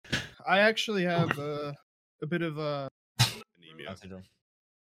I actually have a bit of Anemia.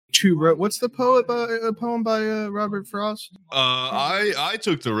 What's the poem by Robert Frost? I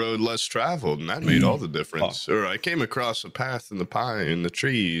took the road less traveled, and that made all the difference. Or I came across a path in the pine in the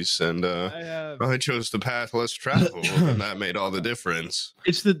trees, and I chose the path less traveled, and that made all the difference.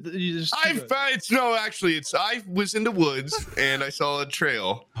 I was in the woods and I saw a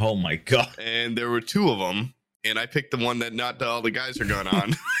trail. Oh my god! And there were two of them, and I picked the one that not all the guys are going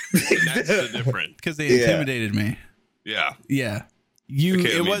on. And that's the difference. Because they intimidated me. Yeah. Yeah.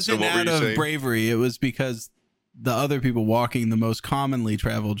 It wasn't out of bravery. It was because the other people walking the most commonly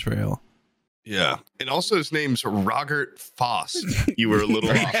traveled trail. Yeah. And also his name's Robert Frost. You were a little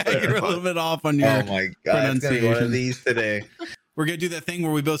off there. You were a little bit off on your pronunciation. It's gonna be one of these today. We're going to do that thing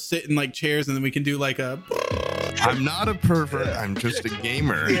where we both sit in like chairs and then we can do like a... I'm not a pervert. I'm just a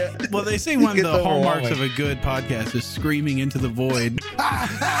gamer. Yeah. Well, they say one of the hallmarks of a good podcast is screaming into the void.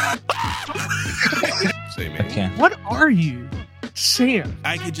 What are you? Sam,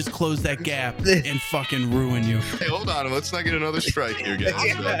 I could just close that gap and fucking ruin you. Hey, hold on. Let's not get another strike here, guys.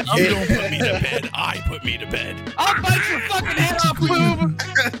 You don't put me to bed. I put me to bed. I'll bite your fucking head off, boob.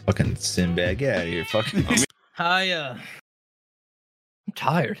 Fucking Sinbad, get out of here, fucking. I'm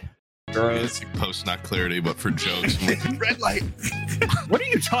tired. It's like post not clarity, but for jokes. Red light. What are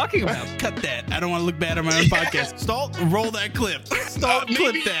you talking about? Cut that. I don't want to look bad on my own podcast. Stall, roll that clip. Stall,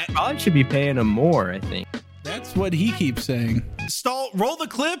 clip that. I should be paying him more, I think. That's what he keeps saying. Stall, roll the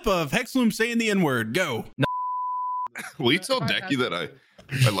clip of Hexloom saying the N-word. Go. No. Will you tell Decky that I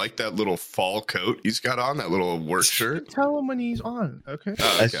like that little fall coat he's got on, that little work shirt? Tell him when he's on, okay?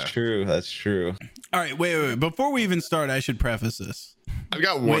 That's true. That's true. All right, wait. Before we even start, I should preface this. I've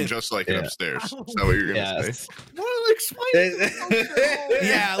got one just like it upstairs. Is that what you're going to say? Well, explain it.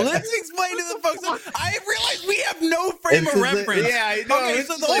 Yeah, let's explain to the folks. I realize we have no frame of reference. I know. Okay,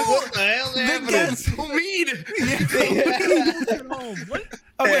 so the whole... What the hell What?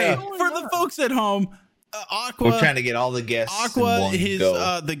 Okay, for the folks at home, Aqua. We're trying to get all the guests. Aqua,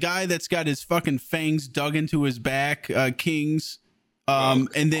 the guy that's got his fucking fangs dug into his back, Kings, and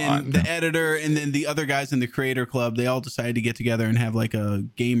then the editor, and then the other guys in the Creator Club. They all decided to get together and have like a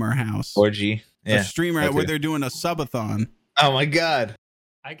gamer house, orgy, a streamer where they're doing a subathon. Oh my god!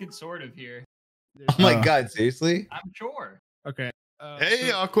 I could sort of hear. Oh my god! Seriously? I'm sure. Okay.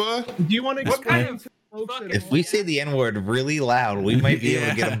 Hey, Aqua. Do you want to explain? If we say the N-word really loud, we might be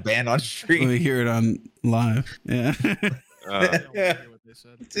able to get them banned on stream. We hear it on live. Yeah.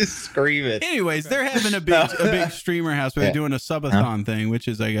 Just scream it. Anyways, they're having a big streamer house where they're doing a subathon thing, which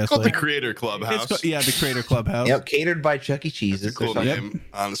is, I guess, called the Creator Club House. The Creator Club House. Yep, catered by Chuck E. Cheese. That's a cool name,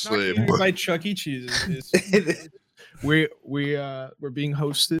 honestly. By Chuck E. Cheese. We're being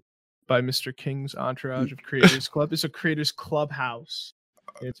hosted by Mr. King's entourage of Creators Club. It's a Creators Club house.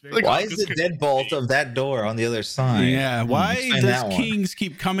 Why is the deadbolt of that door on the other side? Yeah, why does Kings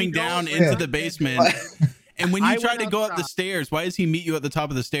keep coming down into the basement? And when you try to go up the stairs, why does he meet you at the top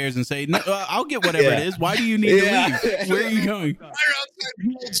of the stairs and say, "No, I'll get whatever it is"? Why do you need to leave? Where are you going?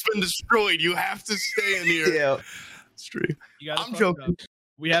 It's been destroyed. You have to stay in here. Yeah, it's true. I'm joking.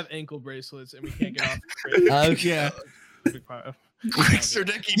 We have ankle bracelets and we can't get off. Yeah. Sir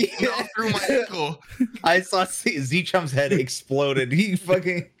Decky through my ankle. I saw Z-Chum's head exploded. He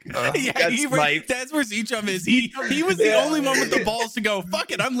fucking that's where Z-Chum is. He was the only one with the balls to go,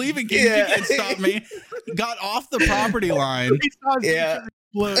 fuck it, I'm leaving, King. You can't stop me. Got off the property line. Yeah.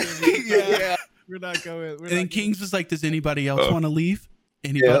 We're not going. And then Kings was like, does anybody else want to leave?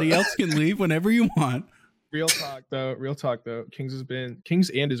 Anybody else can leave whenever you want. Real talk though. Kings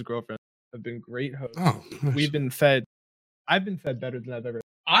and his girlfriend have been great hosts. Oh, we've been fed. I've been fed better than I've ever.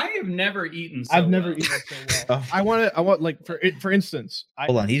 I have never eaten. I've never eaten so well. I want like for instance.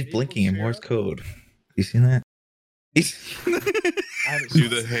 Hold on, he's blinking in Morse code. You seen that? Do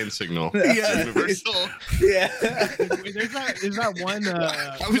the hand signal. Yeah. Universal. Yeah. There's that one.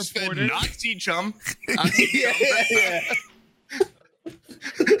 I was fed not Z-Chum. Yeah.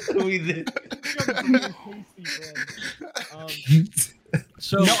 We did.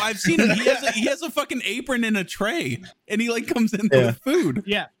 So no, I've seen him. He has a fucking apron and a tray, and he like comes in with food.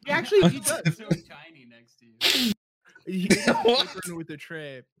 Yeah, he does. So tiny next to you. He has an apron with a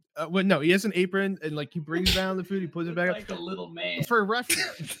tray. No, he has an apron and like he brings down the food. He puts it back like a little man for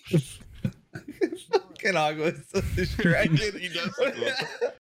reference. Fucking Aqua is so distracted. He does.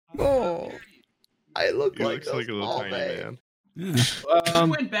 Oh, I look He like looks like a little tiny man. Yeah.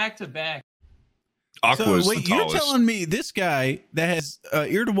 went back to back. Aqua's wait, you're telling me this guy that has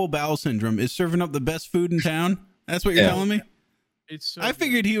irritable bowel syndrome is serving up the best food in town? That's what you're telling me? It's so I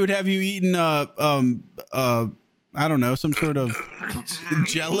figured he would have you eating I don't know, some sort of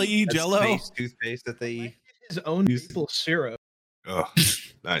jello. Toothpaste that they His own maple syrup. Oh,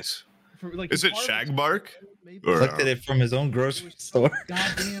 nice. For, like, Is it part of shag it's bark? maple Or- collected it from his own grocery store.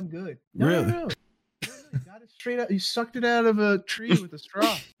 goddamn good. Really? No. He got it straight out. He sucked it out of a tree with a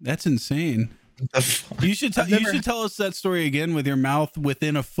straw. That's insane. The fuck? You should I've never- tell us that story again with your mouth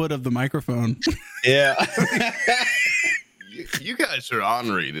within a foot of the microphone. Yeah. You guys are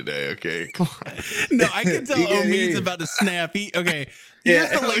ornery today, okay? Come on. No, I can tell Yeah, Omid's yeah. about to snap. Here's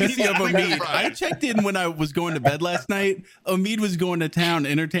Yeah. the legacy of Omid. Right. I checked in when I was going to bed last night. Omid was going to town,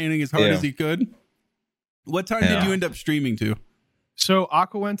 entertaining as hard Yeah. as he could. What time did Yeah. you end up streaming to? So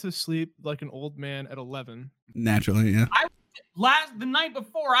Aqua went to sleep like an old man at 11. Naturally, yeah. The night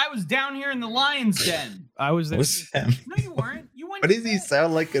before, I was down here in the lion's den. I was there. What's that? No, you weren't. You went. Why to does he bed.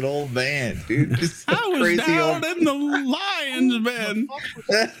 sound like an old man, dude? Just a I was crazy down old. in the lion's den.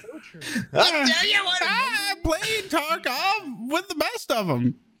 I'll tell you what. I played Tarkov with the best of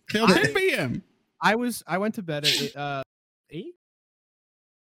them till 10 p.m. I went to bed at 8?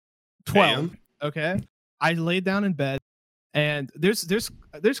 12. Okay. I laid down in bed and there's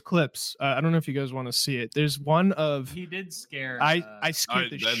clips. I don't know if you guys want to see it. There's one of He did scare. I All scared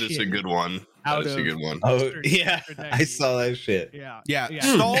right, the that shit is a good one. That out is a of- good one. Oh Mr. yeah, Mr. I Decky. saw that shit. Yeah. Yeah, Yeah.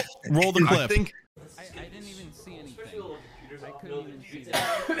 Stall, roll the I clip. think I didn't even see anything. I couldn't even see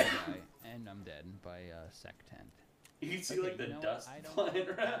that guy, and I'm dead by Sec 10. You can see like the You know what? dust I don't flying think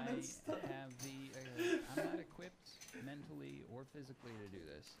around I and stuff. have the. I'm not equipped mentally or physically to do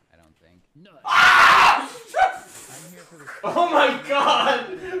this. I don't think. No. I'm here for the. Oh my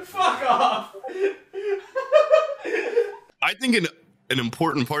god! Fuck off! I think an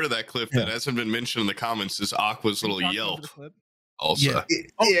important part of that clip that hasn't been mentioned in the comments is Aqua's little Talking over yelp. the clip. Also, Yeah.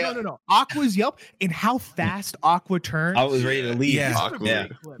 Oh Yeah. no. Aqua's yelp and how fast Aqua turned. I was ready to leave. Yeah. Aqua. Yeah.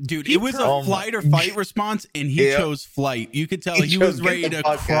 Dude, He it was a turned- flight or fight response, and he Yeah. chose flight. You could tell He he chose was get ready the to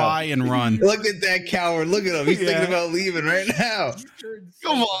fuck cry and run. Look at that coward. Look at him. He's Yeah. thinking about leaving right now.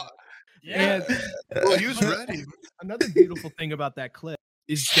 Come on. Yeah. And Well, he was ready. another beautiful thing about that clip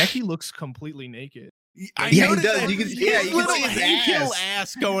is Decky looks completely naked. I Yeah, he noticed does. that You can- his yeah, you can little see his Hank Hill ass.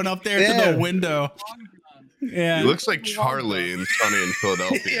 ass going up there Yeah. to the window. Yeah. He looks like Charlie in Sunny in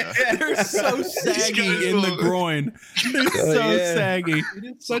Philadelphia. They're so saggy guys in the will- groin. They're so yeah. saggy. It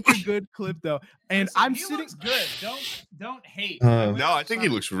is such a good clip though. And Listen, I'm he sitting. looks good. Don't hate. No, I think he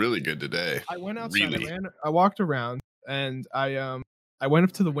looks really good today. I went outside. Really? I walked around, and I went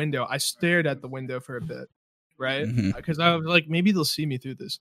up to the window. I stared at the window for a bit, right? Mhm. Because I was like, maybe they'll see me through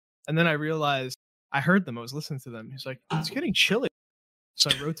this. And then I realized I heard them. I was listening to them. He's like, it's getting chilly.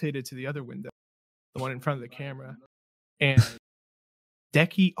 So I rotated to the other window, the one in front of the camera, and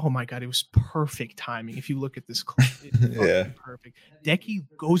Decky. Oh my god, it was perfect timing. If you look at this clip, it's Yeah. fucking perfect. Decky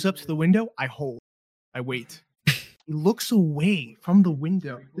goes up to the window. I hold. I wait. He looks away from the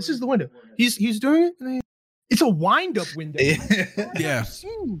window. This is the window. He's doing it. And it's a wind-up window. Yeah. I've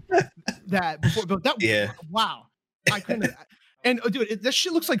seen that before, but that Yeah. wow, I couldn't. And dude, that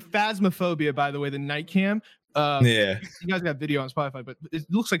shit looks like Phasmophobia. By the way, the night cam. Yeah. You guys got video on Spotify, but it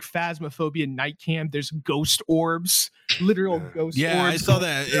looks like Phasmophobia night cam. There's ghost orbs, literal ghost Yeah, orbs. I saw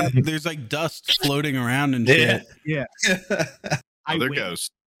that. There's like dust floating around and Yeah. shit. Yeah. I Oh, there wait. goes.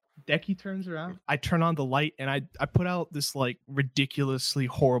 Decky turns around. I turn on the light and I put out this like ridiculously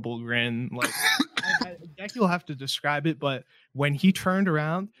horrible grin. Like Decky will have to describe it, but when he turned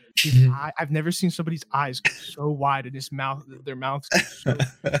around, I've never seen somebody's eyes go so wide and his mouth, their mouths go so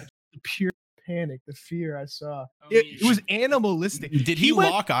the pure panic, the fear I saw. It was animalistic. Did he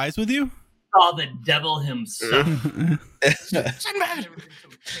went- lock eyes with you? Saw the devil himself. Sinbad.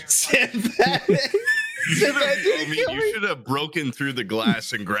 Sinbad, I dude, mean, kill me. you should have broken through the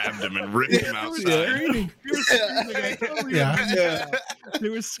glass and grabbed him and ripped him They were outside. screaming. They were screaming. I totally Yeah. understand. They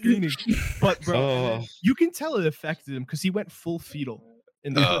were screaming. But bro, Oh. you can tell it affected him because he went full fetal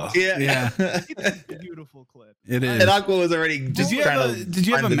in the Oh. Yeah. Yeah. It's a beautiful clip. It is. And Aqua was already Did just you have trying a, to. did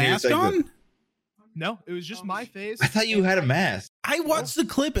you have find a the new mask segment. on? No, it was just my face. I thought you had a mask. I watched the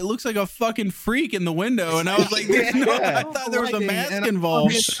clip. It looks like a fucking freak in the window, and I was like, "There's no, I thought there was a Lighting, mask and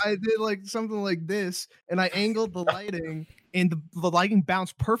involved." I did like something like this, and I angled the lighting, and the lighting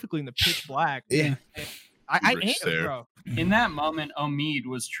bounced perfectly in the pitch black. Yeah. I Rich am, there. bro. In that moment, Omid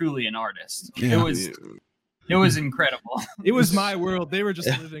was truly an artist. Yeah. It was incredible. It was my world. They were just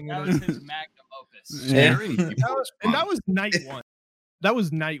living in That it. was his magnum opus. Yeah. Scaring people is And fun. that was night one. That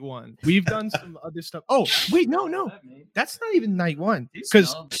was night one. We've done some other stuff. Oh, wait, no. That's not even night one.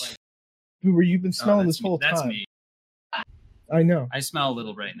 Because you've been smelling this whole That's time. me. I know. I smell a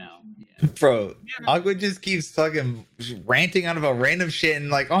little right now. Yeah. Bro, Aqua just keeps fucking ranting on about random shit and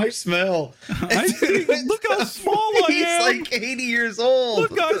like, oh, I smell. Look how small I He's am. like 80 years old.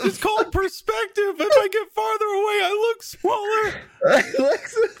 Look, guys, it's called perspective. If I get farther away, I look smaller.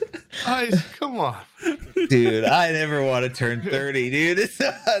 Come on. Dude, I never want to turn 30, dude. You're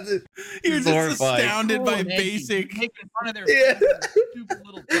just horrifying. astounded by Thank you. basic. Making fun of their Yeah. stupid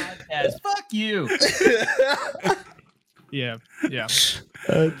little podcast. Fuck you. Yeah.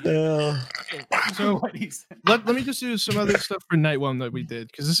 No. So What he said. let me just do some other stuff for night one that we did,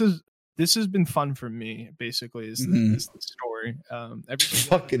 because this has been fun for me. Basically, is the story. Everything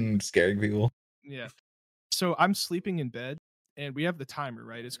Fucking scaring people. Yeah. So I'm sleeping in bed, and we have the timer,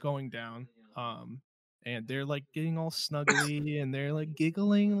 right? It's going down. And they're like getting all snuggly, and they're like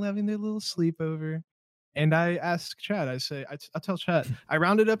giggling and having their little sleepover. And I ask Chad, I say, I tell Chad, I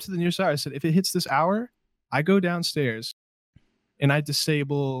rounded up to the nearest hour. I said, if it hits this hour, I go downstairs and I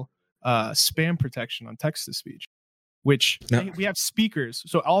disable spam protection on text to speech, which we have speakers.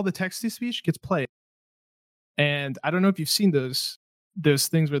 So all the text to speech gets played. And I don't know if you've seen those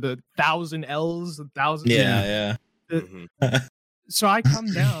things where the 1,000 L's, 1,000. Yeah. So I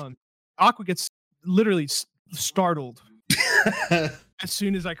come down. Aqua gets literally startled as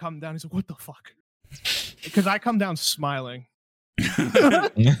soon as I come down. He's like, "What the fuck?" Because I come down smiling.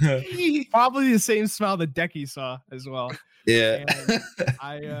 Probably the same smile that Decky saw as well. Yeah. And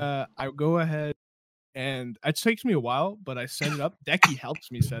I go ahead, and it takes me a while, but I set it up. Decky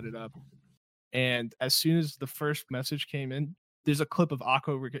helps me set it up. And as soon as the first message came in, there's a clip of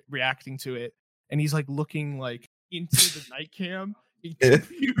Aqua reacting to it, and he's like looking like into the night cam. He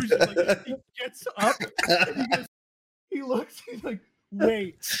confused, like, he gets up, and he looks, he's like,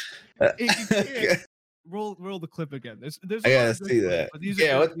 wait. Roll the clip again. There's I gotta see that.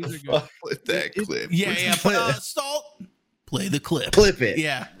 Yeah, what the fuck? With that clip. Yeah. Salt. Play the clip. Flip it.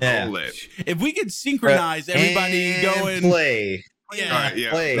 Yeah. Hold it. If we could synchronize everybody And going. play. Yeah. All right, yeah.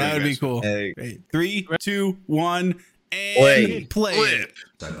 Play. That would be cool. Hey. Great. 3, 2, 1, and play. Flip.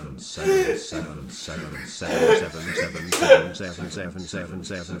 7 7 7 7 7 7 7 7 7 7 7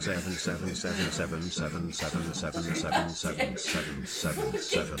 7 7 7 7 7 7 7 7 7 7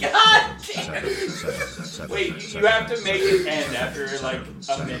 7 Wait, you have to make it end after like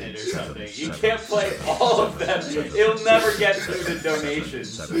a minute or something. You can't play all of them. It'll never get through the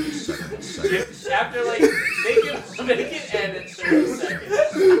donations. After like make it end at 30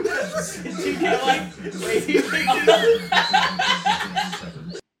 seconds. You get like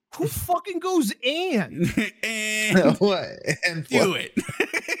Who fucking goes and What? And Do it.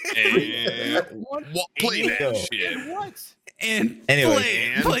 And play that shit. and what? And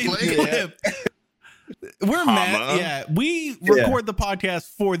Anyway. play the clip. We're mad. Yeah, we record the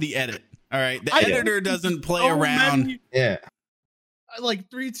podcast for the edit. All right, the editor doesn't play around. Yeah.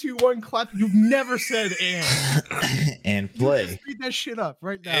 Like 3, 2, 1, clap. You've never said and. And play. Read that shit up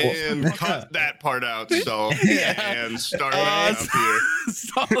right now. And cut that part out, so and start up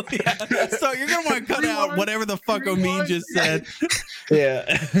here. So you're gonna want to cut out whatever the fuck Omin just said. Yeah.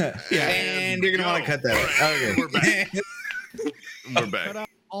 Yeah. And you're gonna want to cut that out. Okay. We're back. We're Cut back. out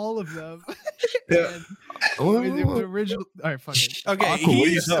all of them. Yeah. With the original. All right, fuck it. Okay, Aqua, what are you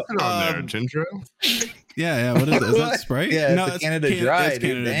he's talking On there, Ginger. Yeah. What is that? Is that Sprite? Yeah, no, it's it's Canada Dry, It's dude.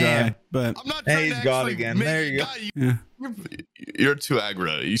 Canada Damn. Dry. But I'm not Hey, trying he's to gone actually again. make- There you go. yeah. You're too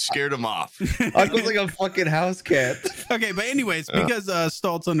aggro. You scared him off. Aqua's like a fucking house cat. Okay, but anyways, because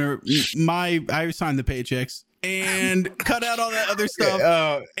Stalt's under I signed the paychecks and cut out all that other stuff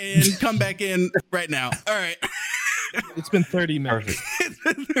Oh, and come back in right now. All right. It's been 30 minutes. perfect.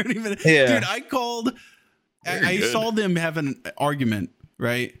 It's been 30 minutes. Yeah. Dude, I called. Very I good. saw them have an argument,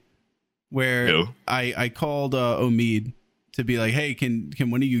 right? Where Who? I called Omid to be like, hey, can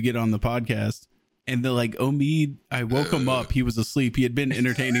one of you get on the podcast? And they're like, Omid, I woke him up. He was asleep. He had been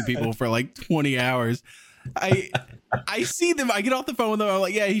entertaining people for like 20 hours. I see them. I get off the phone with them. I'm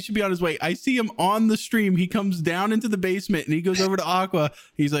like, yeah, he should be on his way. I see him on the stream. He comes down into the basement and he goes over to Aqua.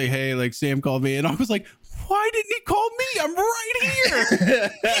 He's like, hey, like Sam called me. And Aqua's like, why didn't he call me? I'm right here.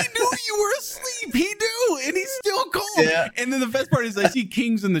 He knew you were asleep. He knew. And he still called. Yeah. And then the best part is I see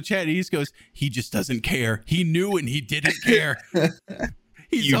Kings in the chat. He just goes, he just doesn't care. He knew and he didn't care.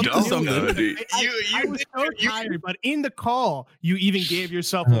 He's You up to don't something. know, dude. I was so tired, but in the call, you even gave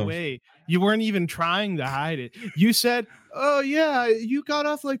yourself Oh. away. You weren't even trying to hide it. You said, "Oh yeah, you got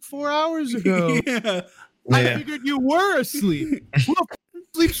off like 4 hours ago." Yeah. I Yeah. figured you were asleep. Who the f-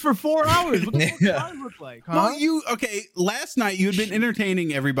 sleeps for 4 hours? What the fuck Yeah. does I look like? Huh? Well, last night you had been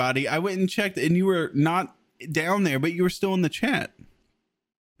entertaining everybody. I went and checked and you were not down there, but you were still in the chat.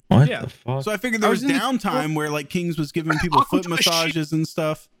 What Yeah. the fuck? So I figured there was downtime where like Kings was giving people foot massages and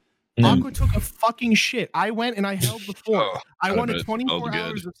stuff. Aqua took a fucking shit. I went and I held the fort. Oh, I I wanted bet it 24 smelled good.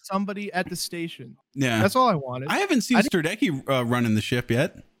 hours of somebody at the station. Yeah. That's all I wanted. I haven't seen Sturdecki running the ship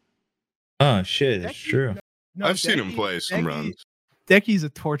yet. Oh shit, it's true. No, I've seen him play some runs. Decky's a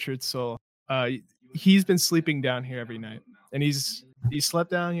tortured soul. He's been sleeping down here every night, and he slept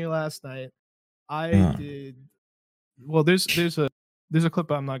down here last night. I did. Well, there's a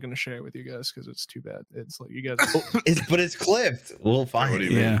clip I'm not going to share with you guys because it's too bad. It's like you guys. But it's clipped. We'll find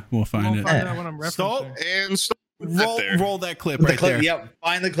it. Yeah, we'll find it. Find out what I'm referencing. Stop And roll that clip The right clip, there. yep.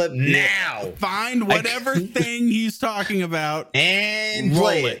 Find the clip now. Find whatever thing he's talking about and roll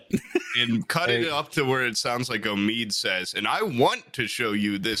play it. and cut it up to where it sounds like Omid says, and I want to show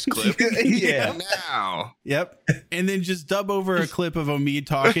you this clip Yeah. now. Yep. And then just dub over a clip of Omid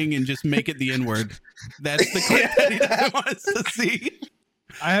talking and just make it the N-word. That's the clip that he wants to see.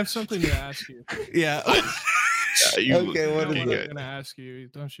 I have something to ask you. Yeah. Okay, what is I'm it? going to ask you,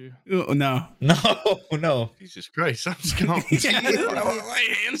 don't you? Oh, no. No. Jesus Christ, I'm going. My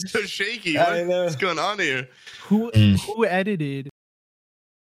hands so shaky. I know. What's going on here? Who edited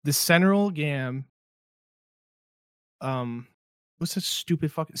the Central Gam? What's that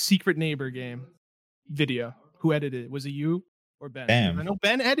stupid fucking Secret Neighbor game video? Who edited it? Was it you or Ben? Damn. I know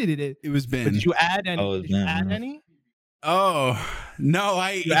Ben edited it. It was But Ben. did you add any? Oh, it was did you Ben, add yeah. any? Oh, no.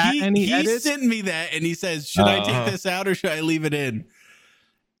 He edits? sent me that and he says, should I take this out or should I leave it in?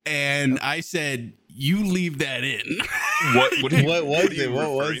 And I said, you leave that in. What What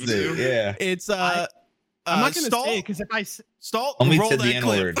was it? Yeah. It's I'm not going to Stalt. say it because if I Stalt, Only roll said the that N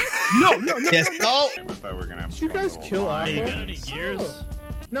clip. word. no. Yes. Oh. Did you guys kill Aqua?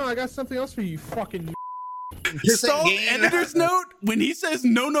 No, I got something else for you. Fucking. Stalt, editor's note, when he says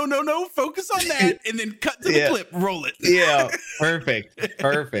no, focus on that and then cut to the clip, roll it. Yeah. Perfect.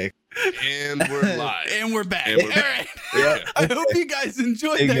 And we're live. And we're back. And we're All back. right. Yeah. I hope you guys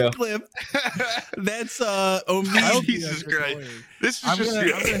enjoyed There you that go. clip. That's I hope Omid. you Jesus guys are Christ. lawyers. This is I'm just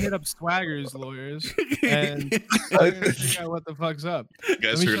gonna hit up Swagger's lawyers and I'm gonna figure out what the fuck's up. you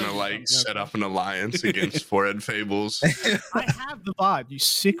guys Let me are show gonna you like something, set okay? up an alliance against Forehead Fables. I have the VOD, you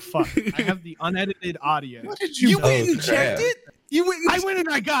sick fuck. I have the unedited audio. What did You you? went and crap. checked it? You went and I went and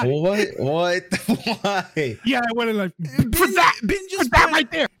I got it. What? Why? Yeah, I went and like Ben just that put, right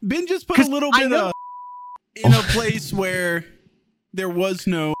there. Ben just put a little I bit know- of in a place where there was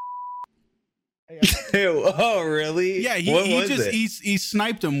no. Oh, really? Yeah, What he was just it? he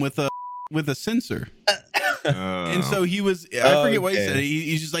sniped him with a sensor, and Oh. so he was. I forget what he Okay. said.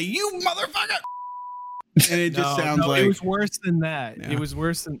 He's just like, "You motherfucker," and it just No, sounds no, like it was worse than that. Yeah. It was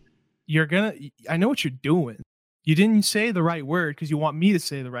worse than you're gonna. I know what you're doing. You didn't say the right word because you want me to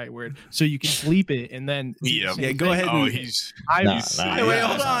say the right word, so you can bleep it and then. Yeah. Yeah, go ahead. Oh, And, he's I Nah, was. nah. Hey, wait,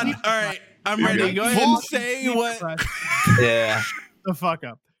 hold on. All right, I'm Okay. ready. Go ahead and say what. Yeah. the fuck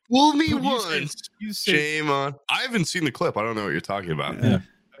up. fool me Dude, once. You say Shame on. I haven't seen the clip. I don't know what you're talking about. Yeah.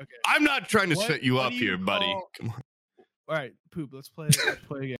 okay. I'm not trying to What- set you what up do you here, buddy. call- Come on. All right, poop. Let's play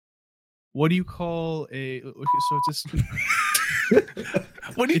again. What do you call a? Okay, so it's a.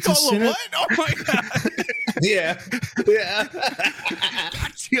 What do you It's a call a sinner- what? Oh my god! Yeah.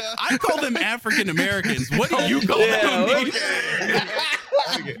 I call them African Americans. What do you call Yeah, them?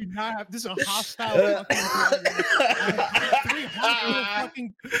 You do not have, this is a hostile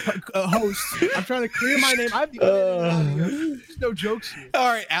fucking host. I'm trying to clear my name. I have the There's no jokes here. All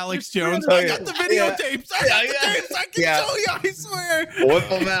right, Alex Jones. Oh, I yeah. got the videotapes. I got the tapes. I can Yeah. show you. I swear. Whip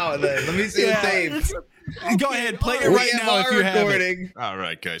them out then. Let me see Yeah. the tapes. Go ahead, play it We right have now if our you have it. recording. All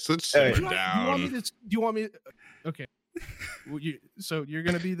right, guys. Let's Hey. simmer Do you want me down. to? Do you want me? Okay. So you're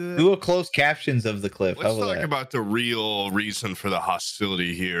gonna be the. Do a closed captions of the clip. Let's How about talk that? about the real reason for the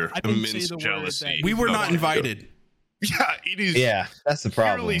hostility here. I didn't say Immense the word jealousy. that- We were of- not invited. Yeah, it is. Yeah, that's the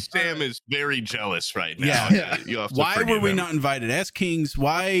problem. Clearly, Sam is very jealous right now. Yeah. You have to Why were forgive we him. not invited? As Kings,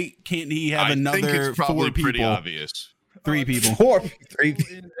 why can't he have I think another it's probably 4 pretty people? obvious. 3 people. Three.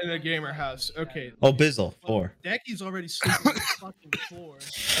 in a gamer house. Okay. Oh, Bizzle. 4. Decky's already sleeping on the fucking floor.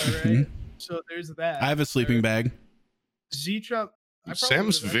 All right. Mhm. So there's that. I have a sleeping bag. Z-Trump.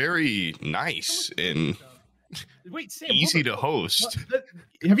 Sam's very nice and Wait, Sam, easy hold to host.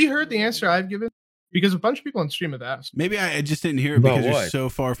 Have you heard the answer I've given? Because a bunch of people on stream have asked. Maybe I just didn't hear it About because you're what? so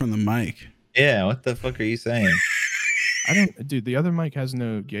far from the mic. Yeah, what the fuck are you saying? I don't, dude. The other mic has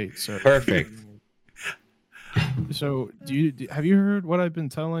no gate, so Perfect. So, have you heard what I've been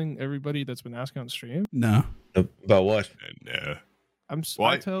telling everybody that's been asking on stream? No. About what? And,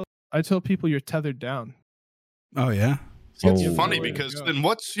 I tell people you're tethered down. Oh yeah. It's funny because then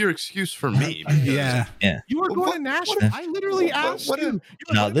what's your excuse for me? Yeah. You were going to Nashville. I literally asked you.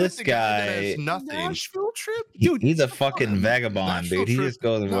 Now this guy, Nashville trip, dude. He's a fucking vagabond, dude. He just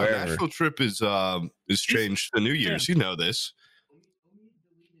goes wherever. Nashville trip is changed to New Year's. You know this,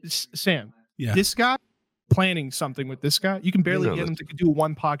 Sam. Yeah. This guy planning something with this guy. You can barely get him to do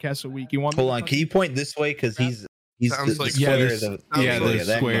one podcast a week. You want? Hold on. Can you point this way? Because he's sounds like the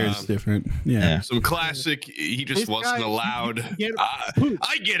square is different. Yeah. Some classic. He just wasn't allowed.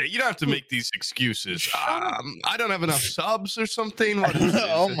 I get it. You don't have to make these excuses. I don't have enough subs or something.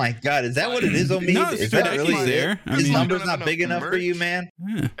 Oh my god, is that what it is, Omid? No, is that really there? His number's not big enough for you, man.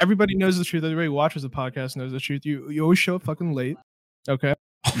 Yeah. Everybody knows the truth. Everybody who watches the podcast knows the truth. You always show up fucking late. Okay.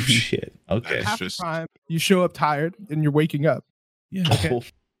 Oh shit. Okay. Half the time you show up tired and you're waking up. Yeah. Okay.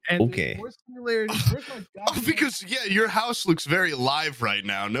 And okay. Because your house looks very live right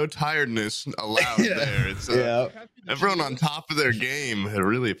now. No tiredness allowed there. It's everyone on top of their game. It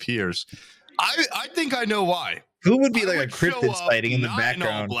really appears. I think I know why. Who would be like a cryptid sighting in the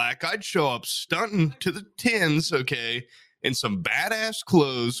background? Black. I'd show up stunting to the tins. Okay. In some badass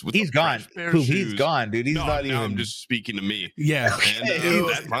clothes. With he's gone. He's gone, dude. He's not even. I'm just speaking to me. Yeah, and,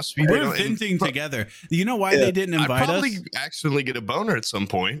 that must be. We're venting together. You know why they didn't invite us? I'd probably accidentally get a boner at some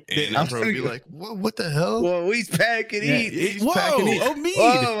point, and I'm gonna be like, "What the hell?" Whoa, he's pack and eat. Whoa, Omid!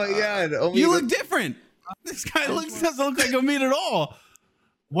 Oh my god, Omid. You look different. This guy doesn't look like Omid at all.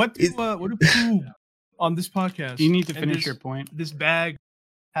 What do people on this podcast? You need to finish your point. This bag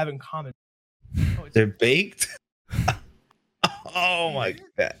have in common. They're baked. Oh my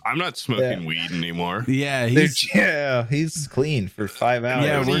god! I'm not smoking weed anymore. Yeah, he's clean for 5 hours.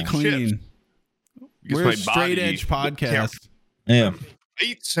 Yeah, we're clean. We're a straight edge podcast. Yeah, I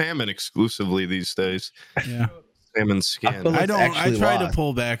eat salmon exclusively these days. Yeah, salmon skin. I try to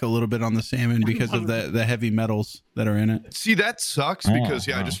pull back a little bit on the salmon because of the heavy metals that are in it. See, that sucks because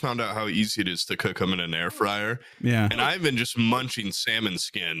I just found out how easy it is to cook them in an air fryer. Yeah, and I've been just munching salmon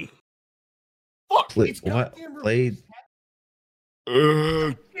skin. Fuck! What played?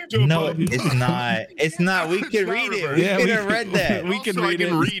 No, it's not. It's not. We can read it. We could have read that. We can read it. I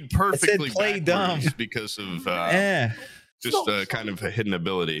can read perfectly. It said play dumb because of just kind of a hidden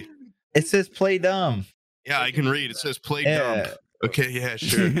ability. It says play dumb. Yeah, I can read. It says play dumb. Okay, yeah,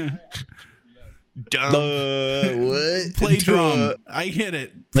 sure. Dumb. What? Play drum. I get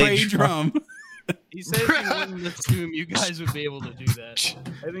it. Play drum. He said he wouldn't assume you guys would be able to do that.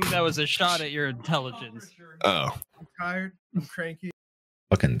 I think that was a shot at your intelligence. Oh. I'm tired. I'm cranky.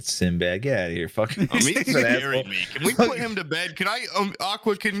 Fucking Sinbad, get out of here. Fucking He's married me. Can we put him to bed? Can I,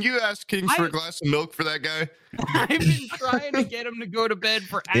 Aqua, can you ask King for a glass of milk for that guy? I've been trying to get him to go to bed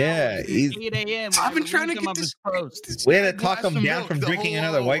for hours. Yeah, he's 8 a.m. I've been trying to get this post. We had to talk him down from drinking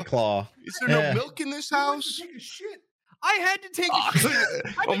another White Claw. Is there no milk in this house? I had to take a shit.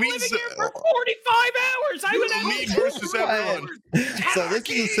 I've been living here for 45 hours. I would have versus everyone. So this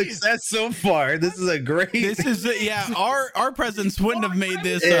is a success so far. This is a great. This is our presence wouldn't have made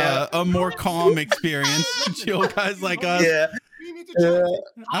this a more calm experience. Chill guys like us. Yeah.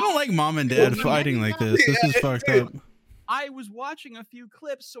 I don't like mom and dad fighting like this. This is fucked up. I was watching a few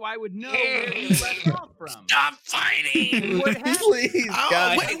clips so I would know where you left off from. Stop fighting! What happened? Please,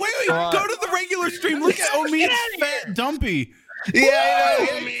 guys. Wait. Go to the regular stream. Look at Omid's fat dumpy. Yeah,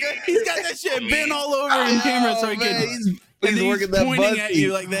 he's got that shit bent all over in camera so he can. He's working that pointing at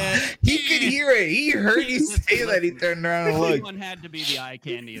you like that. He could hear it. He heard you say that. He turned around and looked. Someone had to be the eye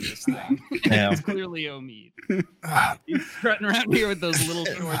candy of this thing. It's clearly Omid. He's strutting around here with those little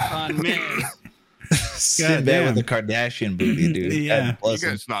shorts on, man. Sinbad with the Kardashian booty, dude. Yeah, you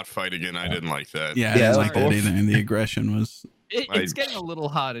guys not fight again. I didn't like that. Yeah, I didn't like that either. And the aggression was. It's getting a little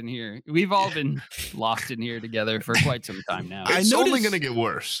hot in here. We've all been locked in here together for quite some time now. It's only going to get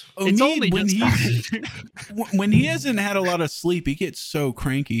worse. It's only when he hasn't had a lot of sleep, he gets so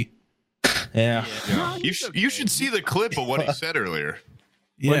cranky. Yeah. You should see the clip of what he said earlier.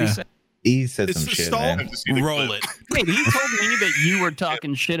 Yeah. He said some shit, man. Roll it. Wait, he told me that you were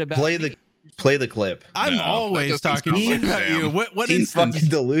talking shit about Play the clip. I'm always talking shit about you. What He's fucking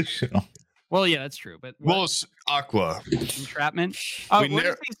delusional. Well, yeah, that's true. But it's Aqua entrapment. All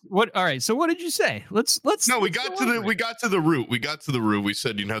right. So what did you say? Let's. No, we got to the root. We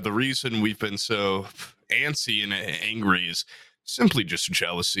said, the reason we've been so antsy and angry is simply just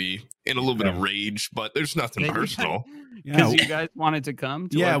jealousy and a little bit of rage, but there's nothing personal. Because you guys wanted to come.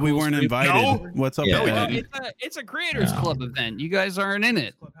 We weren't invited. No. What's up? It's a creators club event. You guys aren't in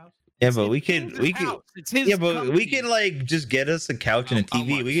it. Yeah, but we can. It's his. Yeah, but company. we can like just get us a couch and a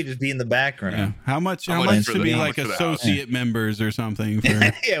TV. We could just be in the background. Yeah. How much for to be the- like how much for the associate members or something? For,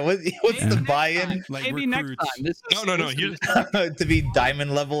 Yeah, what's the buy-in? like Maybe recruits. next time. This is, No. this is- To be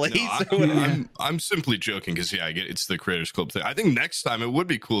diamond level 8? I'm simply joking because I get it's the Creators Club thing. I think next time it would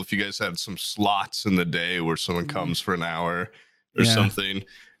be cool if you guys had some slots in the day where someone comes for an hour or something,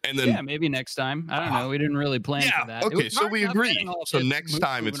 and then yeah, maybe next time. I don't know. We didn't really plan for that. It okay, was so hard we enough agree. getting all So this next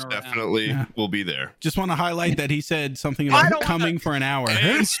time it's moving around. definitely we'll be there. Just want to highlight that he said something about coming for an hour.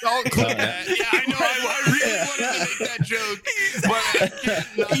 And Salt clip that. Yeah, I know. I really wanted to make that joke, but I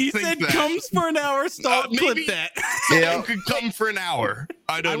can't He said comes for an hour. Stop. Clip maybe that. someone could come for an hour.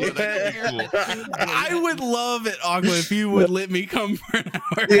 I don't know. That'd be cool. I would love it, Agua, if you would let me come for an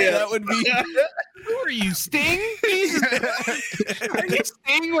hour. Yeah. That would be. Who are you, Sting? Jesus Christ. Are you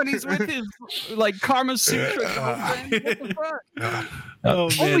Sting when he's with his like Karma Sutra girlfriend? What the fuck? Oh,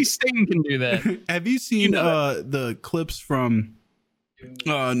 man. Only Sting can do that. Have you seen the clips from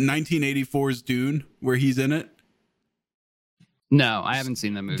 1984's Dune where he's in it? No, I haven't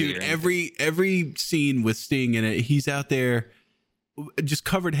seen that movie. Dude, every scene with Sting in it, he's out there just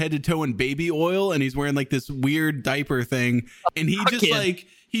covered head to toe in baby oil, and he's wearing like this weird diaper thing, and he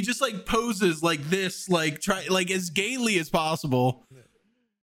just like poses like this, like try like as gaily as possible.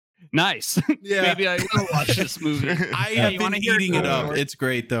 Nice. Yeah. Maybe I will watch this movie. I have been eating it up. It's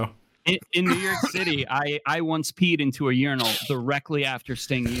great though. In New York City, I once peed into a urinal directly after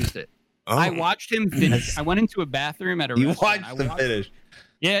Sting used it. Oh. I watched him finish. I went into a bathroom at a You restaurant. watched the finish.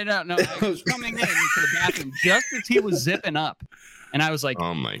 Yeah, no. I was coming into the bathroom just as he was zipping up. And I was like,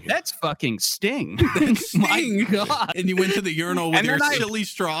 oh my God. that's fucking Sting. Sting. My God. And you went to the urinal with And your then silly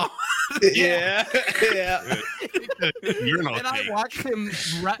straw. Yeah. You're not And I fake. watched him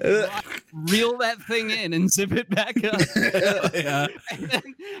reel that thing in and zip it back up. Yeah.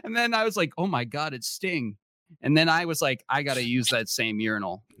 And then I was like, oh my God, it's Sting. And then I was like, I got to use that same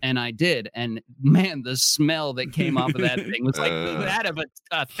urinal. And I did. And man, the smell that came off of that thing was like that of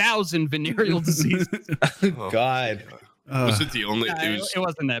 1,000 venereal diseases. God. Was it the only? It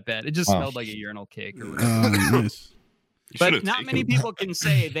wasn't that bad. It just smelled like a urinal cake or whatever. Nice. But not many people can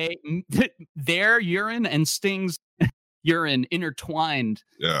say their urine and Sting's urine intertwined.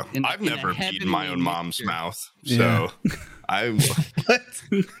 Yeah, I've never peed in my own mom's mouth, so Yeah.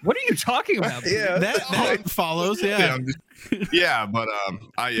 What are you talking about? Yeah, that follows. Yeah, but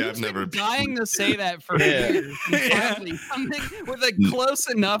I've never. Dying to say that for years. Finally, something with a close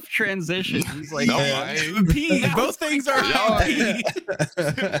enough transition. He's like, pee. Both things are pee.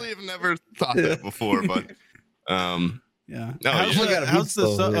 Simply have never thought that before, but yeah. No, how's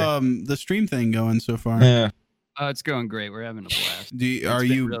the stream thing going so far? Yeah. Oh, it's going great. We're having a blast.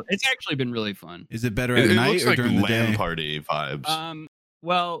 It's actually been really fun. Is it better at night looks or like during the LAN day? party vibes.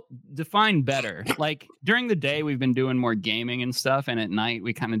 Well, define better. Like during the day, we've been doing more gaming and stuff, and at night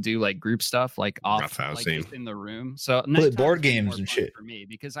we kind of do like group stuff, like off, like just in the room. So play board games and shit for me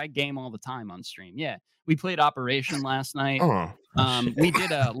because I game all the time on stream. Yeah, we played Operation last night. Oh, we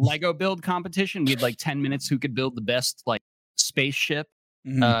did a Lego build competition. We had like 10 minutes who could build the best like spaceship.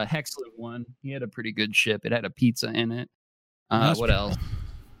 Hexley won. He had a pretty good ship. It had a pizza in it. What else?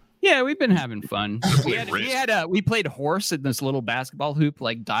 Yeah, we've been having fun. We played horse in this little basketball hoop,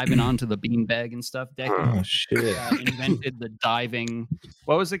 like diving onto the beanbag and stuff. Decky, oh shit! Invented the diving.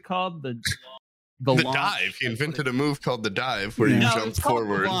 What was it called? The dive. He invented a move called the dive, where you jump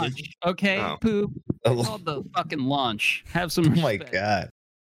forward. Launch. Okay, poop. It's called the fucking launch. Have some. Oh my God.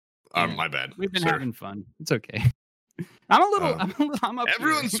 My bad. We've been having fun. It's okay. I'm a little. I'm up.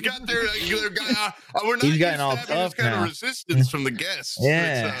 Everyone's got their guy. We're not He's gotten all used to having tough this kind now. of resistance from the guests.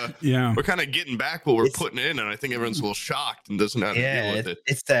 Yeah. Yeah. We're kind of getting back what we're putting in, and I think everyone's a little shocked and doesn't know how to deal with it.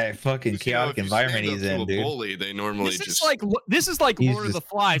 It's that fucking chaotic environment he's in, dude. Bully, they normally This is like Lord of the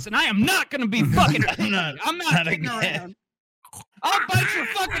Flies, and I am not going to be fucking. I'm not kidding around. I'll bite your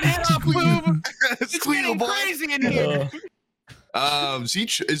fucking head off, boob. It's getting crazy in here.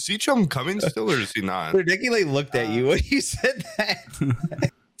 Is Zeechum coming still, or is he not? Dickie like looked at you when you said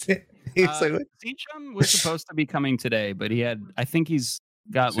that. He was like, Zeechum was supposed to be coming today, but I think he's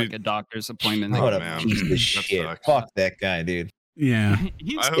got like a doctor's appointment. What a piece of shit. Fuck that guy, dude. Yeah.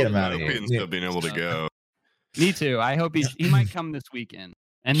 Get him out of here. He ends up being able to go. Me too. I hope he might come this weekend,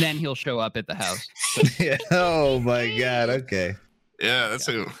 and then he'll show up at the house. Oh my God. Okay. Yeah, that's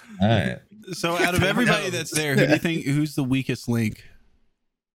all right. So out of everybody that's there, who do you think who's the weakest link?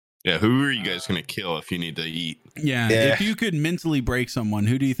 Yeah, who are you guys gonna kill if you need to eat? Yeah, if you could mentally break someone,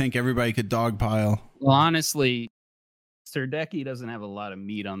 who do you think everybody could dogpile? Well, honestly, Sir Decky doesn't have a lot of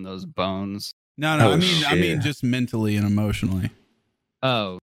meat on those bones. No, I mean just mentally and emotionally.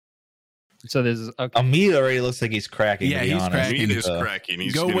 Oh, So this is okay. Omid already looks like he's cracking. Yeah, to be he's honest. cracking. Omid is cracking.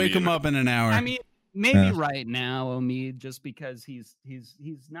 He's Go gonna wake be him up in an hour. I mean, maybe right now, Omid, just because he's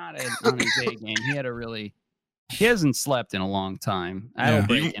not on his A game. He hasn't slept in a long time. I don't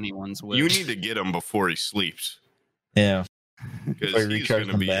break anyone's will. You need to get him before he sleeps. Yeah. Because he's going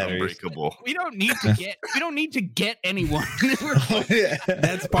to be unbreakable. We don't need to get anyone.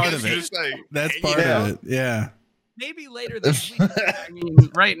 That's part of it. That's part of it. Yeah. Maybe later this week. I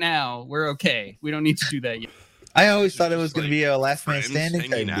mean, right now we're okay. We don't need to do that yet. I always thought it was going to be a last man standing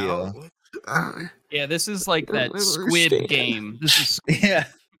type deal. Yeah, this is like that Squid Game. This is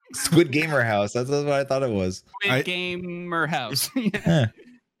Squid Gamer House. That's what I thought it was. Squid Gamer House.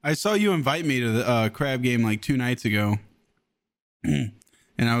 I saw you invite me to the crab game like 2 nights ago. And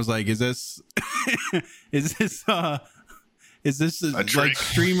I was like, is this like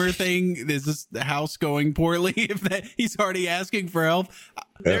streamer thing? Is this the house going poorly? If he's already asking for help.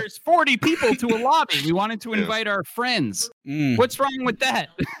 There's 40 people to a lobby. We wanted to invite our friends. What's wrong with that?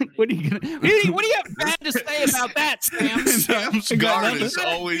 What do you have bad to say about that, Sam? Sam's guard is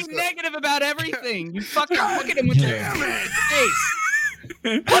always negative about everything. You fucking look at him with your face.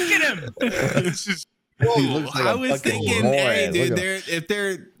 Look at him. I was thinking, hey, dude, if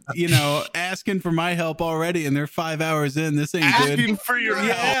they're asking for my help already, and they're 5 hours in, this ain't good. Asking for your help.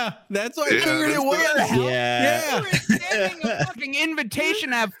 Yeah, that's what I figured it was. Yeah. We're sending a fucking invitation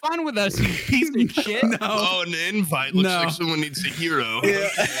to have fun with us, you piece of shit. No. Oh, an invite looks like someone needs a hero. Yeah.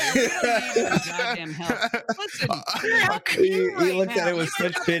 Goddamn help. Listen, you looked at it with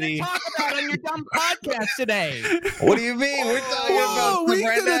such pity. Talk about on your dumb podcast today. What do you mean? We're talking about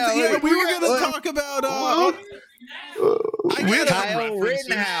right now. Yeah, we were going to talk about Kyle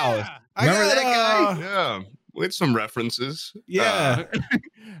Rittenhouse. Remember that guy? Yeah, we had some references. Yeah.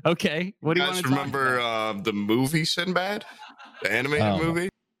 Okay. What do you want to remember the movie Sinbad, the animated movie?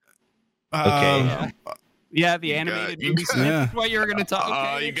 Okay. Yeah, the animated movie. That's what you were going to talk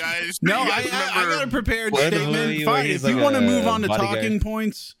about. You guys. No, I got a prepared statement. Fine. If you want to move on to talking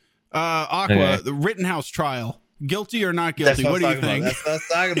points, Aqua, the Rittenhouse trial. Guilty or not guilty? What do you think? That's what I was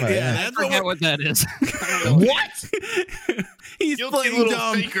talking about. I forget what that is. What? He's Guilty playing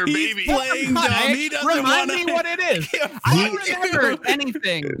dumb. Faker, He's baby. playing dumb. He doesn't Remind want me what it is. I don't remember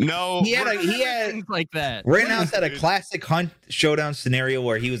anything. No, he had things like that. Rittenhouse had a classic hunt showdown scenario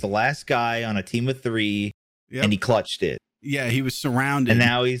where he was the last guy on a team of 3, and he clutched it. Yeah, he was surrounded, and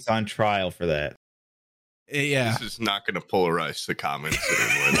now he's on trial for that. Yeah, this is not going to polarize the comments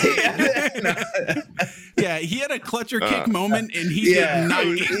anymore. Yeah, he had a clutch or kick moment, and he did not.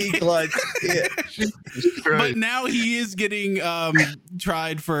 He clutched. Yeah. But now he is getting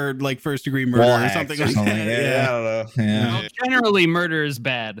tried for like first-degree murder or something like that. Yeah, I don't know. Yeah. Well, generally, murder is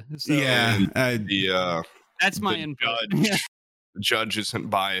bad. So that's my input. The judge isn't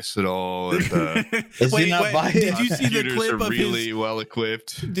biased at all. Is he not biased? Did you see the clip of really well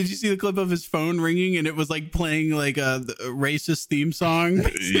equipped? Did you see the clip of his phone ringing and it was like playing like a racist theme song?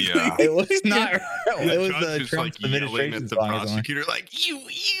 Basically? Yeah, it was not. It was the Trump's like yelling at the prosecutor, like you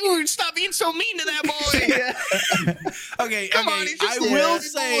stop being so mean to that boy. Okay, I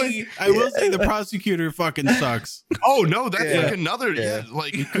will say the prosecutor fucking sucks. Oh no, that's like another.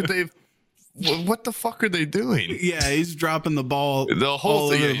 Like could they? What the fuck are they doing? Yeah, he's dropping the ball. The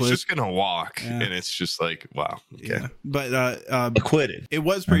whole thing is just gonna walk, and it's just like, wow. Okay, yeah. But acquitted. It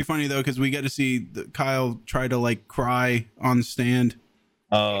was pretty funny though because we got to see Kyle try to like cry on the stand.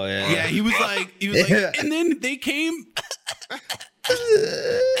 Oh yeah. Yeah, he was like, and then they came.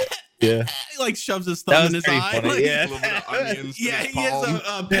 Yeah, he like shoves his thumb in his eye. Like, he has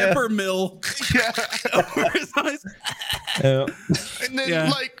a pepper mill over his eyes. And then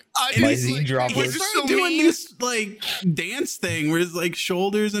like he started doing this like dance thing where his like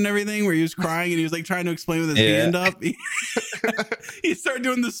shoulders and everything, where he was crying and he was like trying to explain with his hand up. He started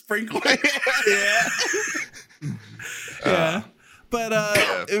doing the sprinkler. Yeah. But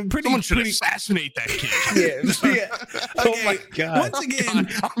someone should assassinate that kid. Oh my god! Once again,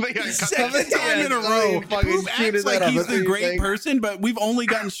 seventh time in a row, Poop acts like he's the great person, but we've only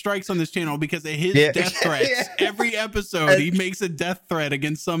gotten strikes on this channel because of his death threats. Every episode, he makes a death threat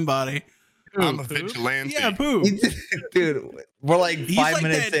against somebody. I'm a vigilante. Yeah, Poop. Dude, we're like he's 5 like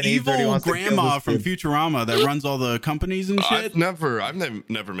minutes that in. Evil grandma from Futurama that runs all the companies and shit. I've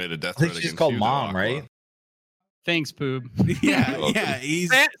never made a death threat. She's called Mom, right? Thanks, Poob. Yeah. He's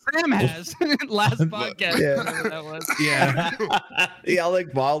Sam has last podcast. Whatever that was. The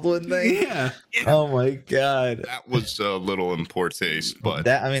Alec Baldwin thing. Yeah. Oh my god. That was a little in poor taste, but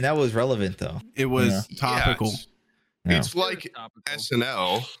that was relevant though. It was topical. It's like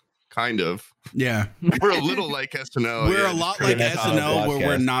SNL, kind of. Yeah. We're a little like SNL. We're a lot like SNL where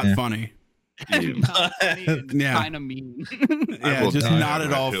we're not funny. Yeah. Kind of mean. Yeah, just not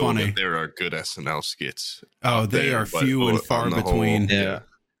at all funny. There are good SNL skits. Oh, they are few and far between. Yeah.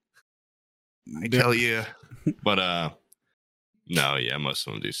 I tell you. But no, yeah, most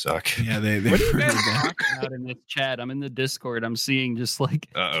of them do suck. Yeah, they What are you guys talking about in this chat? I'm in the Discord. I'm seeing just like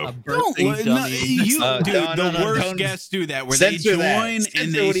a birthday dummy. The worst guests do that where they join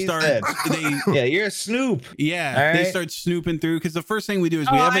and they start. Yeah, you're a snoop. Yeah, they start snooping through because the first thing we do is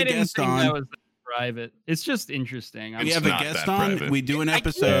we have a guest on. That was private. It's just interesting. We have a guest on. We do an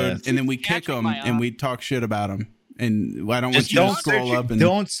episode and then we kick them and we talk shit about them. And I don't want you to scroll up and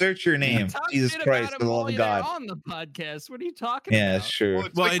don't search your name. Jesus Christ, for the love of God. On the podcast, what are you talking about? Yeah, sure.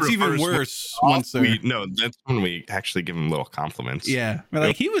 Well, it's even worse once they're. No, that's when we actually give them little compliments. Yeah,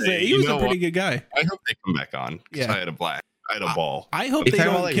 like he was a pretty good guy. I hope they come back on. Yeah, I had a ball. I hope they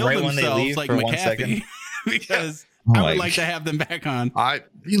don't kill themselves like McAfee because I would like to have them back on. I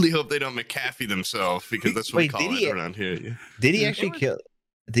really hope they don't McAfee themselves because that's what we call it around here. Did he actually kill?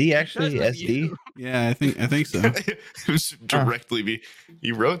 Did he actually SD? Yeah, I think so. It was directly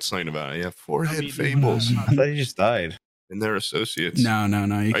he wrote something about it. Yeah, Forehead Fables. I thought he just died. And their associates. No.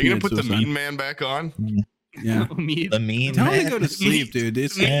 Are you gonna put the Mean Man back on? Yeah, the Mean Tell Man. him to go to sleep, dude.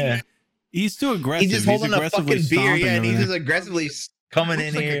 He's too aggressive. He's just holding a fucking beer, and he's just aggressively coming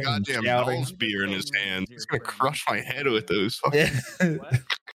in like here. A goddamn Bell's beer in his hand. He's gonna crush my head with those.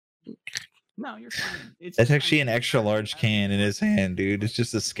 No, you're fine. That's actually an extra large can in his hand, dude. It's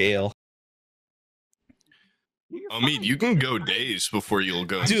just a scale. Omid, you can go days before you'll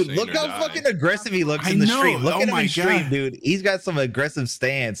go. Dude, look how fucking aggressive he looks in the stream. Look at him in the stream, dude. He's got some aggressive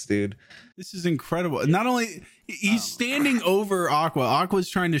stance, dude. This is incredible. Not only he's standing over Aqua. Aqua's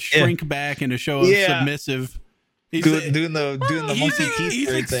trying to shrink back and to show him submissive. He's doing the monkey teeth.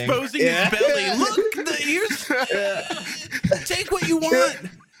 He's exposing his belly. Look, here's take what you want.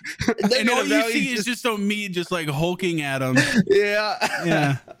 And all you see is just Omid just like hulking at him.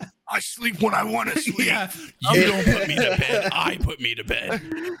 Yeah. I sleep when I want to sleep. Yeah. You don't put me to bed. I put me to bed.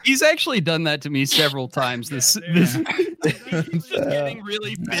 He's actually done that to me several times. He's just getting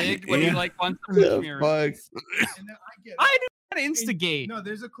really big when he like wants to push me around. I do not instigate. No,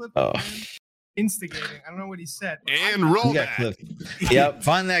 there's a clip of him instigating. I don't know what he said. And roll that clip. Yep,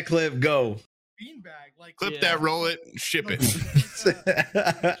 find that clip. Go. Beanbag, like clip that, roll it, ship it.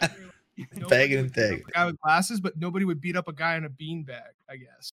 Bag and tag. Guy with glasses, but nobody would beat up a guy in a beanbag, I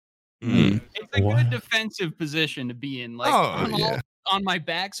guess. It's a good defensive position to be in, like on my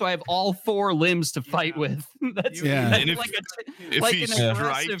back, so I have all four limbs to fight with. That's and if, like he an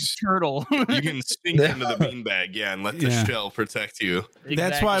aggressive turtle. You can sink into the beanbag, and let the shell protect you.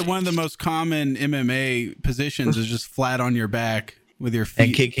 That's why one of the most common MMA positions is just flat on your back with your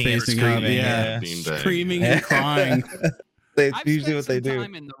feet facing up. Screaming and crying. That's usually what they do.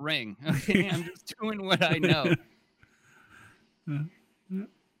 Time in the ring. Okay, I'm just doing what I know.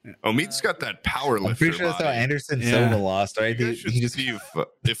 Omid's got that power lifter. I'm pretty sure that's how Anderson Silva lost, right? He just see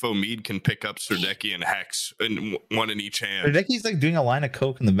if Omid can pick up Serdeki and Hex, and one in each hand. Serdeki's like doing a line of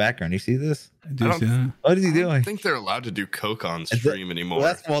coke in the background. You see this? What is he doing? I don't think they're allowed to do coke on stream anymore.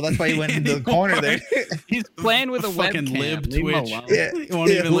 Well, that's why he went into the corner there. He's playing with a fucking webcam. lib Twitch. You won't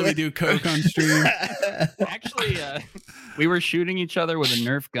even let me do coke on stream. Actually, we were shooting each other with a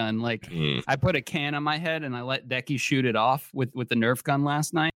Nerf gun. Like I put a can on my head and I let Decky shoot it off with the Nerf gun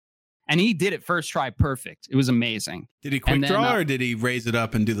last night. And he did it first try perfect. It was amazing. Did he quick draw or did he raise it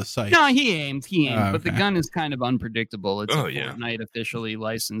up and do the sight? No, he aimed. But the gun is kind of unpredictable. It's a Fortnite officially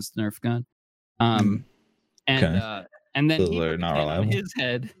licensed Nerf gun. And then he put the gun on his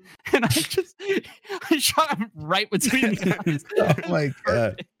head, and I shot him right between the eyes. Oh my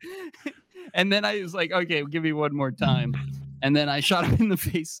god! And then I was like, okay, give me one more time. And then I shot him in the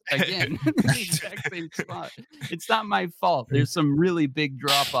face again, the exact same spot. It's not my fault. There's some really big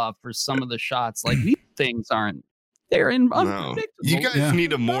drop off for some of the shots. Like these things they're unpredictable. You guys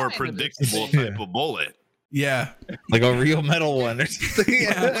need a more predictable type of bullet. Yeah, like a real metal one or something.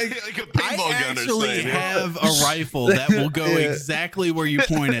 Like a pinball gun or something. I actually have a rifle that will go exactly where you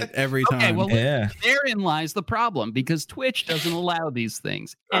point it every time. Okay, well, therein lies the problem because Twitch doesn't allow these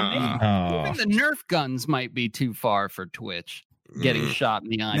things. And even the Nerf guns might be too far for Twitch. Getting shot in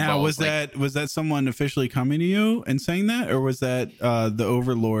the eye. Now, was that someone officially coming to you and saying that, or was that the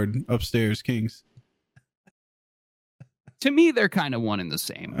Overlord upstairs, Kings? To me, they're kind of one and the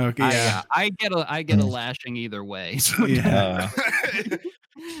same. Okay, yeah. I get a lashing either way. So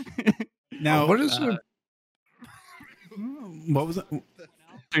now, what is it? What was it?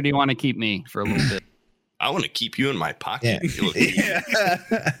 Or do you want to keep me for a little bit? I want to keep you in my pocket.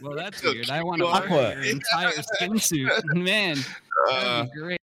 Well, that's weird. I want to wear your entire skin suit. Man, that'd be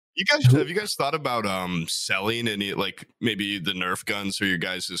great. Have you guys thought about selling any, like maybe the Nerf guns or your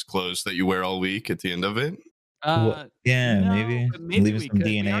guys' clothes that you wear all week at the end of it? No, maybe leaving we some could.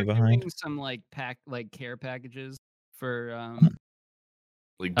 DNA we are behind. doing some care packages for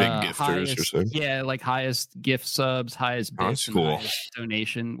like big gifters or something. Yeah, like highest gift subs, highest bits, and cool. highest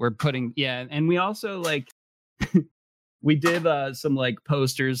donation. We're putting and we also like we did some like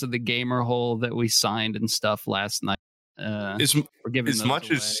posters of the gamer hole that we signed and stuff last night. We're giving as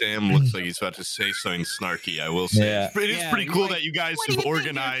much as Sam looks like he's about to say something snarky, I will say it is pretty cool that you guys have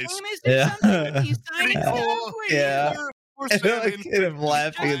organized. Yeah. Look at him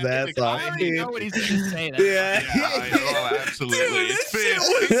laughing his ass off. I already know what he's going to say. Absolutely.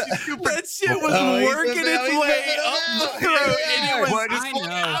 That shit was working its way up the throat.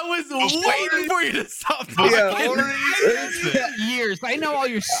 I was waiting for you to stop talking. Years. I know all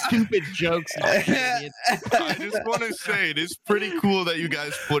your stupid jokes. I just want to say it is pretty cool that you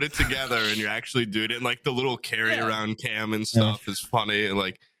guys put it together and you're actually doing it. And like the little carry around cam and stuff is funny. And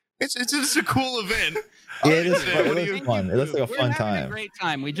like it's just a cool event. Yeah, it is fun. It looks fun. It looks like a fun time. A great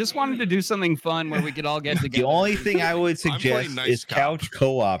time. We just wanted to do something fun where we could all get together. The only thing I would suggest is couch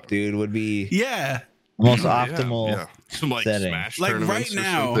co-op, dude. Would be most optimal. Some like setting. Smash like right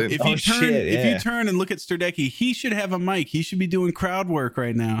now, if you turn and look at Sterdeki, he should have a mic. He should be doing crowd work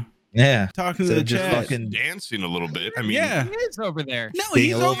right now. Yeah, talking to the chat, fucking dancing a little bit. I mean, he is over there. No,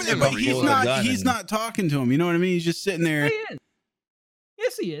 he's over there, but he's not. He's not talking to him. You know what I mean? He's just sitting there. He is.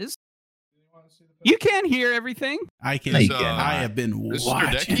 Yes, he is. You can't hear everything. I can. I have been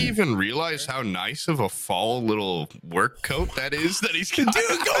watching. Does Sterdeki even realize how nice of a fall little work coat that is that he's got?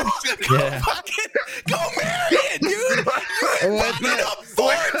 Dude, go marry it, dude. You've been up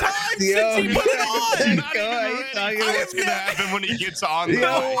 4 times since he put it on. What's gonna happen when he gets on? I'm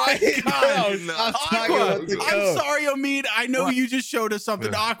sorry, Omid. I know you just showed us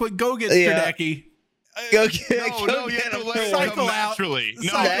something. Aqua, go get Sterdeki. No, you have to let it cycle come out. Naturally.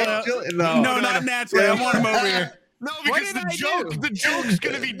 No, not naturally. I want him over here. No, because the joke's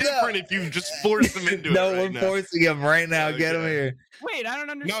gonna be different if you just force him into it. No, we're forcing him right now. Okay. Get him here. Wait, I don't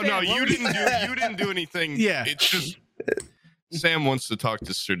understand. No, you didn't do anything. Yeah, it's just Sam wants to talk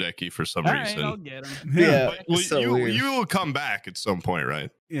to Sterdeki for some reason. Right, I'll get him. Yeah, you will come back at some point, right?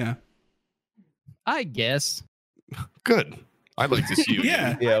 Yeah, I guess. Good. I'd like to see you. We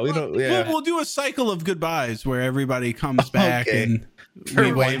don't. Yeah, we'll do a cycle of goodbyes where everybody comes back and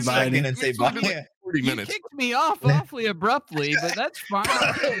we wave bye and say bye. 40 minutes. You kicked me off awfully abruptly, but that's fine.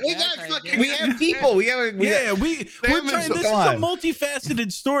 we have people. We're trying. This is a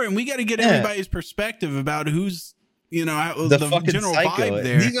multifaceted story, and we got to get everybody's perspective about who's the general vibe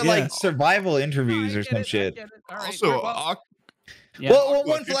there. These are like survival interviews or some shit. Also, well,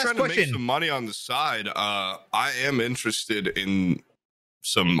 one last question. To make some money on the side, I am interested in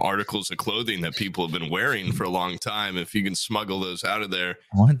some articles of clothing that people have been wearing for a long time. If you can smuggle those out of there,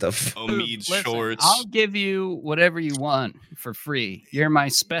 what the fuck? Omid shorts. I'll give you whatever you want for free. You're my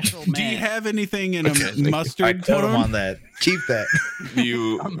special man. Do you have anything in a mustard tone? tone? On that, keep that.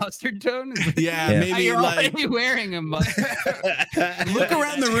 A mustard tone? Maybe you're like already wearing a mustard. Look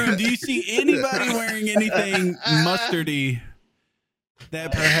around the room. Do you see anybody wearing anything mustardy?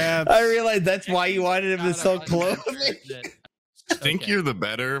 That perhaps I realize that's why you wanted him to sell clothes. Stinkier the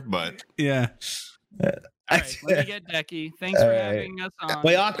better, but yeah. All right, let me get Decky. Thanks for having us on.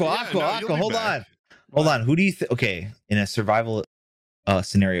 Wait, Aqua, hold on. Who do you think? Okay, in a survival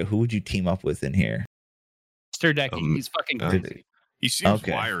scenario, who would you team up with in here? Sterdeki. He's fucking crazy. He seems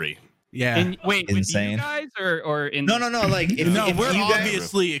wiry. Yeah. Wait, insane. With you guys or in No. Like, if we're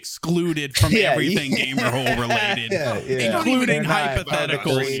obviously excluded from everything gamer hole related, including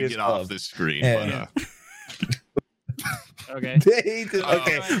hypothetical. Get off the screen. Yeah. Okay.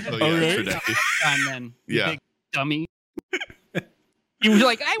 Okay. Time then. Yeah. Big dummy. You were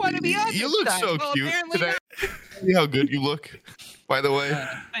like, I want to be on. You look so cute today. See how good you look. By the way,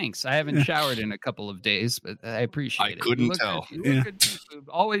 thanks. I haven't showered in a couple of days, but I appreciate it. I couldn't tell. You look good too,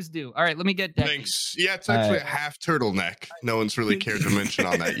 always do. All right, let me get Decky. Thanks. Yeah, it's actually a half turtleneck. No one's really cared to mention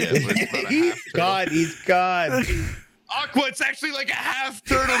on that yet. But it's about a half turtle. He's God. Aqua, it's actually like a half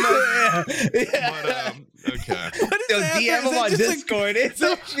turtleneck. But, okay. DM him on Discord. It's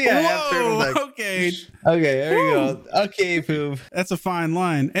actually a half turtleneck. Okay, there we go. Okay, Poop. That's a fine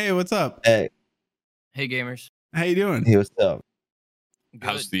line. Hey, what's up? Hey gamers. How you doing? Hey, what's up?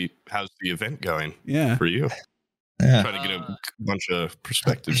 How's the event going? Yeah, for you. Yeah. Trying to get a bunch of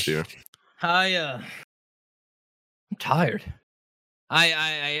perspectives here. I'm tired.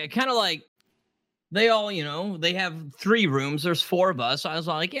 I kind of like. They all, they have 3 rooms. There's 4 of us. I was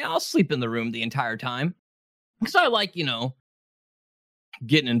like, yeah, I'll sleep in the room the entire time. Because I like,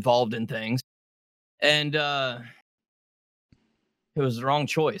 getting involved in things, and it was the wrong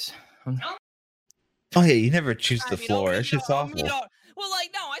choice. Oh yeah, you never choose the floor. It's just awful. Well,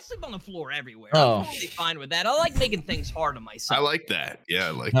 like, no, I sleep on the floor everywhere. I'm totally fine with that. I like making things hard on myself. I like that. Yeah, I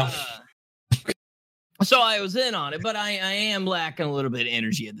like that. So I was in on it, but I am lacking a little bit of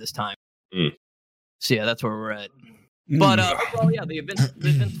energy at this time. So yeah, that's where we're at. But well, yeah, the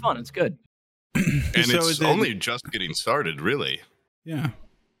event's fun. It's good. And so it's only just getting started, really. Yeah.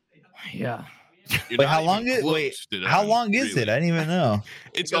 Yeah. Wait, how long is it? I didn't even know.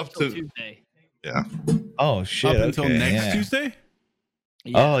 It's up to Tuesday. Yeah. Oh shit. Up until next Tuesday?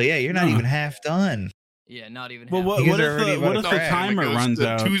 Yeah. Oh yeah, you're not even half done. Yeah, not even. Well, what if the timer runs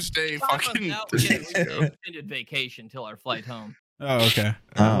out? Tuesday, fucking extended vacation till our flight home. Oh, okay.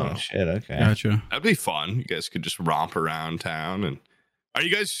 Oh shit. Okay. Gotcha. That'd be fun. You guys could just romp around town. And are you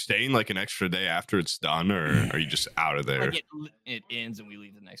guys staying like an extra day after it's done, or are you just out of there? Like it ends and we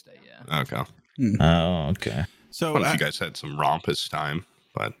leave the next day. Yeah. Okay. Oh, okay. So if you guys had some rompus time,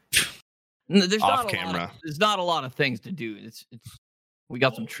 but there's off camera. There's not a lot of things to do. It's we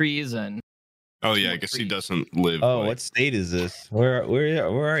got some trees and. Oh yeah, I guess he doesn't live. Oh, what state is this? Where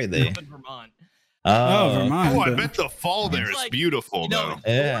are they? Up in Vermont. Oh, Vermont. Oh, I bet the fall there is like, beautiful though.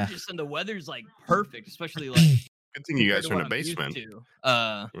 Yeah. Gorgeous, and the weather's like perfect, especially like. Good thing you guys are in a basement.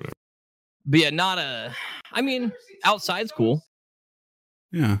 But yeah, not a. I mean, outside's cool.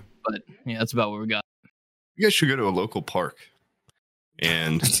 Yeah. But yeah, that's about what we got. You guys should go to a local park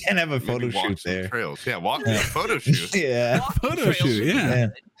and have a photo shoot there. Trails. Yeah, walk a photo shoot. Yeah, photo shoot. Yeah.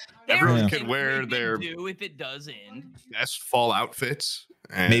 Everyone can wear their if it does end. best fall outfits.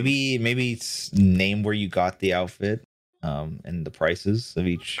 And maybe name where you got the outfit, and the prices of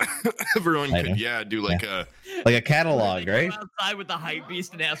each. Everyone could do like a catalog, right? Outside with the hype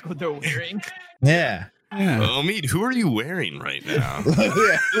beast and ask what they're wearing. Yeah. Oh, Mead, who are you wearing right now?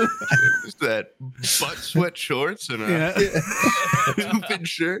 Is that butt sweat shorts and a stupid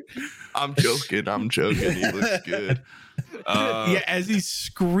shirt? I'm joking. He looks good. As he's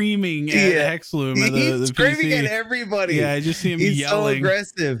screaming at Hexloom. He's screaming PC. at everybody. Yeah, I just see him he's yelling. So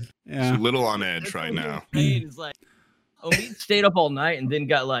aggressive. Yeah. He's a little on edge right now. It's like, we stayed up all night and then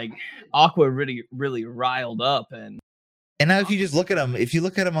got like Aqua really, really riled up. And now if you just look at him,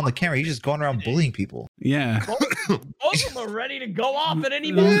 on the camera, he's just going around bullying people. Yeah. Both of them are ready to go off at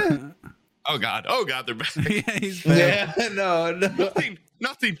any moment. Oh God, they're back. Yeah, he's back. Yeah, no.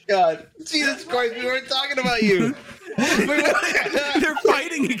 Nothing. God, Jesus Christ, we weren't talking about you. They're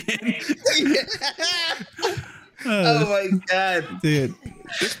fighting again. Oh my God, dude!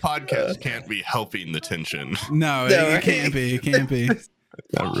 This podcast can't be helping the tension. No, it can't be. It can't be.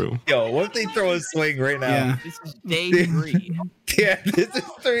 That room. Yo, what if they throw a swing right now? Yeah. This is day 3. Yeah, this is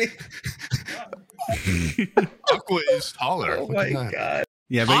 3. Aqua is taller. Oh my God.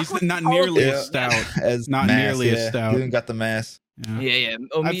 Yeah, but he's not nearly as stout. As nearly as stout. He even got the mass. Yeah.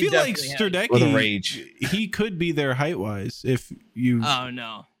 I feel like Sterdeki, he could be there height wise. If you. Oh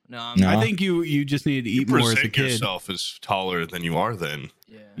no. I think you just need to eat more as a kid. Yourself as taller than you are. Then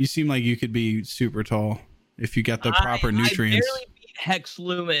you seem like you could be super tall if you got the proper nutrients. I barely beat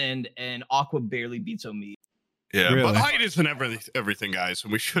Hexloom and Aqua barely beats Omid. Yeah, really? But height isn't everything, guys,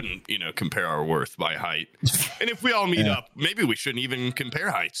 and we shouldn't, compare our worth by height. And if we all meet up, maybe we shouldn't even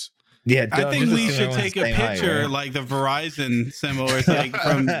compare heights. Yeah, I think we should take a picture like the Verizon symbol, where it's like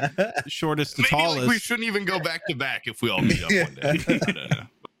from shortest to tallest. We shouldn't even go back to back if we all meet up one day.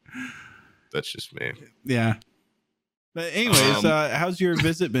 That's just me. Yeah. But anyways, how's your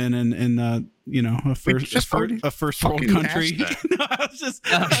visit been in a first world country? No, I just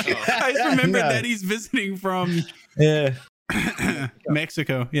remembered that he's visiting from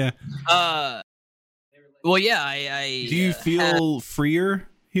Mexico. Yeah. Well, yeah. I do you feel freer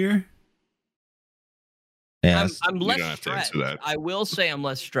here? Yeah. I'm less stressed. I will say I'm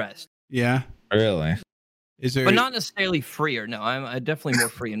less stressed. Yeah. Really? But not necessarily freer. No, I'm definitely more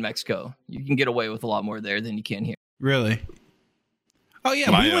free in Mexico. You can get away with a lot more there than you can here. Really? Oh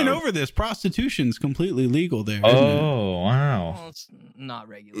yeah, we went over this. Prostitution's completely legal there. Oh wow! Well, it's not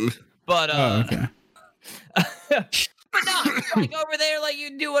regular, but okay. But no, like over there, like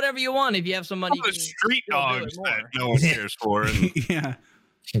you do whatever you want if you have some money. The street dogs that no one cares for. And yeah.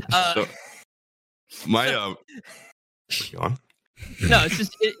 So, my Go on. No, it's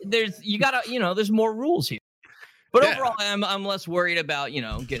just there's more rules here. But overall, I'm less worried about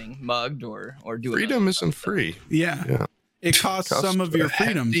getting mugged or doing. Freedom isn't free. Yeah. It costs some of your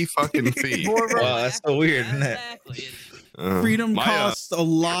freedom. Fucking fee. Wow, that's so weird, isn't it? Exactly. Freedom costs a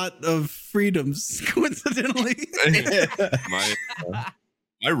lot of freedoms, coincidentally.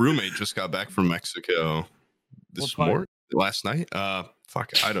 My roommate just got back from Mexico last night.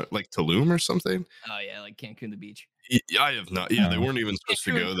 I don't like Tulum or something. Oh yeah, like Cancun, the beach. I have not. Yeah, they weren't even supposed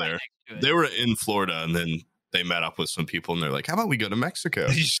to go there. They were in Florida, and then they met up with some people, and they're like, "How about we go to Mexico?"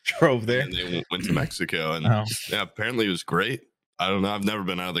 They just drove there. And they went to Mexico, and yeah, apparently it was great. I don't know. I've never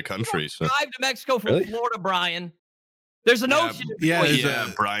been out of the country. So drive to Mexico from Florida, Brian. There's an ocean.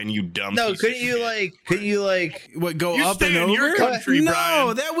 Brian, you dumb. No, couldn't you what go you up and in over? your country, no,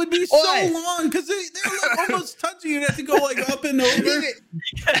 Brian. That would be so long because they're like almost touching. You'd have to go like up and over.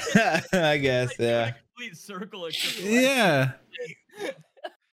 I guess, yeah. Complete circle. Yeah.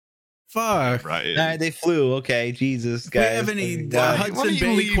 Fuck. Right. All right, they flew. Okay, Jesus, guys. If we have any Hudson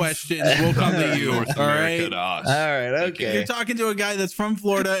Bay questions, we'll come to you. North all America right. to us. All right. Okay. You're talking to a guy that's from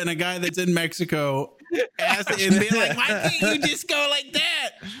Florida and a guy that's in Mexico, and be like, "Why can't you just go like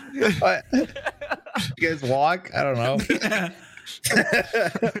that?" What? You guys walk? I don't know.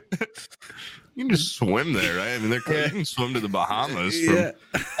 You can just swim there, right? I mean, you can swim to the Bahamas. Yeah.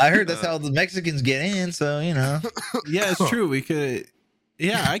 I heard that's how the Mexicans get in. So you know. Yeah, it's true. We could.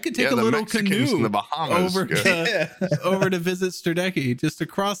 Yeah, I could take a little canoe in the Bahamas over to visit Sterdeki, just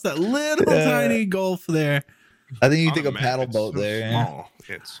across that little tiny gulf there. I think you take a paddle boat there. Small.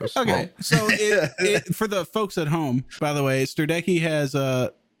 It's so small. Okay, so for the folks at home, by the way, Sterdeki has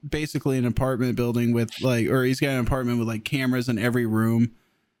basically an apartment building with he's got an apartment with like cameras in every room,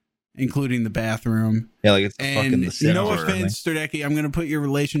 including the bathroom. Yeah, like it's fucking the center. No offense, Sterdeki, I'm going to put your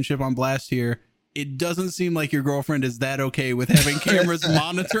relationship on blast here. It doesn't seem like your girlfriend is that okay with having cameras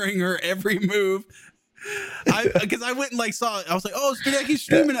monitoring her every move. Because I went and like saw it. I was like, oh, Stedeki's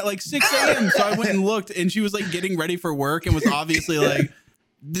streaming at like 6 a.m. So I went and looked, and she was like getting ready for work and was obviously like,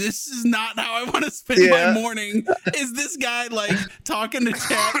 this is not how I want to spend my morning. Is this guy like talking to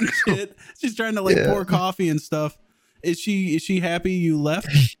chat and shit? She's trying to like pour coffee and stuff. Is she happy you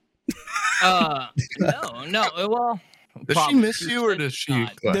left? No. Well, does she miss you, or does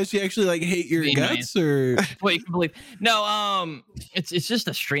she actually like hate your guts, or what you can believe? No, it's just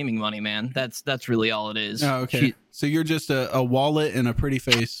a streaming money, man. That's really all it is. Oh, okay. So you're just a wallet and a pretty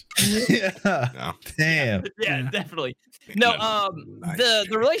face. Yeah. No. Damn. Yeah, definitely. No, the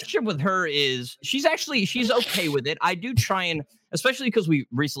relationship with her is she's okay with it. I do try and, especially because we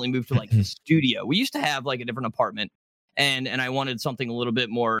recently moved to like the studio. We used to have like a different apartment, and I wanted something a little bit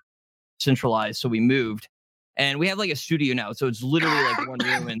more centralized, so we moved. And we have like a studio now, so it's literally like one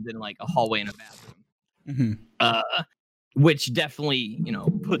room and then like a hallway and a bathroom. Which definitely,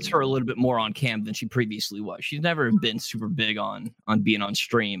 puts her a little bit more on cam than she previously was. She's never been super big on being on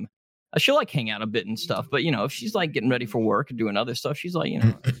stream. She'll like hang out a bit and stuff, but if she's like getting ready for work and doing other stuff, she's like,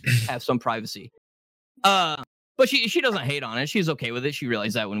 have some privacy. But she doesn't hate on it. She's okay with it. She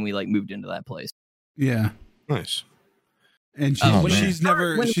realized that when we like moved into that place. Yeah. Nice. And she's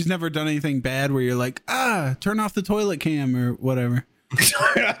never done anything bad where you're like, turn off the toilet cam or whatever.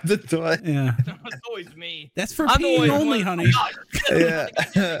 Turn off the toilet. Yeah. That's always me. That's for peeing only, honey. Yeah.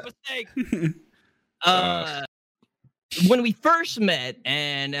 When we first met,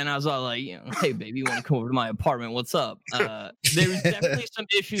 and I was all like, hey baby, you want to come over to my apartment? What's up? There was definitely some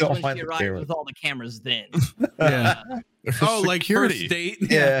issues when she arrived with all the cameras then. Yeah. Like first date.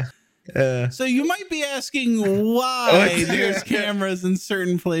 Yeah. So you might be asking why there's cameras in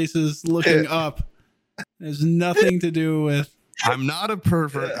certain places looking up. There's nothing to do with. I'm not a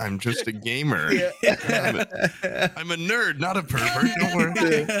pervert. I'm just a gamer. I'm a nerd, not a pervert. Don't worry.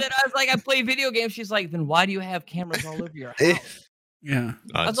 I was like, I play video games. She's like, then why do you have cameras all over your house? Yeah.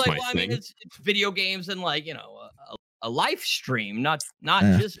 I was like, well, I mean, it's video games and like, a live stream, not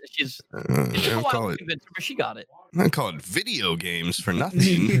just she's. She got it. I call it video games for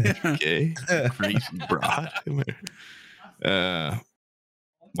nothing. Okay, crazy broad.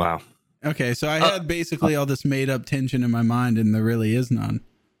 Wow. Okay, so I had basically all this made up tension in my mind, and there really is none.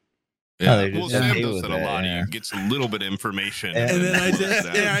 Yeah, well, Sam does that a lot. He gets a little bit of information, and then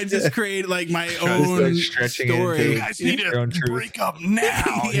I just create like my own story. You guys need to break up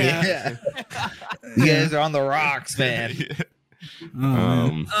now. Yeah. You guys are on the rocks, man.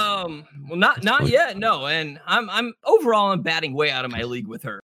 Well, not yet, no. And I'm overall I'm batting way out of my league with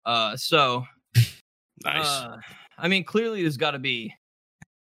her. So nice. I mean, clearly there's got to be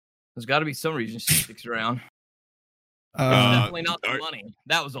some reason she sticks around. Definitely not the money.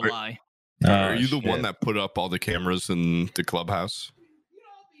 That was a lie. Are you the one that put up all the cameras in the clubhouse?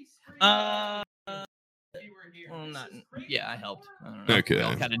 Well, yeah, I helped. I don't know. Okay. We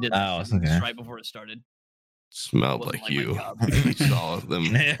all kind of did this right before it started. Smelled like you. I saw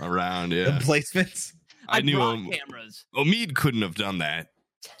them around. Yeah. The placements. I knew cameras. Omid couldn't have done that.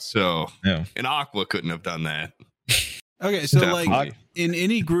 So, and Aqua couldn't have done that. Okay, so definitely. Like in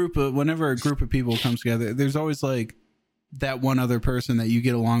any group, whenever a group of people comes together, there's always like that one other person that you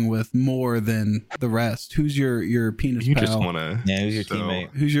get along with more than the rest? Who's your penis You pal? just want to. Yeah, who's your teammate?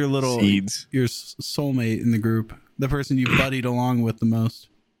 Who's your little Seeds. your soulmate in the group? The person you buddied along with the most?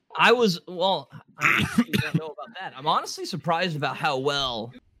 I don't know about that. I'm honestly surprised about how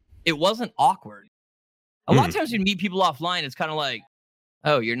well it wasn't awkward. A lot of times when you meet people offline, it's kind of like,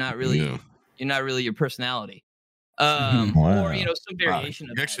 oh, you're not really your personality. Wow. Or some variation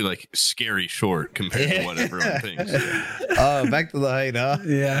of You're actually like scary short compared to what everyone thinks. Oh, back to the height, huh?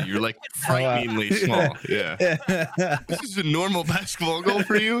 Yeah. You're like frighteningly small. Yeah. This is a normal basketball goal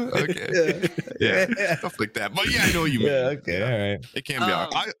for you? Okay. Yeah. Stuff like that. But yeah, I know what you mean. Yeah, okay, all right. It can be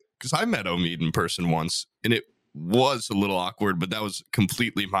awkward. Because I met Omid in person once, and it was a little awkward, but that was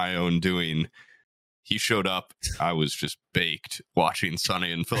completely my own doing. He showed up. I was just baked watching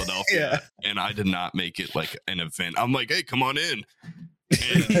Sunny in Philadelphia, and I did not make it like an event. I'm like, hey, come on in.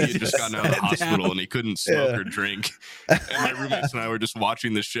 And he had just gotten out of the hospital, and he couldn't smoke or drink. And my roommates and I were just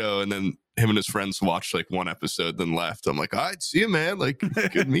watching the show, and then him and his friends watched like one episode, then left. I'm like, all right, see you, man. Like,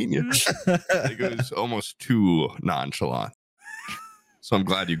 good meeting you. Like, it was almost too nonchalant. So I'm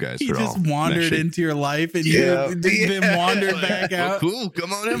glad you guys He are just all wandered meshing. into your life, and you've been wandered back Oh, out. cool.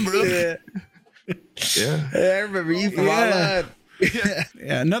 Come on in, bro. Yeah. I remember you from online.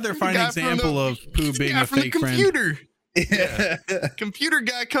 Yeah, another fine guy example of Pooh being guy a from the fake friend. computer. Yeah. Computer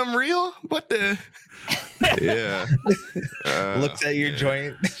guy come real? What the? Yeah. Looks at your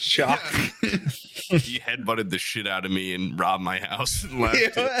joint, shocked. He headbutted the shit out of me and robbed my house and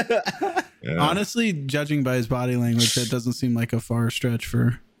left. Yeah. Honestly, judging by his body language, that doesn't seem like a far stretch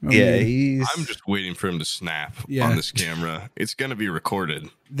for. Yeah, I'm just waiting for him to snap Yeah. on this camera. It's gonna be recorded.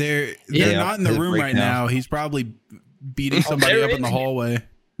 They're Yeah, not in the room right now. He's probably beating somebody there up in the is. hallway.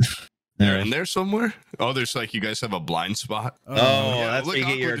 They're in there somewhere. Oh, there's like you guys have a blind spot. Oh, Yeah, that's look, where you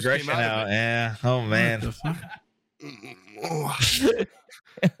get your Aqua just came aggression out of out. Yeah. Oh What man. the fuck? Oh,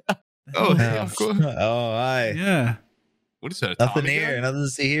 hey, Oh, Aqua. oh, hi. Yeah. What is that? a Nothing Tommy here. gun? Nothing to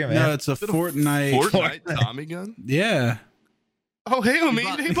see here, man. No, it's a Is it a Fortnite. Fortnite Tommy gun. Yeah. Oh, hey,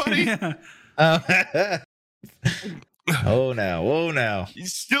 Omid. Hey, buddy. Yeah. Oh, now. Whoa, now.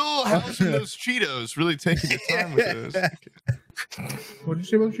 He's still housing those Cheetos. Really taking your time with those. What did you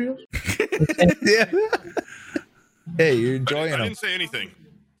say about Cheetos? Yeah. Hey, you're enjoying I them. didn't say anything.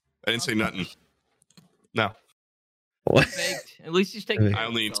 I didn't say nothing. No, What? faked. At least he's taking. I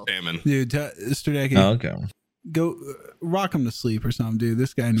only eat salmon. Dude, Mr. Decky, Oh, okay. go rock him to sleep or something, dude.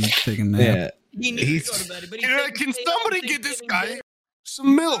 This guy needs to take a nap. Yeah. He needs He's- to go to bed, but he's Yeah, taking can steak somebody on get this Thanksgiving guy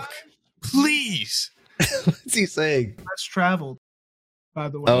some milk, please? What's he saying? Less traveled, by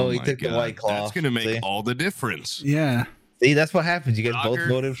the way. Oh, he my took the God. White Claw. That's gonna make See? all the difference. Yeah. See, that's what happens. You guys both Dogger?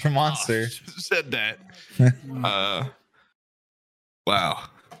 voted for Monster. Oh, said that. Wow.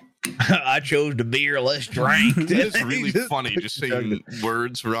 I chose the beer less drank. It's really funny just saying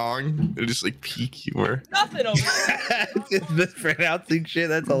words wrong. They're just like peak humor. Nothing over Just mispronouncing shit.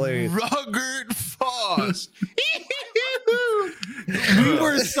 That's hilarious. Robert Foss. We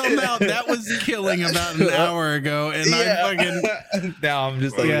were somehow that was killing about an hour ago, and I fucking now I'm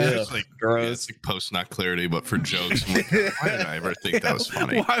just like, Yeah. ugh, It's like gross. it's like post not clarity, but for jokes. I'm like, why did I ever think that was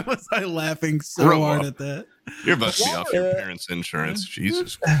funny? why was I laughing so Grow hard up. at that? You're about to be off your parents' insurance.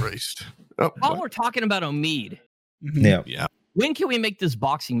 Jesus Christ. Oh, While what? we're talking about Omid, Mhm. Yeah. when can we make this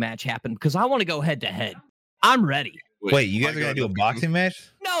boxing match happen? Because I want to go head to head. I'm ready. Wait, you guys are gonna do a boxing match?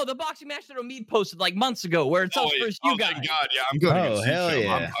 No, the boxing match that Omid posted like months ago, where it's us versus you guys. Thank God, yeah, I'm good. Oh, hell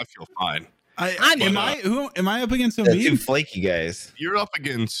yeah. I feel fine. Am I up against The Omid? two flaky guys. You're up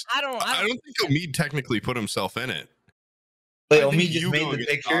against. I don't think Omid technically put himself in it. Wait, I think Omid just you made go the against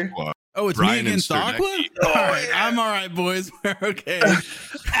picture? Aqua. Oh, it's Brian me and against Aqua? Sterdeki. All right, I'm all right, boys. We're okay.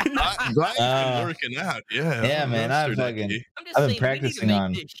 I'm glad it's been working out. Yeah. Yeah, man, I love I've Sterdeki. fucking I'm just I've been saying, we need to practicing make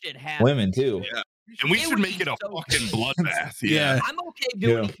on this shit happen. women too. Yeah. And we It should would make be it a so fucking cool. bloodbath. Yeah. I'm okay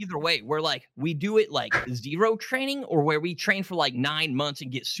doing it either way. Where like we do it like zero training, or where we train for like 9 months and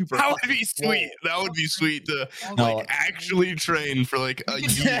get super. That would fucking be swole. sweet. That would be sweet to No. like actually train for like a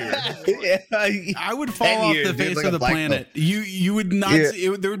year. Yeah. I would fall 10 off years, the dude, face like of a the black planet. belt. You would not. Yeah. See,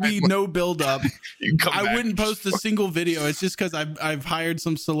 there would be no build up. You come I back. wouldn't post a single video. It's just because I've hired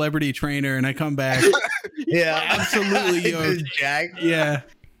some celebrity trainer and I come back. Yeah, Absolutely, yo. Just Jack. Yeah.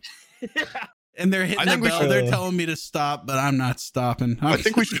 And they're hitting I the think we bell. should- They're telling me to stop, but I'm not stopping. I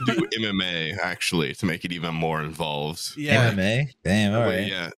think we should do MMA actually to make it even more involved. Yeah. MMA. Damn. All That way,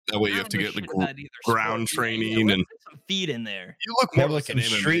 right. yeah. That way you have to I get the don't know shit about either ground sport. training let's and put some feet in there. you look We more have like like an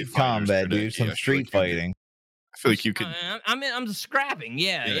some MMA street fighter, combat, dude. Sterdeki. Some I feel street like you could- fighting. I feel like you could. I'm just scrapping.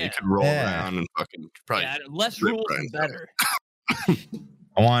 Yeah. You could roll Yeah. around and fucking probably. Yeah, less rip rules Brian is better.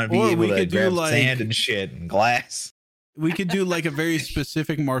 I want to be Or we able to could do, grab like- sand and shit and glass. We could do like a very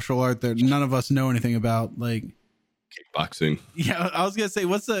specific martial art that none of us know anything about, like kickboxing. Yeah, I was gonna say,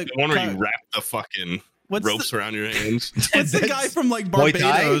 what's the one where you wrap the fucking ropes around your hands? What's the guy from like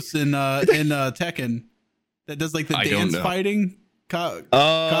Barbados in Tekken that does like the dance fighting?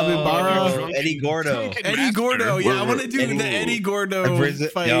 Capybara? Eddie Gordo. Eddie Gordo. Yeah, I want to do the Eddie Gordo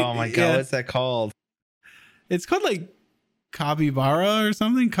fight. Oh my god, what's that called? It's called like Capybara or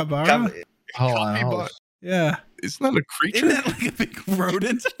something. Kabara. Hold on. Yeah. It's not a creature. Isn't that like a big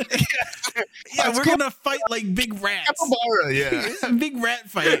rodent? Yeah, we're gonna fight like big rats. Capybara, yeah. It's a big rat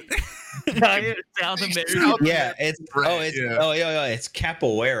fight. South America. Yeah, it's it's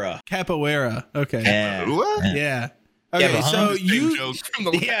capoeira. Capoeira. Okay. Yeah. What? Yeah. Okay, so you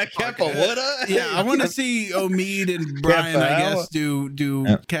capoeira. Yeah, I want to see Omid and Brian, I guess, do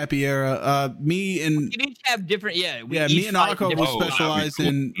capoeira. Me and you each have different. Me and Akko will specialize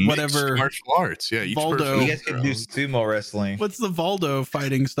in whatever martial arts. Yeah, each Valdo. You guys can do sumo wrestling. What's the Valdo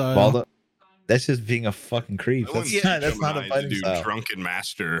fighting style? Valdo. That's just being a fucking creep. That's not a fighting style. Drunken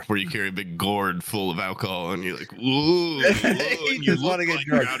Master, where you carry a big gourd full of alcohol, and you're like, whoa, and you want to get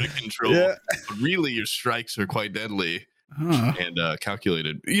drunk. You're out of control. Yeah. But really, your strikes are quite deadly and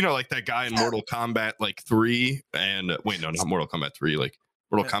calculated. You know, like that guy in Mortal Kombat, like 3, and wait, no, not Mortal Kombat 3, like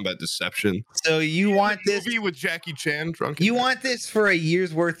Mortal Kombat Deception. So you want this movie with Jackie Chan drunk? You want this for a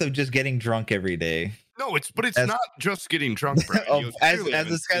year's worth of just getting drunk every day? No, it's not just getting drunk, Brian. as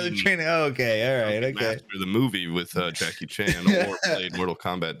the Skylar training. Oh, okay, all right, okay. Master, the movie with Jackie Chan or played Mortal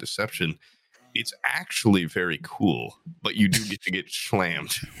Kombat Deception. It's actually very cool, but you do get to get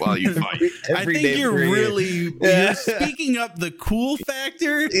slammed while you fight. I think you're really you're speaking up the cool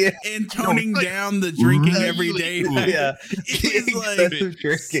factor and toning down the drinking every day. Cool. Yeah, it's like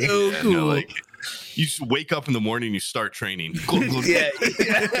so cool. No, like, you just wake up in the morning and you start training. Down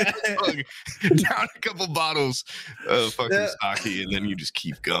a couple bottles of fucking sake, and then you just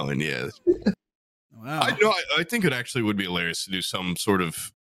keep going. Yeah. Wow. I think it actually would be hilarious to do some sort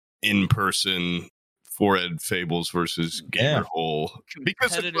of in-person Forehead Fables versus Gamer Hole,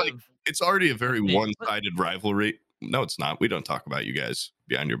 because it's already a very one-sided rivalry. No, it's not. We don't talk about you guys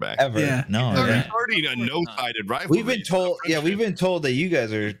behind your back. Ever. Yeah. No. It's already a no-sided rivalry. We've been told. We've been told that you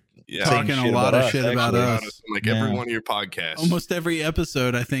guys are talking a lot of shit about us. Like every one of your podcasts. Almost every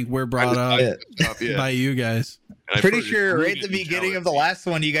episode, I think we're brought up by you guys. Pretty sure right at the beginning of the last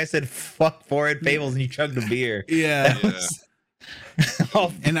one, you guys said "fuck Forehead Fables" and you chugged a beer. Yeah.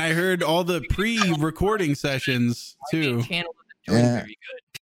 And I heard all the pre-recording sessions too. Channel is doing very good.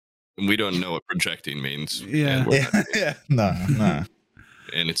 And we don't know what projecting means. Yeah. No.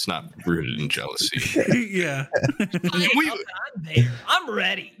 And it's not rooted in jealousy. Yeah. I'm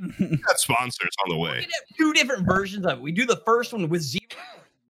ready. Got sponsors on the way. We have 2 different versions of it. We do the first one with 0.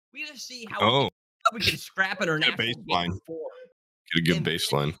 We just see how we can scrap it or not. Baseline. Get a good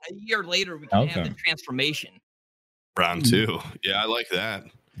baseline. A year later, we can have the transformation. Round 2. Yeah, I like that.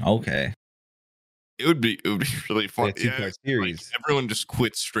 Okay. It would be really fun. Two-part series. Like everyone just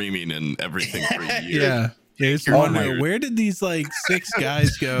quit streaming and everything for a year. Yeah. There's where did these like 6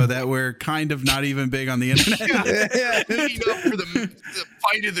 guys go that were kind of not even big on the internet? Leading up for the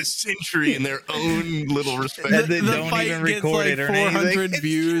fight of the century in their own little respect. The fight even gets like 400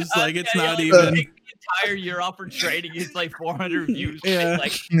 views. Like it's not even the entire year off for trading. It's like 400 views. Yeah.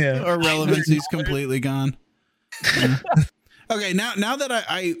 Our relevancy's completely gone. Yeah. Okay, now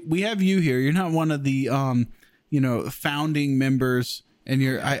that we have you here, you're not one of the founding members, and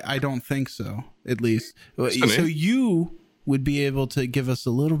I don't think so, at least. So you would be able to give us a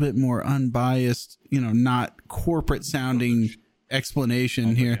little bit more unbiased, not corporate sounding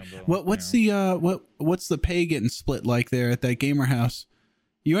explanation here. What's the pay getting split like there at that gamer house?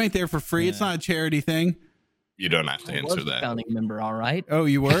 You ain't there for free. It's not a charity thing. You don't have to answer that. Founding member, all right. Oh,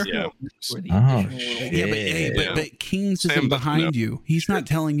 you were? Yeah. But Kings isn't behind you. He's not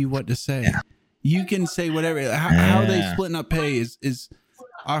telling you what to say. Yeah. You can say whatever. How are they splitting up pay? Is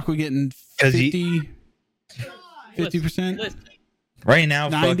Aqua getting 50%? Right now,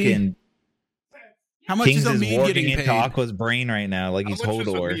 90? Fucking how much Kings is Omid getting paid? Into Aqua's brain right now, like he's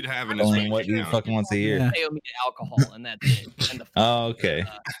Hodor. Telling what he fucking wants to hear. They pay Omid alcohol, and that's it. And okay.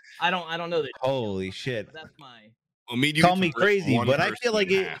 I don't know that. Holy shit! That's my. Omid, call me crazy, but I feel like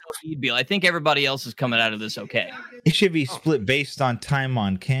it. I think everybody else is coming out of this okay. It should be split based on time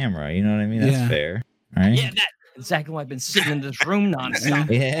on camera. You know what I mean? That's fair, right? Yeah, that's exactly why I've been sitting in this room nonstop.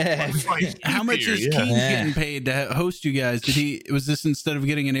 Yeah. How much is King getting paid to host you guys? Was this instead of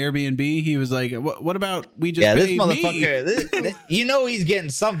getting an Airbnb? He was like, "What about we just pay this motherfucker? He's getting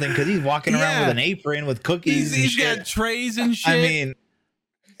something because he's walking around with an apron with cookies. He's got trays and shit. I mean,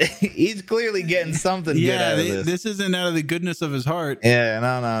 He's clearly getting something good out of this. This isn't out of the goodness of his heart. Yeah,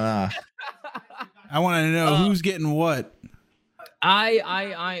 no. I want to know who's getting what. I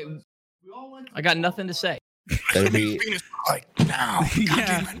got nothing to say. That'd be like now.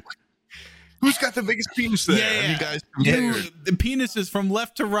 Who's got the biggest penis there? Yeah. You guys The penis is from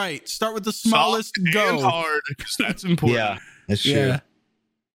left to right. Start with the smallest. Soft go and hard, because that's important. Yeah, that's true. Yeah.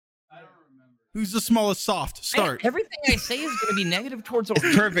 Who's the smallest soft? Start. Everything I say is going to be negative towards a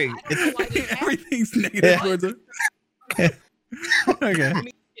Perfect. Everything's negative towards it. Okay. I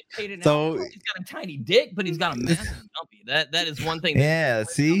mean, So he's got a tiny dick, but he's got a massive dumpy. That is one thing. Yeah,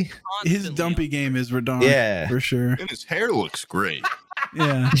 see, his dumpy game is redundant. Yeah, for sure. And his hair looks great.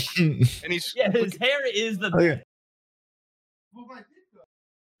 Yeah. And he's his hair is the. Okay.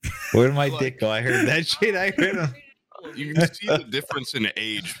 Where did my dick go? I heard that shit. I heard him. You can see the difference in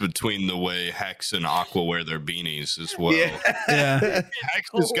age between the way Hex and Aqua wear their beanies as well. Yeah. Hex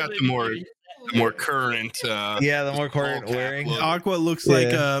has got the more current. The more current wearing. Aqua looks like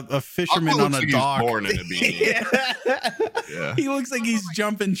a fisherman Aqua on looks a like dock. he's born in a beanie. Yeah. He looks like he's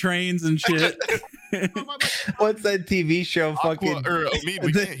jumping trains and shit. What's that TV show? Aqua, Fucking. or Omid,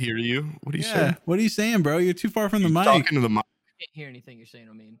 we can't hear you. What are you saying? What are you saying, bro? You're too far from the mic. Talking to the mic. I can't hear anything you're saying.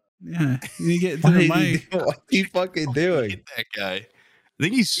 I mean, Yeah, you need to get to the mic. What's he fucking doing? Hit that guy. I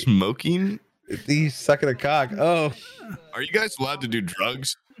think he's smoking. He's sucking a cock. Oh, Are you guys allowed to do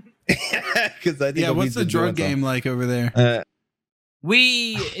drugs? because I think. What's the drug game like over there?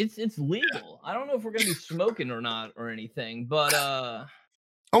 it's legal. I don't know if we're gonna be smoking or not or anything, but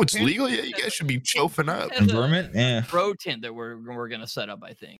Oh, it's legal. Yeah, you guys should be chofing up. Environment? Yeah. grow tent that we're gonna set up.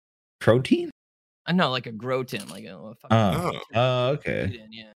 I think. Protein? I know, like a grow tent, like a. Oh, okay.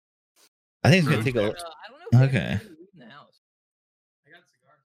 Yeah. I think it's gonna take a. I don't know. If Okay. in the house. I got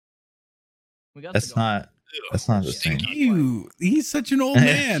cigars. We got That's cigars. not the thing. He's such an old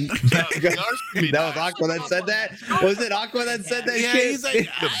man. That was Aqua that said that? Was it Aqua that said that Yeah, shit? he's like,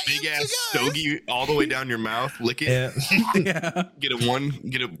 The big ass stogie all the way down your mouth. Lick it. Yeah. Get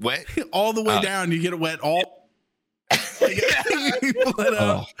it wet. all the way down. You get it wet. All.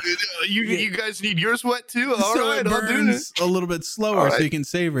 Oh. You guys need yours wet too. All so right, it I'll do burns a little bit slower, All right. so you can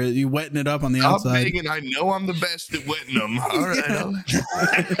savor it. You wetting it up on the I'm outside. big and I know I'm the best at wetting them. All right.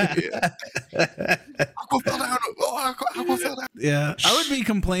 Aqua fell down. Oh, Aqua fell down. Yeah, I would be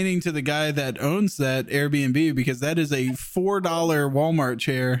complaining to the guy that owns that Airbnb because that is a $4 Walmart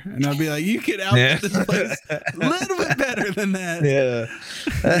chair, and I'd be like, "You could outfit this place a little bit better than that." Yeah.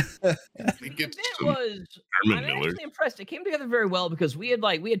 It was. I'm actually impressed. It came together very well because we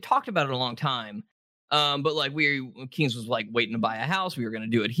had talked about it a long time, but like Kings was like waiting to buy a house. We were going to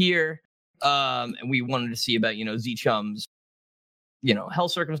do it here, and we wanted to see about Z Chum's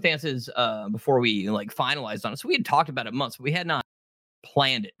health circumstances before we like finalized on it. So we had talked about it months, but we had not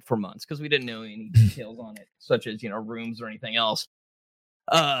planned it for months because we didn't know any details on it, such as rooms or anything else.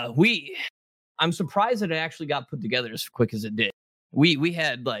 I'm surprised that it actually got put together as quick as it did. We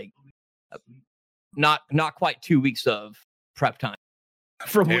had like not quite 2 weeks of prep time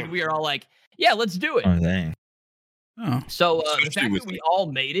from when we were all like, yeah, let's do it. Oh, dang. Oh. So the fact that we all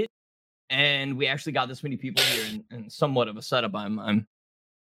made it and we actually got this many people here and somewhat of a setup, I'm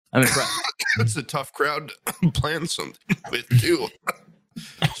impressed. That's a tough crowd to plan something with too.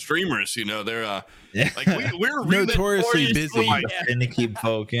 Streamers, they're like we're really notoriously busy. Finicky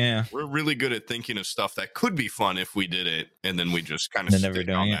folk, yeah. We're really good at thinking of stuff that could be fun if we did it, and then we just kind of stick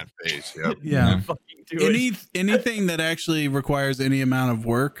on that phase. Yep. Yeah. Anything that actually requires any amount of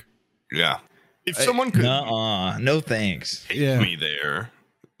work. Yeah. If someone could, no thanks. Take me there.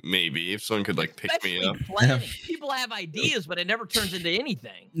 Maybe if someone could like pick me up. People have ideas, but it never turns into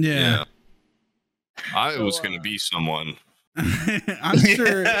anything. Yeah. I was going to be someone. I'm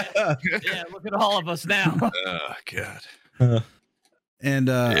sure. Yeah, look at all of us now. Oh God. And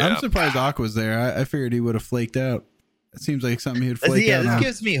I'm surprised Aqua's there. I figured he would have flaked out. It seems like something he would flake out. This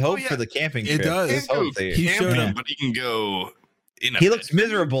gives me hope for the camping trip. It does. He showed up, but he can go. He looks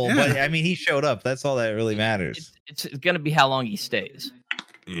miserable, but I mean, he showed up. That's all that really matters. It's going to be how long he stays.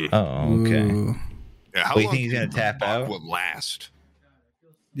 Oh, okay. Yeah, how long do you long think he's going to tap out? Would last?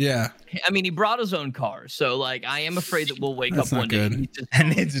 Yeah. I mean, he brought his own car, so like, I am afraid that we'll wake up one day and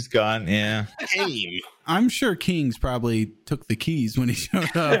it's just gone. Yeah. I'm sure Kings probably took the keys when he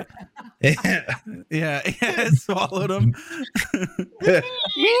showed up. yeah, swallowed them. This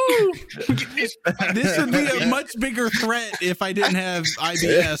would be a much bigger threat if I didn't have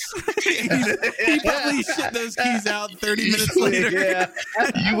IBS. He probably shit those keys out 30 minutes later. Yeah.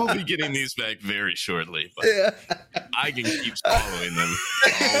 You will be getting these back very shortly, but I can keep swallowing them.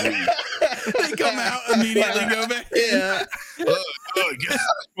 They come out immediately, go back. Yeah. Oh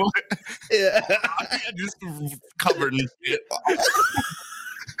god. Yeah. Just covered in shit.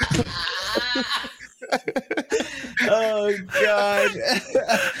 Oh god.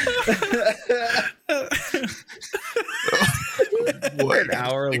 An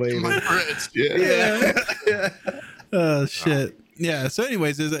hour later. Yeah. Oh shit. Yeah. So,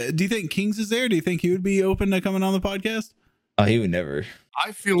 anyways, do you think Kings is there? Do you think he would be open to coming on the podcast? Oh, he would never.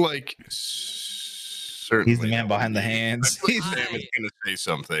 I feel like certainly He's the man behind the hands. Sam is going to say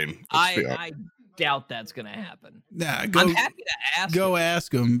something. I doubt that's going to happen. Nah, I'm happy to ask. Go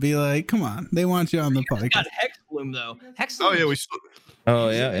ask him. Be like, come on, they want you on the podcast. Got Hexbloom though. Hexbloom. Oh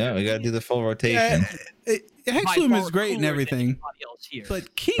yeah, we got to do the full rotation. Yeah, Hexbloom is great and everything,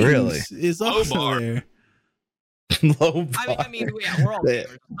 but Kings is also there. Low bar. I mean, yeah, we're all there.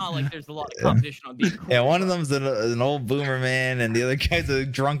 It's not like there's a lot of competition on being cool. Yeah, one of them's an old boomer man, and the other guy's a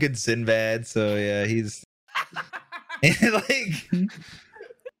drunken Sinbad. So yeah, he's like, yeah,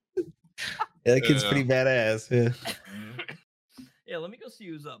 that kid's pretty badass. Yeah. Yeah, let me go see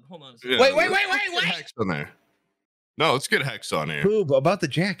who's up. Hold on. Yeah, wait. Hex on there. No, let's get Hex on here. Who about the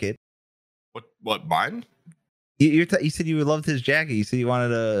jacket? What mine? You said you loved his jacket. You said you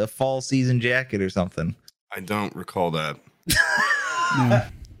wanted a fall season jacket or something. I don't recall that. No.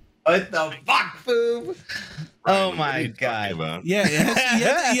 What the fuck, Boob? Oh my god! Yeah,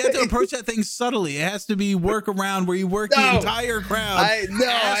 you have to approach that thing subtly. It has to be work around where you work the entire crowd.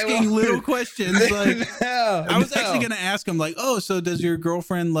 Asking little questions. Like, I was actually gonna ask him, like, oh, so does your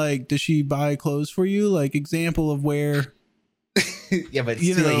girlfriend does she buy clothes for you? Like, example of where? Yeah, but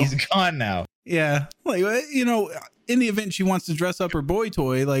he's gone now. Yeah, like in the event she wants to dress up her boy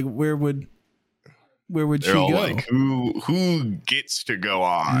toy, like where would They're she all go? like, who gets to go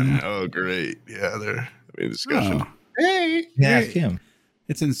on? Oh, great. Yeah, they're having a discussion. Hey, ask him.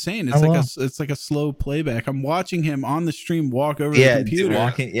 It's insane. It's like a slow playback. I'm watching him on the stream walk over the computer.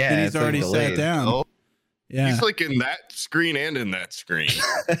 And he's already sat down. Oh, yeah. He's like in that screen and in that screen.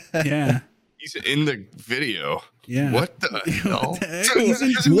 Yeah. He's in the video. Yeah. What the hell? He's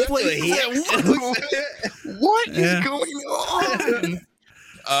in two places. What is going on?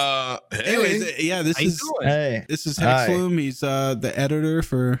 Anyways, yeah, this is Hexbloom. He's the editor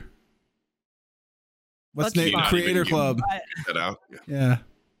for what's the name? Creator Club. Yeah.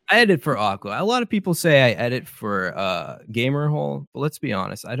 I edit for Aqua. A lot of people say I edit for Gamer Hole, but let's be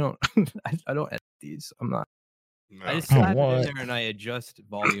honest, I don't I don't edit these. I'm not. No. I just slap it in there and I adjust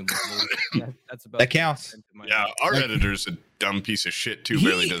volume. That's about that counts. Yeah, our editor's a dumb piece of shit too.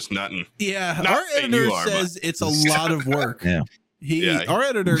 Barely does nothing. Yeah, our editor says it's a lot of work. Yeah. Our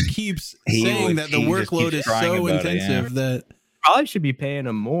editor keeps saying that the workload is so intensive that probably should be paying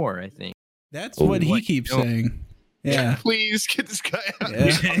him more. I think that's what he keeps saying. Yeah, please get this guy out.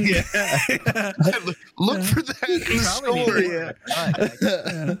 Yeah. Look for that in the store.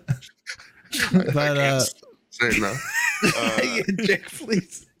 But say no. Jack,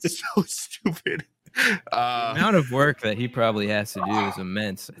 please. So stupid. The amount of work that he probably has to do is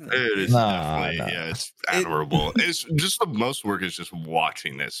immense. It is definitely, yeah, it's admirable. It's just the most work is just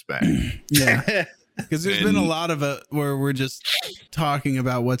watching this back. Yeah, because there's been a lot of it where we're just talking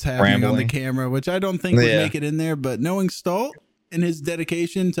about what's happening on the camera, which I don't think would make it in there. But knowing Stolt and his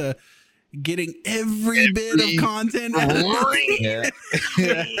dedication to getting every bit of content,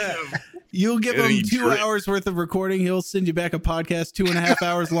 you'll give him 2 hours worth of recording. He'll send you back a podcast 2.5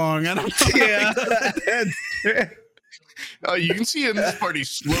 hours long. I don't know. Oh, you can see in this part he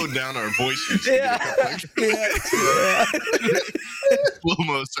slowed down our voices.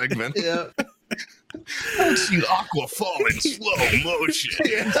 Slow-mo segment. Yeah. I see Aqua fall in slow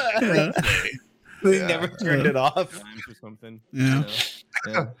motion. We never turned it off. Or something. Yeah.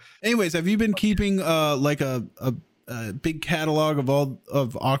 Anyways, have you been keeping like a big catalog of all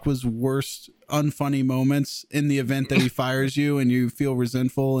of Aqua's worst unfunny moments in the event that he fires you and you feel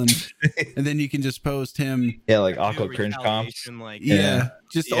resentful and then you can just post him like Aqua cringe comps,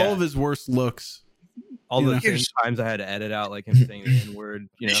 just all of his worst looks, all the times I had to edit out like him saying the N-word,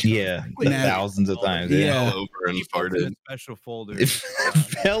 thousands of times. Fell over and farted. Special folder. It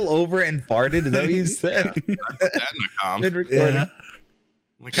fell over and farted. Is that what you said?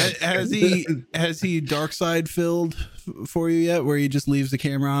 Has he dark side filled for you yet, where he just leaves the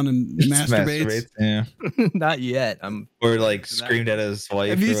camera on and masturbates? Yeah, not yet. Or like screamed at his wife.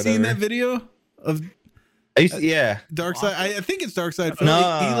 Have you seen that video of? Dark side. I think it's dark side.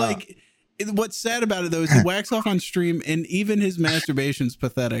 No, what's sad about it though is he whacks off on stream, and even his masturbation's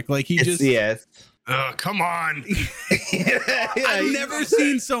pathetic. Like he just Come on. I've never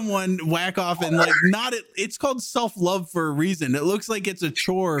seen someone whack off and like not it. It's called self-love for a reason. It looks like it's a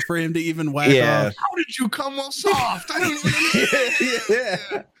chore for him to even whack off. How did you come well soft? I don't even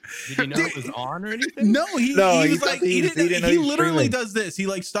Did you know it was on or anything? No, he was like he literally does this. He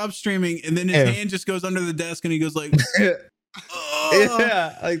like stops streaming and then his hand just goes under the desk and he goes like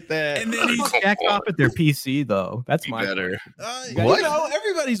yeah, like that. And then he's jacked off at their PC though. That's my better. What? You know,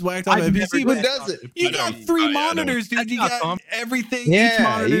 everybody's whacked off at PC. Who does it? You got 3 monitors, dude. You got everything. Yeah, each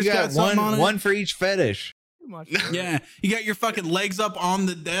monitor's you got one for each fetish. Yeah, you got your fucking legs up on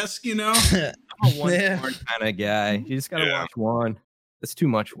the desk. You know, I'm a one porn kind of guy. You just gotta watch one. That's too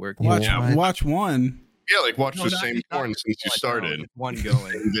much work. Watch one. Yeah, like watch the same porn since you started. One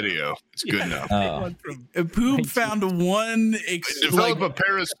going video. It's good enough. Poop found one. Develop a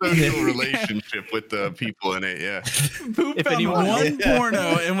parasocial relationship with the people in it. Yeah. Poop found one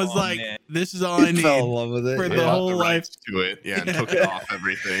porno and was like, man. "This is all I need fell in love with it, for the whole life." To it, yeah, and took off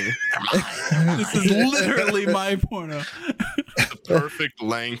everything. This is literally my porno. The perfect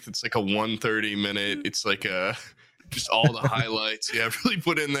length. It's like a 1:30 minute. It's like just all the highlights. Yeah, really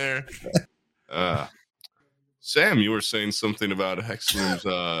put in there. Sam, you were saying something about Hexloom's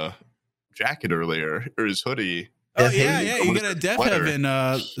jacket earlier, or his hoodie. Oh yeah. You got a Death Heaven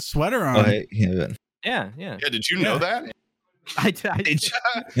sweater on. Yeah. Yeah, did you know that? I did. I just saw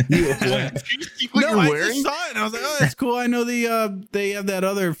it and I was like, oh, that's cool. I know they have that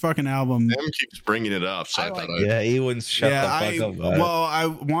other fucking album. Sam keeps bringing it up, so I thought he wouldn't shut the fuck up. Well, I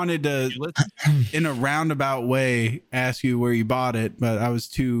wanted to, in a roundabout way, ask you where you bought it, but I was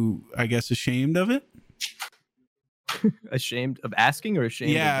too, I guess, ashamed of it. Ashamed of asking or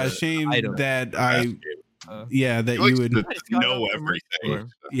ashamed? Yeah, ashamed that that you would know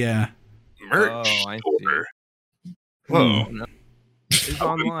everything. Yeah. Merch. Oh, I see. Whoa. No. It's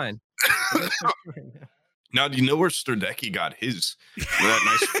online. Now, do you know where Sterdeki got that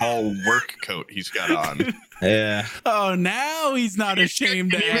nice fall work coat he's got on? Yeah. Oh, now he's not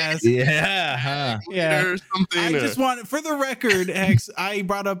ashamed to ask. Yeah. Yeah. I just want, for the record, Hex, I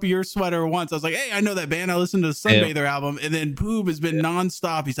brought up your sweater once. I was like, hey, I know that band. I listened to the Sunbather album. And then Poob has been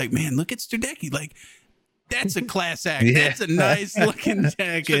nonstop. He's like, man, look at Sterdeki. Like, that's a class act. Yeah. That's a nice looking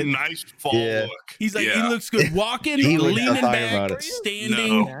jacket. It's a nice fall look. He's like, he looks good walking, leaning back,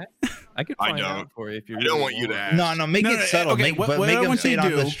 standing. No. I could find out for you if you. I don't want you to ask. No, make it subtle. Okay, make what him want say you it to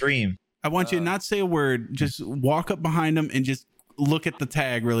on the do- stream. I want you to not say a word. Just walk up behind him and just look at the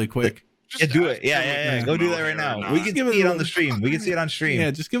tag really quick. Yeah, do it. Yeah. Go do that right now. We can see it on the stream. We can see it on stream.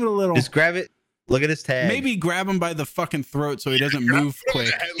 Yeah, just give it a little. Just grab it. Look at his tag. Maybe grab him by the fucking throat so he doesn't move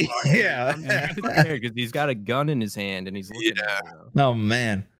quick. Yeah. Because he's got a gun in his hand and he's looking at it. Oh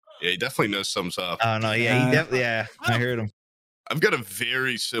man. Yeah, he definitely knows something's up. Oh no. Yeah, he definitely. Yeah, I heard him. I've got a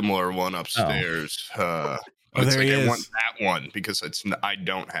very similar one upstairs. there it's like he I is. want that one because I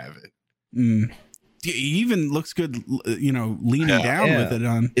don't have it. He even looks good, leaning down with it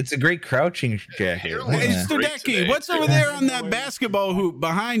on. It's a great crouching jacket. Hey, Sterdeki, what's over there on that basketball hoop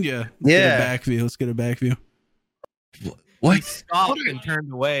behind you? Let's get a back view. What? He stopped and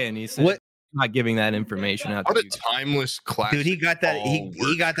turned away, and he said, "What? Not giving that information out." What a timeless classic! Dude, he got that.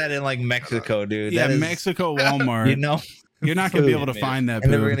 He got that in like Mexico, dude. Yeah, that is, Mexico Walmart. You're not gonna be able to find that.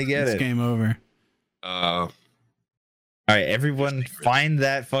 I'm never gonna get it's it. Game over. All right, everyone, find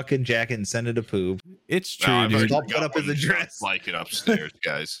that fucking jacket and send it to Poop. It's true, dude. I'll put up his address. Like it upstairs,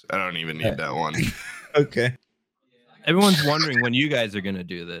 guys. I don't even need that one. Okay. Everyone's wondering when you guys are gonna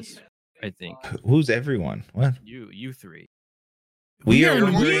do this. I think. Who's everyone? What? You three. We are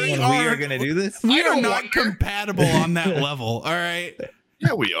wondering when we are gonna do this. We are not compatible on that level. All right.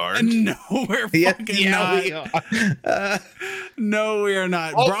 Yeah, we are. No, we're fucking not. We are. No, we are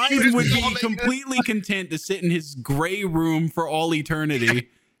not. Oh, Brian would be completely content to sit in his gray room for all eternity.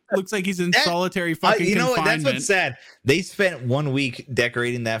 Looks like he's in solitary fucking you know confinement. what? That's what's sad. They spent 1 week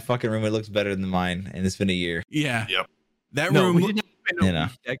decorating that fucking room. It looks better than mine, and it's been a year. Yeah. Yep. That No, room. we didn't spend a week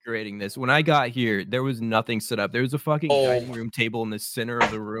decorating this. When I got here, there was nothing set up. There was a fucking dining room table in the center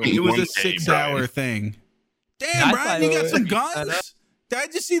of the room. It was a 6-hour thing. Damn, Brian, you got some guns? Did I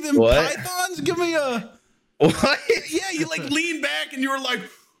just see them pythons? Give me a. What? Yeah, you like lean back and you were like.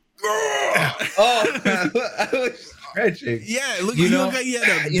 I was stretching. Yeah, it looked like you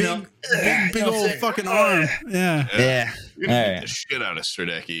had a big old fucking arm. Yeah. Yeah. You're gonna beat the shit out of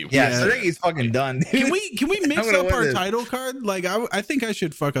Sterdeki. Yeah, Sterdeki's fucking done. Dude. Can we mix up our title card? Like, I think I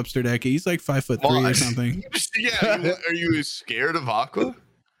should fuck up Sterdeki. He's like 5'3" or something. Yeah. Are you scared of Aqua?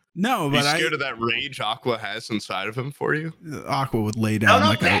 No, but Are you scared of that rage Aqua has inside of him for you? Aqua would lay down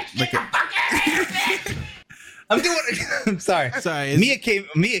like a. I'm sorry. Mia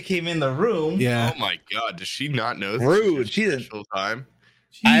came in the room. Yeah. Oh my god, does she not know? Rude. She didn't. Time.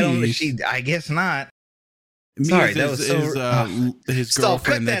 I guess not. Sorry, that was his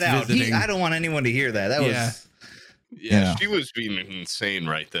girlfriend that's visiting. I don't want anyone to hear that. That was. Yeah, she was being insane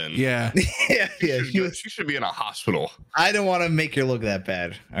right then. Yeah. She should be in a hospital. I don't want to make her look that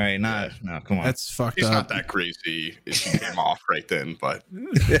bad. All right, no, come on. That's fucked She's up. not that crazy if she came off right then, but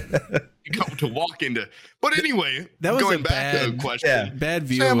you come to walk into. But anyway, that was going back to the question. Bad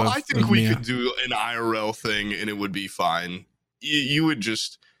view. Sam, I think we could do an IRL thing and it would be fine. You would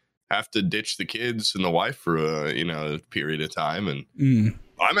just have to ditch the kids and the wife for a period of time, and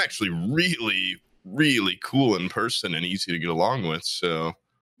I'm actually really cool in person and easy to get along with. So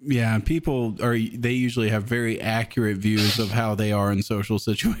yeah, they usually have very accurate views of how they are in social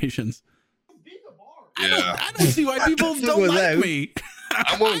situations. Yeah, I don't see why people don't like me.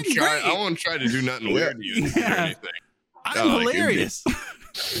 I won't try to do nothing weird to you or anything. I'm hilarious.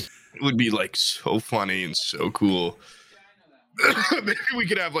 It would be like so funny and so cool. Maybe we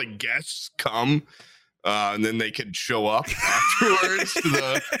could have like guests come and then they could show up afterwards to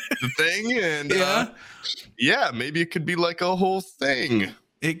the thing, and maybe it could be like a whole thing.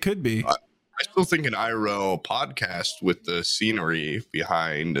 It could be. I still think an IRL podcast with the scenery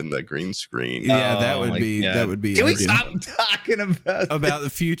behind and the green screen. Yeah, that would be. Can we stop talking about the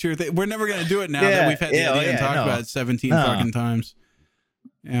future? We're never going to do it now that we've had the idea and talked about it 17 fucking times.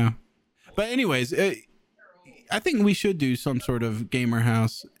 Yeah, but anyways, I think we should do some sort of gamer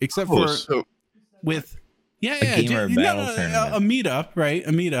house, except for with a meetup, right? A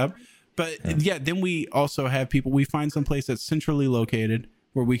meetup. But then we also have people. We find some place that's centrally located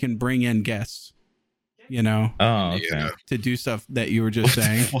where we can bring in guests. To do stuff that you were just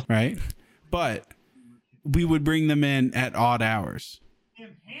saying, right? But we would bring them in at odd hours. So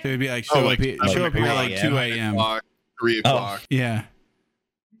it'd be like show up here at like 2 a.m., 3 o'clock. Yeah,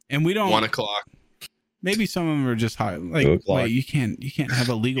 and we don't 1 o'clock. Maybe some of them are just high. Like, wait, you can't have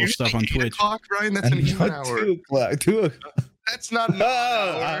illegal stuff on Twitch. 8 o'clock, Ryan? That's an even hour. 2 o'clock. 2 o'clock. That's not an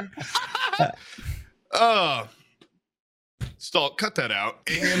hour. Stop. Cut that out.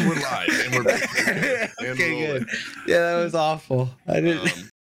 And we're live. And we're back. And okay, good. Yeah, that was awful. I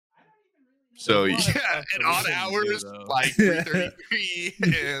didn't. So yeah, at odd hours, like 3:33,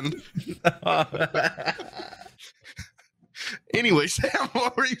 and anyway, Sam,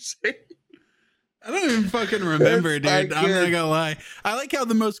 what were you saying? I don't even fucking remember, dude. I'm not gonna lie. I like how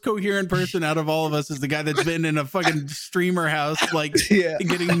the most coherent person out of all of us is the guy that's been in a fucking streamer house, like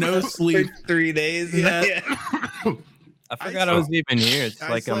getting no sleep for 3 days. Yeah. I forgot I was even here. It's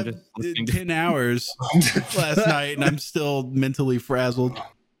like I'm just listening 10 hours last night, and I'm still mentally frazzled.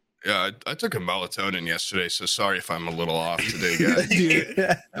 Yeah, I took a melatonin yesterday, so sorry if I'm a little off today, guys. Dude,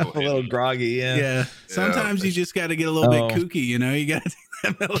 a little groggy, yeah. Sometimes you just got to get a little bit kooky, you know? You got to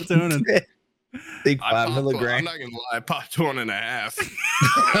take that melatonin. Take 5 milligrams. I'm not gonna lie, I popped 1.5.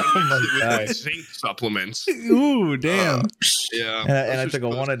 Oh my God. With zinc supplements. Ooh, damn. Yeah. And I took a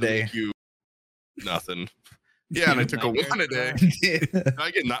 1 a day. Nothing. Yeah, and I took a 1 a day.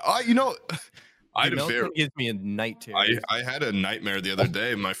 I get gives me a night terror. I had a nightmare the other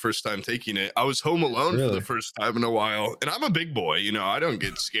day. My first time taking it. I was home alone for the first time in a while, and I'm a big boy. You know, I don't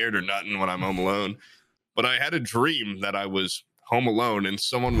get scared or nothing when I'm home alone. But I had a dream that I was home alone and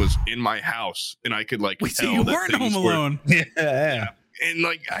someone was in my house, and I could like. Wait, so you weren't home alone? Yeah. And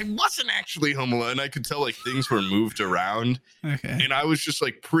like I wasn't actually home alone. I could tell like things were moved around. Okay. And I was just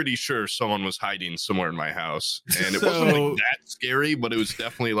like pretty sure someone was hiding somewhere in my house. And it wasn't like that scary, but it was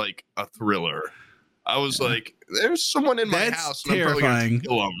definitely like a thriller. I was like, there's someone in my house. And terrifying. I'm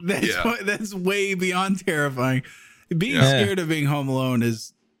probably gonna kill them. That's way beyond terrifying. Being scared of being home alone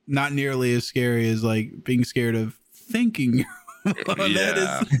is not nearly as scary as like being scared of thinking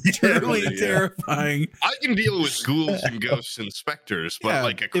that is truly terrifying. I can deal with ghouls and ghosts and specters, but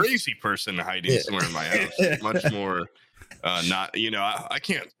like a crazy person hiding somewhere in my house is much more not, you know, I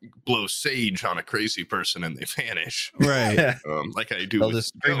can't blow sage on a crazy person and they vanish. Right. Like I do. They'll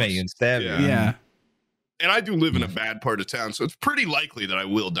just scream at you and stab you. Yeah. And I do live in a bad part of town, so it's pretty likely that I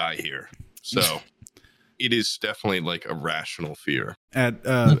will die here. So it is definitely like a rational fear. At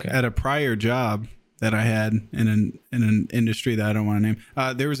a prior job that I had in an industry that I don't want to name,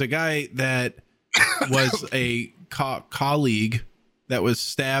 there was a guy that was a colleague that was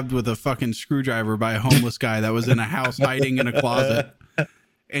stabbed with a fucking screwdriver by a homeless guy that was in a house hiding in a closet.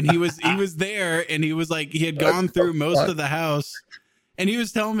 And he was there, and he was like, he had gone through most of the house, and he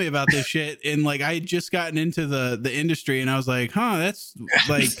was telling me about this shit. And like, I had just gotten into the industry, and I was like, huh, that's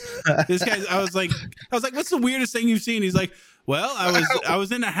like this guy's. I was like, what's the weirdest thing you've seen? He's like, Well, I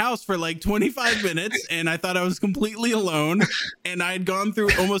was in a house for like 25 minutes and I thought I was completely alone, and I had gone through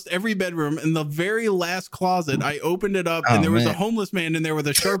almost every bedroom. In the very last closet, I opened it up and there was a homeless man in there with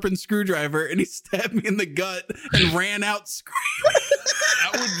a sharpened screwdriver, and he stabbed me in the gut and ran out screaming.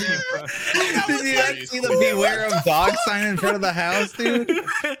 That would be impressive. Did you not see the beware of dog sign in front of the house, dude?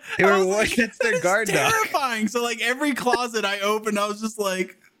 They were watching their guard dog. Terrifying. So like every closet I opened, I was just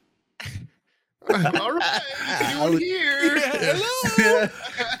like, all right, you here? Yeah, hello,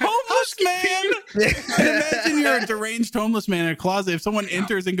 homeless man. And imagine you're a deranged homeless man in a closet. If someone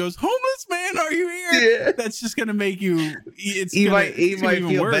enters and goes, "Homeless man, are you here?" That's just gonna make you. He might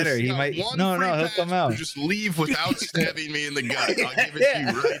feel worse. better. He might. No, he'll come out. Just leave without stabbing me in the gut. I'll give it to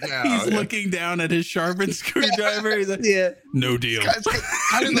you right now. He's looking down at his sharpened screwdriver. He's like, no deal.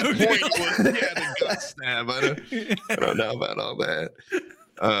 I didn't know the gut stab. I don't know about all that.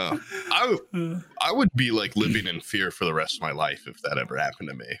 I would be like living in fear for the rest of my life if that ever happened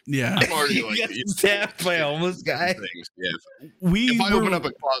to me. Yeah, I'm already like stabbed by a homeless guy. Yeah. If I open up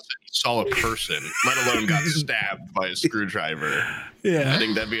a closet and saw a person, let alone got stabbed by a screwdriver, I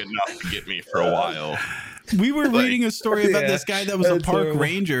think that'd be enough to get me for a while. We were reading a story about this guy that was a park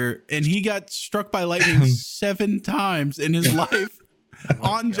ranger, and he got struck by lightning 7 times in his life.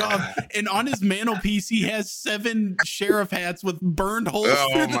 On job, and on his mantelpiece he has 7 sheriff hats with burned holes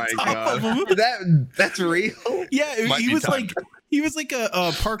through the top of them. That's real. Yeah, he was like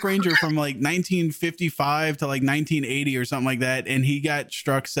a park ranger from like 1955 to like 1980 or something like that, and he got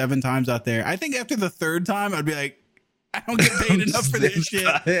struck 7 times out there. I think after the 3rd time I'd be like, I don't get paid enough for this shit.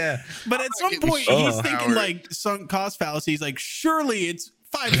 Yeah, but at some point he's thinking like sunk cost fallacy. He's like, surely it's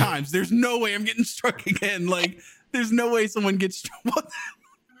 5 times, there's no way I'm getting struck again. Like, there's no way someone gets struck.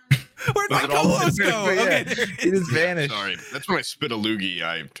 Where'd my co-host go? Okay, he just vanished. Sorry, that's when I spit a loogie.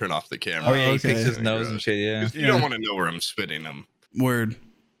 I turn off the camera. Oh yeah, he picks his nose and shit. Yeah, you don't want to know where I'm spitting them. Word.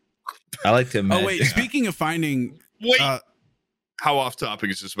 I like to imagine. Oh wait, speaking of finding, how off topic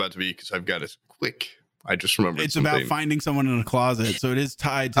is this about to be? Because I've got it quick. I just remembered. It's about finding someone in a closet, so it is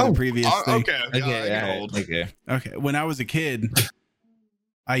tied to the previous thing. Okay. When I was a kid,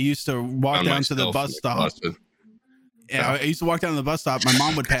 I used to walk down to the bus stop. Yeah, I used to walk down to the bus stop. My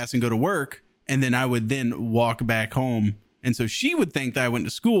mom would pass and go to work, and then I would then walk back home. And so she would think that I went to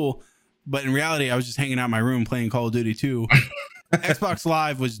school, but in reality, I was just hanging out in my room playing Call of Duty 2. Xbox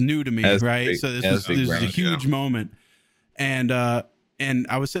Live was new to me, right? So this was a huge moment. And I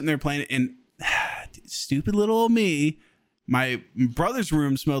was sitting there playing it, and stupid little old me, my brother's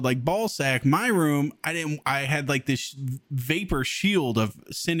room smelled like ball sack. My room, I had like this vapor shield of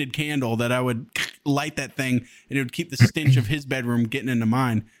scented candle that I would light that thing, and it would keep the stench of his bedroom getting into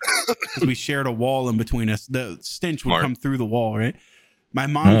mine, because we shared a wall in between us. The stench would come through the wall, right? My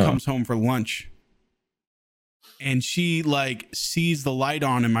mom comes home for lunch, and she like sees the light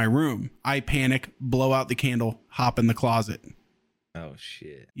on in my room. I panic, blow out the candle, hop in the closet. Oh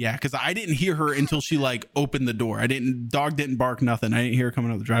shit. Yeah, because I didn't hear her until she like opened the door. Dog didn't bark, nothing. I didn't hear her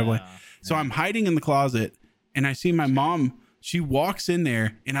coming up the driveway. So I'm hiding in the closet, and I see my mom. She walks in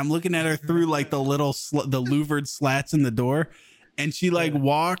there, and I'm looking at her through like the little the louvered slats in the door, and she like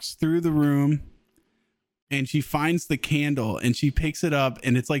walks through the room, and she finds the candle, and she picks it up,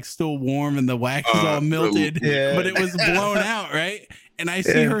 and it's like still warm, and the wax is all melted, but it was blown out, right? And I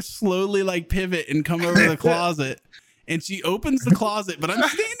see her slowly like pivot and come over to the closet. And she opens the closet, but I'm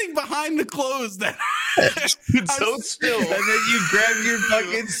standing behind the clothes that it's so still. And then you grab your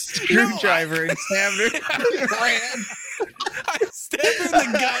fucking screwdriver and stabbed her. I stabbed her in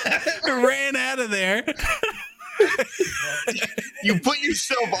the gut and ran out of there. You put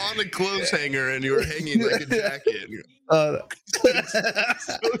yourself on the clothes hanger and you were hanging like a jacket. So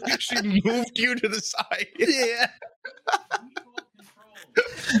she moved you to the side. Yeah.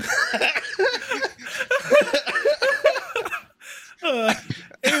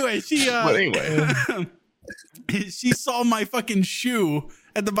 Anyway, she saw my fucking shoe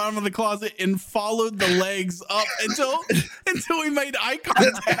at the bottom of the closet and followed the legs up until we made eye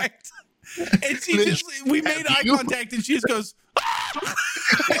contact. And we made eye contact, and she just goes,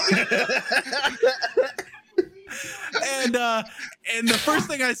 and the first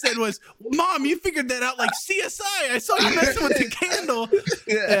thing I said was, "Mom, you figured that out like CSI. I saw you messing with the candle."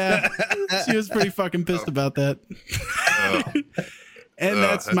 Yeah, she was pretty fucking pissed about that. And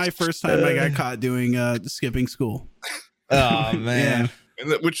that's my first time I got caught doing skipping school. Oh man.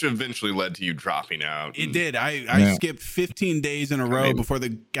 Yeah. Which eventually led to you dropping out. It did. I skipped 15 days in a row before the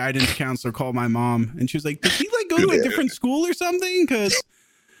guidance counselor called my mom, and she was like, "Did he like go to a different school or something?" Because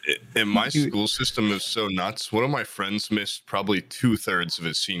and my school system is so nuts. One of my friends missed probably 2/3 of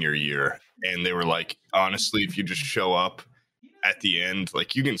his senior year, and they were like, honestly, if you just show up at the end,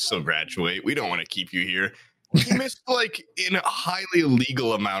 like, you can still graduate. We don't want to keep you here. He missed like in a highly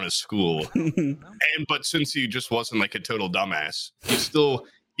illegal amount of school, but since he just wasn't like a total dumbass,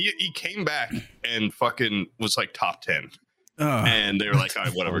 he came back and fucking was like top 10. And they were like, all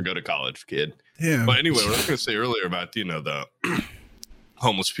right, whatever, go to college, kid. Yeah. But anyway, what I was gonna say earlier about the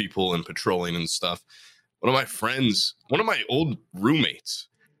homeless people and patrolling and stuff. One of my old roommates,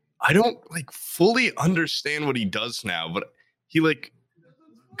 I don't like fully understand what he does now, but he like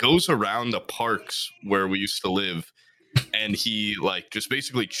goes around the parks where we used to live, and he like just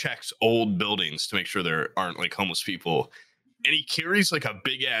basically checks old buildings to make sure there aren't like homeless people, and he carries like a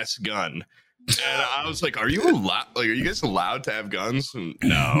big ass gun. And I was like, are you guys allowed to have guns? And,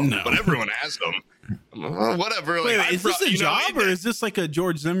 no, but everyone has them. Well, whatever. Wait, is this a job or is this like a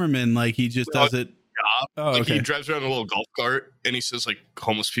George Zimmerman? Like he just does it. Oh, like he drives around a little golf cart and he says like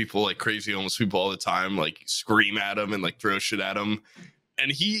homeless people, like crazy homeless people all the time, like scream at him and like throw shit at him. And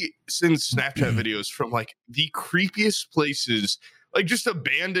he sends Snapchat videos from like the creepiest places, like just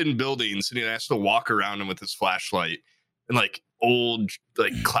abandoned buildings, and he has to walk around them with his flashlight, and like old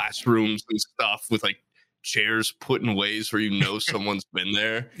like classrooms and stuff with like chairs put in ways where someone's been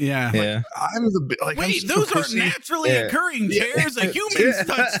there. Yeah. Like, I'm the like. Wait, those are naturally occurring chairs. A humans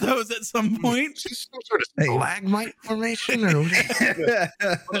touch those at some point. Just some sort of stalagmite formation, or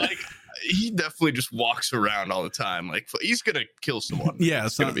like. He definitely just walks around all the time. Like he's gonna kill someone. Yeah,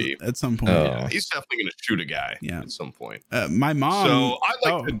 it's gonna be at some point. Yeah, he's definitely gonna shoot a guy. Yeah, at some point. My mom. So I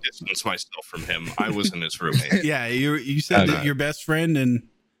like to distance myself from him. I wasn't his roommate. Yeah, you said that your best friend and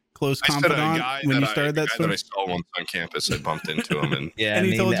close confidant when you started that stuff. That I saw once on campus, I bumped into him, and and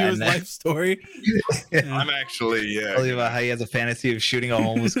he told you his life story. I'm actually Tell you about how he has a fantasy of shooting a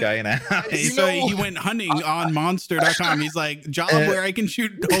homeless guy in a house. So he went hunting on Monster.com. He's like, job where I can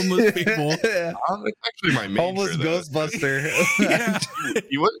shoot homeless people. It's actually my major. Homeless Ghostbuster.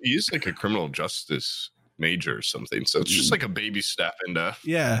 He's like a criminal justice major or something. So it's just like a baby step into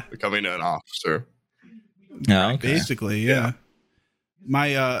becoming an officer. No, basically, yeah.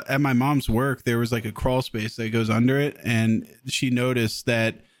 My at my mom's work, there was like a crawl space that goes under it, and she noticed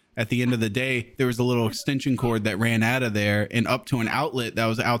that at the end of the day there was a little extension cord that ran out of there and up to an outlet that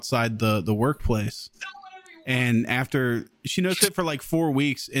was outside the workplace. And after she noticed it for like 4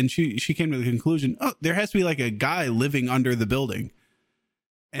 weeks, and she came to the conclusion, oh, there has to be like a guy living under the building.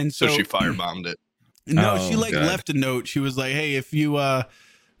 And so she firebombed it. No, she left a note. She was like, hey, if you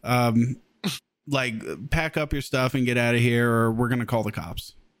like pack up your stuff and get out of here, or we're gonna call the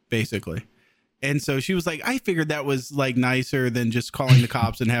cops, basically. And so she was like, I figured that was like nicer than just calling the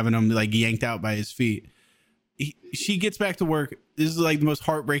cops and having him like yanked out by his feet. She gets back to work. This is like the most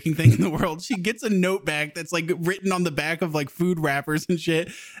heartbreaking thing in the world. She gets a note back that's like written on the back of like food wrappers and shit.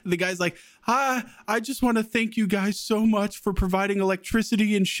 The guy's like, hi, I just want to thank you guys so much for providing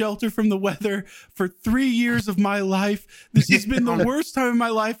electricity and shelter from the weather for 3 years of my life. This has been the worst time of my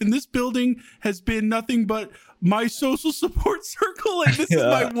life, and this building has been nothing but my social support circle, and this is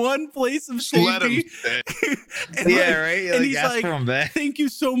my one place of safety. And right? And he's like, thank you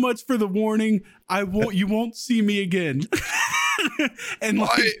so much for the warning. You won't see me again. And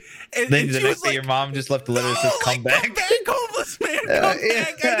like, then the next day your mom just left a letter that says, come back. Come back, homeless man, come back.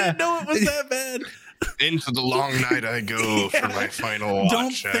 I didn't know it was that bad. Into the long night I go for my final watch.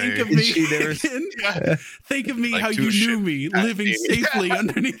 Don't think of me. Think of me like how you knew me, living safely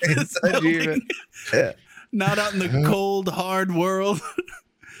underneath this building. Not out in the cold, hard world.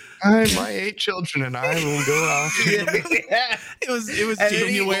 My 8 children and I will go off. It was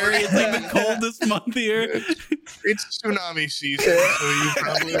January. It's like the coldest month here. It's tsunami season, so you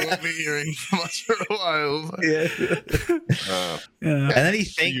probably won't be hearing from us for a while. And then he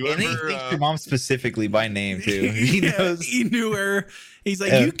thinks your mom specifically by name too. He knows. He knew her. He's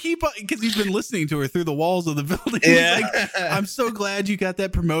like, you keep up, because he's been listening to her through the walls of the building. He's like, I'm so glad you got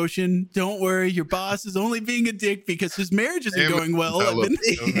that promotion. Don't worry, your boss is only being a dick because his marriage isn't going well. I'm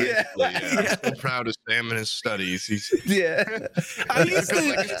so proud of Sam and his studies. I used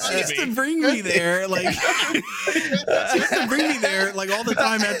to bring me there, like all the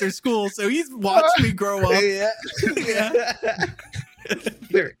time after school. So he's watched me grow up.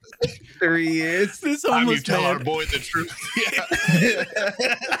 3 years. This homeless tell man. our boy the truth.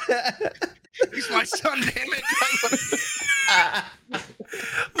 He's my son, damn it.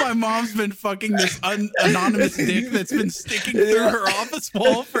 My mom's been fucking this anonymous dick that's been sticking through her office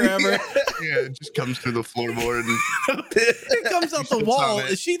wall forever. It just comes through the floorboard. It comes out the wall.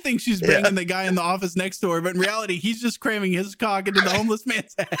 She thinks she's banging the guy in the office next to her, but in reality, he's just cramming his cock into the homeless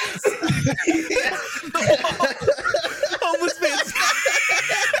man's ass. Homeless man's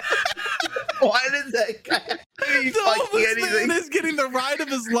Why did that guy? any fucking anything. Man is getting the ride of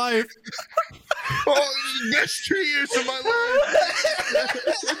his life. Oh, best 3 years of my life.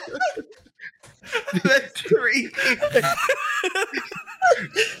 That's crazy.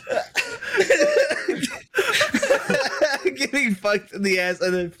 Getting fucked in the ass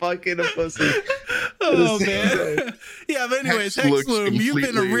and then fucking a pussy. Oh man. Yeah, but anyways, Hexloom, you've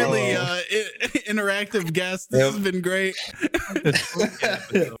been a really interactive guest. This has been great.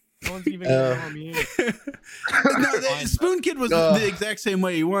 No one's even gonna me in. Spoon Kid was the exact same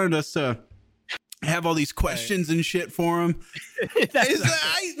way. He wanted us to have all these questions and shit for him. We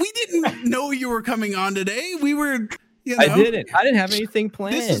didn't know you were coming on today. We were, you know, I didn't have anything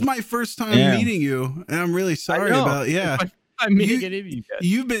planned. This is my first time meeting you, and I'm really sorry about. Yeah, I'm meeting any of you guys.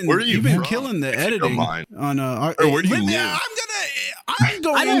 You've been killing the editing on where do you live? I'm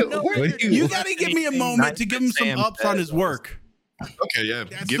going. You got to give me a moment to give him some ups on his work. Okay, yeah.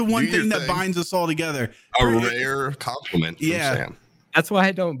 That's the one thing that binds us all together. A rare compliment from Sam. That's why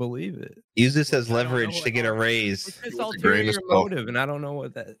I don't believe it. Use this as leverage to get a raise. It's ulterior motive, and I don't know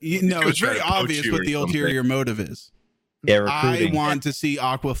what that. It's very obvious what the ulterior motive is. Yeah, recruiting. I want to see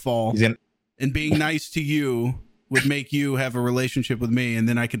Aqua fall, and being nice to you would make you have a relationship with me, and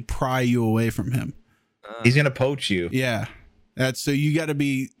then I could pry you away from him. He's gonna poach you. Yeah, that's so. You got to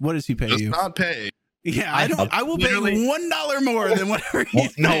be. What does he pay you? Not pay. Yeah, I will pay $1 more than whatever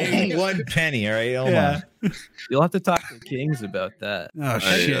he's paying. No, 1 penny. All right, You'll have to talk to Kings about that. Oh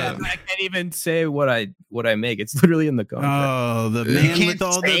shit! I can't even say what I make. It's literally in the contract. Oh, the man with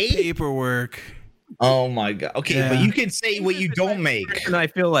all the paperwork. Oh my god. Okay, but you can say what you don't make. And I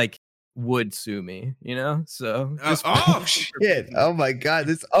feel like would sue me, you know? So shit. Oh my god.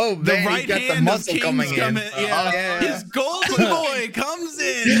 Man, right, got the muscle coming in. His golden boy comes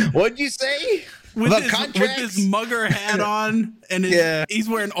in. What'd you say? With his mugger hat on, and he's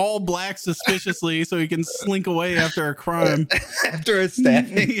wearing all black suspiciously so he can slink away after a crime. After a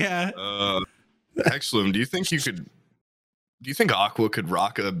stabbing. Yeah. Hexloom, do you think Aqua could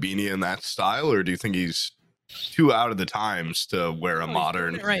rock a beanie in that style, or do you think he's too out of the times to wear a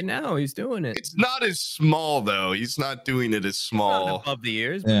modern? Right now, he's doing it. It's not as small though. He's not doing it as small. Not above the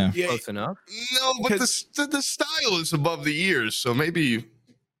ears, but close enough. No, but the style is above the ears, so maybe.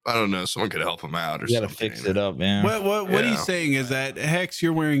 I don't know. Someone could help him out, or you gotta something. fix it up, man. What he's saying is that Hex,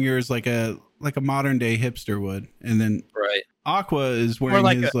 you're wearing yours like a modern day hipster would, and then Aqua is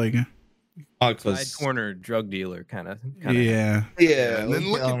wearing his like side corner drug dealer kind of. Yeah. And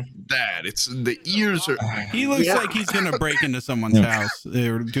then look at that. It's the ears are. He looks like he's gonna break into someone's house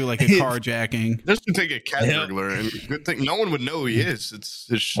or do like a carjacking. Just to take a cat burglar, and good thing no one would know who he is.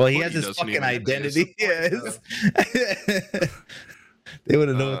 He has his fucking identity. Yes. They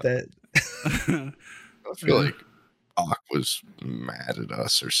wouldn't know what that. I feel like Aqua's mad at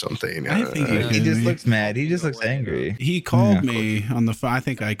us or something. I think he just looks mad. He just looks angry. He called me on the phone. I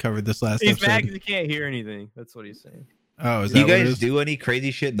think I covered this last episode. He's mad because he can't hear anything. That's what he's saying. Oh, is that you guys do any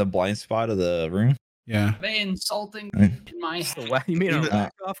crazy shit in the blind spot of the room? Yeah. They insulting in my. You mean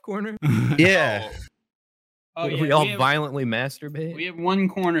a off corner? Yeah. Oh, yeah. We all violently masturbate. We have one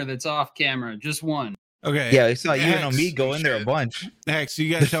corner that's off camera, just one. Okay. Yeah, I saw you and me go in there a bunch. Hex,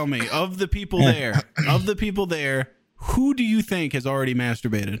 you gotta tell me of the people there, who do you think has already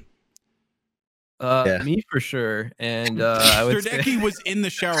masturbated? Me for sure. And I would Sterdeki was in the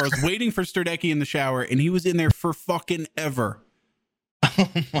shower. I was waiting for Sterdeki in the shower, and he was in there for fucking ever.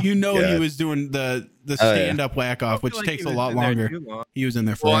 He was doing the stand-up whack-off, which takes a lot longer. He was in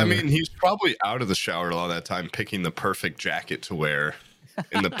there forever. Well, I mean, he's probably out of the shower a lot of that time, picking the perfect jacket to wear.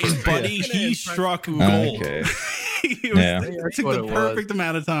 In the buddy, he struck gold. Okay. It took the perfect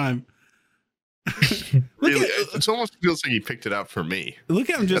amount of time. Really, it almost feels like he picked it out for me. Look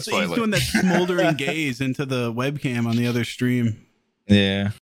at him he's doing that smoldering gaze into the webcam on the other stream.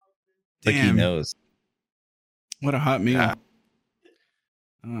 Yeah. Like he knows. What a hot meal. Yeah.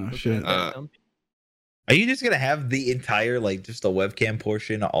 Oh shit. Are you just gonna have the entire just the webcam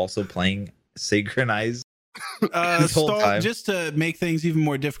portion also playing synchronized? Just to make things even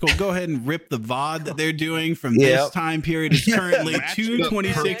more difficult, go ahead and rip the VOD that they're doing from this time period. It's currently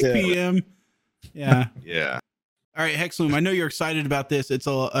 2:26 p.m. Yeah. All right, Hexloom, I know you're excited about this. It's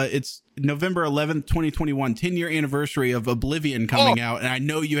November 11th, 2021, 10-year anniversary of Oblivion coming out, and I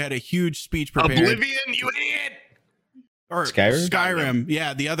know you had a huge speech prepared. Oblivion, you idiot! Or Skyrim.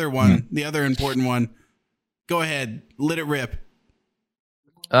 Yeah, the other one, the other important one. Go ahead, let it rip.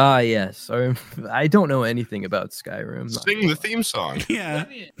 Yes. I don't know anything about Skyrim. Sing the theme song. Yeah.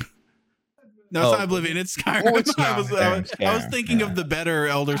 No, it's not Oblivion. It's Skyrim. Oh, it's I was thinking of the better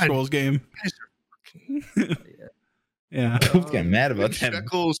Elder Scrolls game. Yeah, I'm getting mad about that.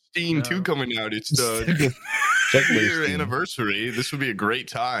 Shekel Steam 2 coming out. It's the year anniversary. This would be a great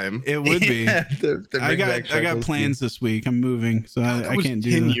time. It would be. I got plans this week. I'm moving, so I can't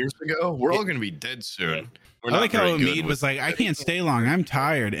do 10 that. years ago. We're all gonna be dead soon. I like how Omid was like, I can't stay long. I'm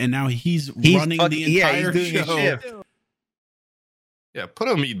tired, and now he's running the entire show. Yeah, put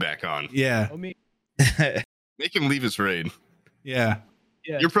Omid back on. Yeah, make him leave his raid. Yeah.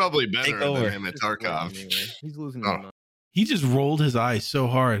 You're probably better than him at Tarkov. He's losing. He just rolled his eyes so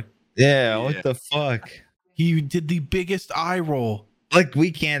hard. Yeah, what the fuck? He did the biggest eye roll. Like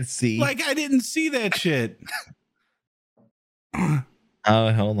we can't see. Like I didn't see that shit.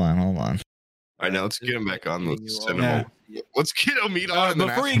 Oh, hold on. All right, now let's get him back on. Let's send him Let's get Omid on.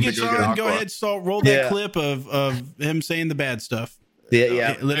 Before he gets on, go ahead, roll that clip of him saying the bad stuff.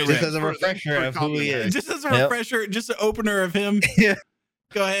 Yeah. Just as a refresher of who he is. Just as a refresher, just an opener of him. Yeah.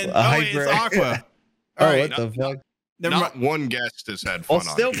 Go ahead. It's Aqua. All right. What the fuck? Not one guest has had fun.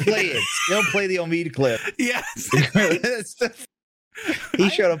 Still play it. Still play the Omid clip. Yes.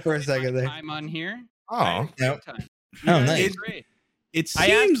 He showed up for a second there. I'm on here. Oh, yep. Nice. It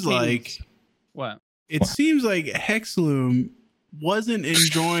seems like what? It seems like Hexloom wasn't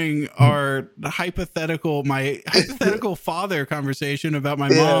enjoying my hypothetical father conversation about my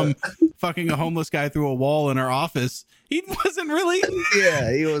mom fucking a homeless guy through a wall in our office. He wasn't really.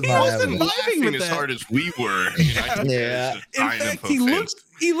 Yeah, he was. He wasn't laughing as hard as we were. Yeah. In fact, he looked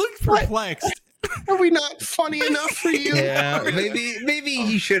perplexed. Are we not funny enough for you? Yeah, maybe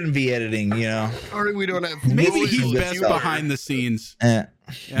he shouldn't be editing. Or we don't have. Maybe he's best behind the scenes. Yeah.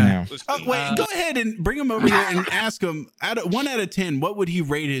 Wait, go ahead and bring him over here and ask him. 1 out of 10, what would he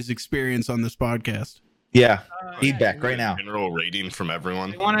rate his experience on this podcast? Yeah, feedback right now. General rating from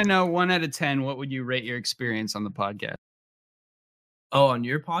everyone. I want to know 1 out of 10. What would you rate your experience on the podcast? Oh, on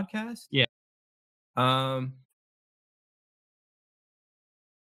your podcast? Yeah.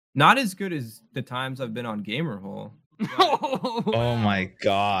 Not as good as the times I've been on Gamerhole. Oh my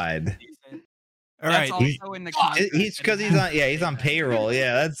god. All right. Also in the he's because he's on payroll.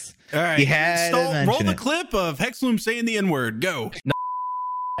 Yeah, that's all right. He had roll the clip of Hexloom saying the N-word. Go.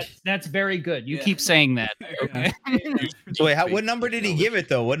 That's very good. You keep saying that. Okay. So wait, what number did he give it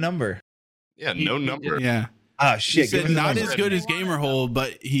though? What number? Yeah, no number. Yeah. Oh shit! He said not as good as Gamerhole,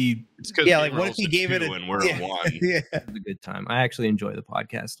 but he. Like what if he gave it and we're at 1? Yeah, it was a good time. I actually enjoy the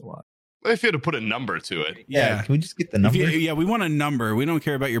podcast a lot. If you had to put a number to it, yeah. Can we just get the number? We want a number. We don't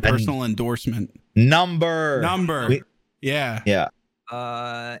care about your personal endorsement. Number. Yeah. 8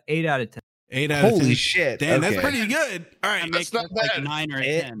 out of 10. 8 out of 10. Holy shit! Damn, that's pretty good. All right, that's not bad. Like 9 or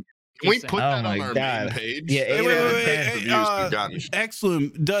a 10. Can we put that on our main page? Yeah, 8 out of 10 reviews we've gotten.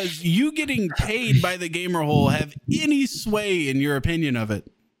 Excellent. Does you getting paid by the Gamerhole have any sway in your opinion of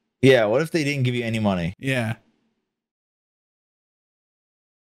it? Yeah. What if they didn't give you any money? Yeah.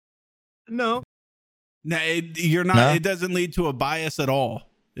 No. No, you're not. No? It doesn't lead to a bias at all,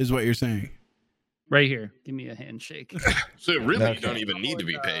 is what you're saying. Right here. Give me a handshake. So really, you don't even need to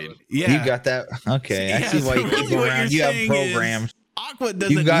be paid. Yeah. You got that? Okay. I see why you keep around. You have programs. Aqua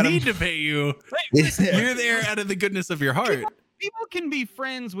doesn't need to pay you. You're there out of the goodness of your heart. People can be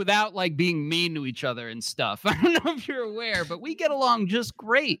friends without like being mean to each other and stuff. I don't know if you're aware, but we get along just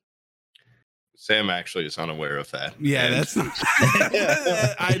great. Sam actually is unaware of that. Yeah, that's not.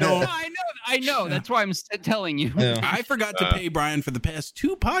 I don't. I know. That's why I'm telling you. Yeah. I forgot to pay Brian for the past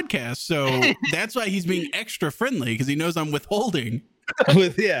 2 podcasts, so that's why he's being extra friendly because he knows I'm withholding.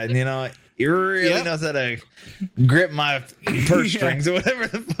 He really knows how to grip my purse strings or whatever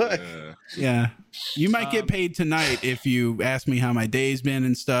the fuck. Yeah. You might get paid tonight if you ask me how my day's been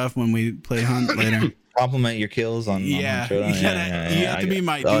and stuff when we play Hunt later. Compliment your kills on you have to be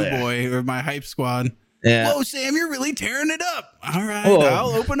my boy or my hype squad. Yeah. Whoa, Sam, you're really tearing it up. All right, I'll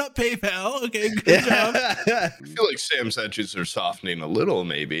open up PayPal. Okay, good job. I feel like Sam's edges are softening a little,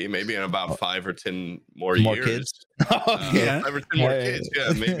 maybe in about 5 or 10 more years. Kids? 5 or 10 more kids,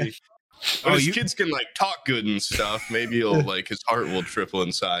 yeah, maybe. When his kids can like talk good and stuff, maybe he'll like his heart will triple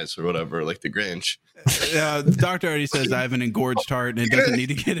in size or whatever, like the Grinch. The doctor already says I have an engorged heart and it doesn't need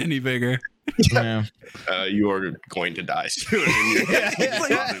to get any bigger. Yeah. You are going to die soon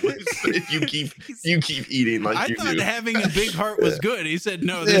if you keep eating like you do. I thought having a big heart was good. He said,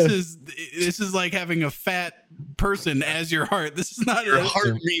 "No, this is like having a fat person as your heart. This is not your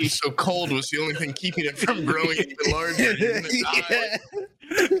heart being so cold was the only thing keeping it from growing even larger. You're gonna die."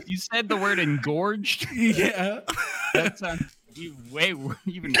 You said the word engorged. Yeah, that sounds even worse.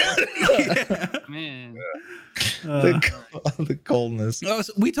 Man. The coldness. Oh,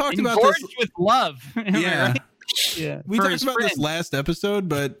 so we talked about this with love. Yeah. Right? Yeah. We talked about this last episode,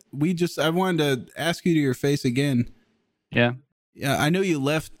 but I wanted to ask you to your face again. Yeah. Yeah, I know you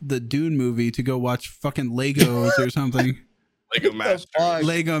left the Dune movie to go watch fucking Legos or something. Lego Masters.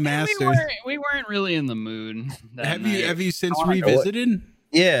 Lego Masters. We weren't really in the mood. Have you since revisited?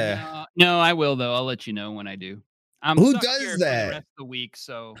 Yeah. No, I will though. I'll let you know when I do. I'm Who stuck does here for that? the rest of the week,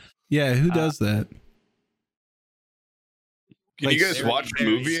 so Yeah, who does that? Can you guys watch the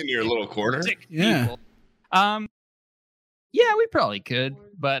movie in your little corner? Yeah. People. Yeah, we probably could,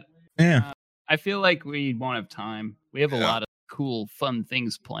 but I feel like we won't have time. We have a lot of cool, fun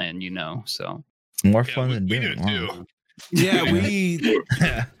things planned, so more fun than Dune. Too. Yeah, we're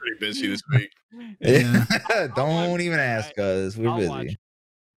pretty busy this week. Yeah. Don't even ask us. We're busy.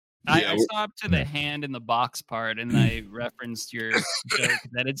 I saw up to the hand in the box part, and I referenced your joke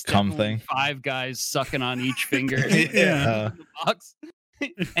that it's definitely 5 guys sucking on each finger in the box.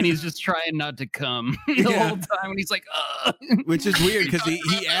 And he's just trying not to come the whole time. And he's like, which is weird because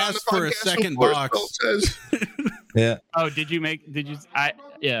he asked for a second box. Yeah. Oh, did you?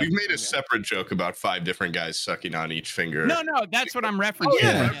 Yeah. We've made a separate joke about 5 different guys sucking on each finger. No, that's what I'm referencing. Oh,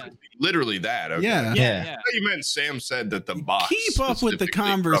 yeah. Literally that. Okay. Yeah. I thought you meant Sam said that the box. Keep up with the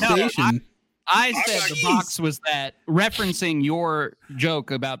conversation. I said the box was that, referencing your joke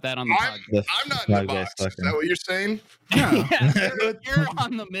about that on the podcast. I'm not in the box. Is that what you're saying? Yeah. You're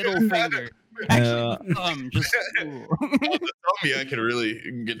on the middle finger. Actually, just I could really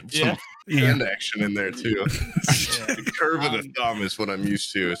get some hand action in there too. The curve of the thumb is what I'm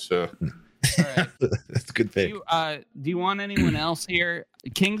used to. So that's a good pick. Do you want anyone else here?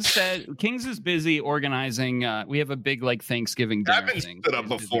 Kings is busy organizing. We have a big Thanksgiving dinner I've been thing. stood up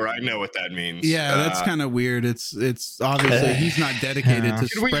before. I know what that means. Yeah, that's kind of weird. It's obviously he's not dedicated to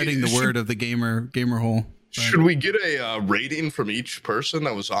spreading the word of the gamer hole. Should we get a rating from each person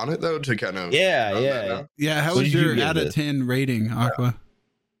that was on it though to kind of yeah? How was your out of 10 rating, Aqua?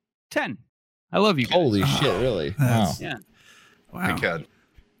 10. I love you guys. Holy shit! Really? Wow. Yeah. Wow.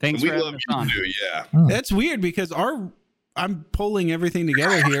 Thanks for having us on. That's weird because I'm pulling everything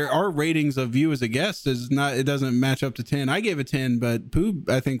together here. Our ratings of you as a guest it doesn't match up to 10. I gave a 10, but Pooh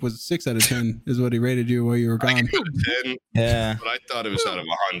I think was 6 out of 10 is what he rated you while you were gone. I gave it a 10. Yeah, but I thought it was out of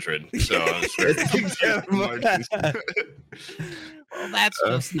 100. So I was well, that's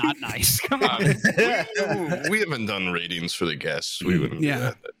just not nice. Come on. We haven't done ratings for the guests. We wouldn't do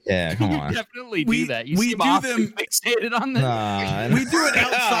that. Yeah, come on. Definitely do that. We do them fixated on them. We do it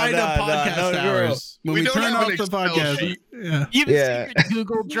outside of podcast hours. When we turn off the podcast. You have a secret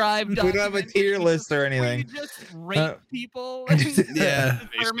Google Drive document. We don't have a tier list or anything. You just rate people and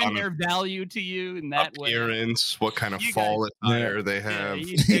determine their value to you in that way. Appearance, what kind of fall attire they have.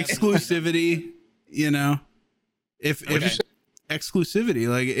 Exclusivity, If exclusivity,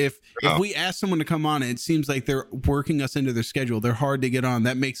 like if we ask someone to come on, it seems like they're working us into their schedule. They're hard to get on.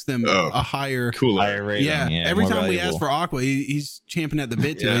 That makes them a higher rating. Yeah. Every time we ask for Aqua, he's champing at the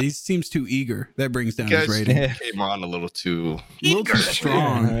bit to it. He seems too eager. That brings down his rating. Came on a little too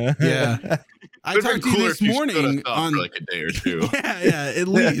strong. Yeah. I talked to you this morning on like a day or two. Yeah, at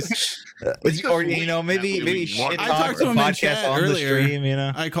least. Or maybe shit I talked to him in chat earlier. Stream,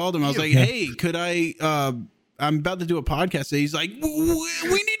 I called him. I was like, "Hey, could I?" I'm about to do a podcast today. He's like, we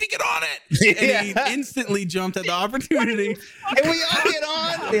need to get on it. And he instantly jumped at the opportunity. Can we all get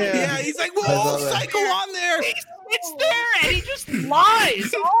on? Yeah, he's like, we'll cycle on there. It's there, and he just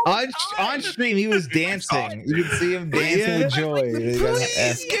lies. On stream, he was dancing. You could see him dancing with joy.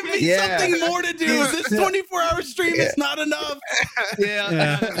 Please give me something more to do. This 24-hour stream is not enough.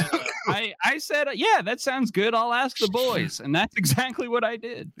 I said, that sounds good. I'll ask the boys, and that's exactly what I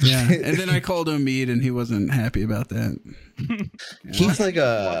did. Yeah, and then I called him meat, and he wasn't happy about that. He's like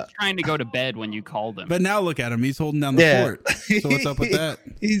trying to go to bed when you called him. But now look at him. He's holding down the fort. So what's up with that?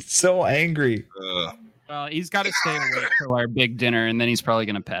 He's so angry. Well, he's got to stay awake till our big dinner, and then he's probably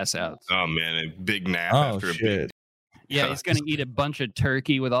going to pass out. Oh, man, a big nap after a big. Yeah, he's going to eat a bunch of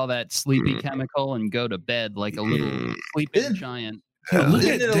turkey with all that sleepy chemical and go to bed like a little sleeping giant. Look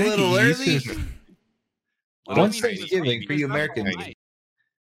at it a little early. When's Thanksgiving for you Americans?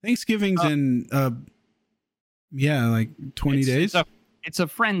 Thanksgiving's in, like 20 days. It's a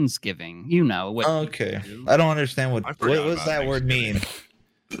Friendsgiving, Okay. I don't understand what does that word mean?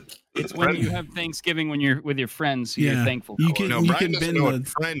 It's when you have Thanksgiving when you're with your friends who you're thankful for. You can bend know what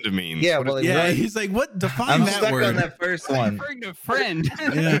friend means. Yeah, he's like, what? Define I'm that stuck word. on that first one. Referring to friend.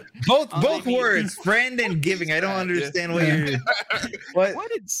 Both words, friend and giving. I don't understand what you're.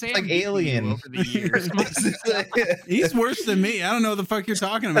 What did Sam like alien over the years? He's worse than me. I don't know what the fuck you're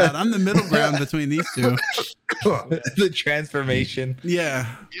talking about. I'm the middle ground between these two. The transformation. Yeah.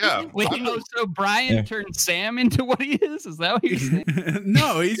 Wait, so Brian turned Sam into what he is? Is that what you're saying?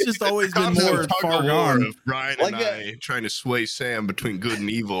 No, he's just always been more far gone. Of Brian and I trying to sway Sam between good and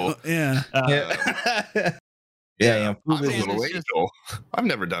evil. Yeah. I'm a little angel. I've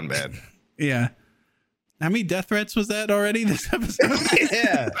never done bad. Yeah. How many death threats was that already this episode?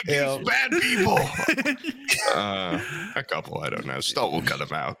 Against bad people. A couple, I don't know. Stull will cut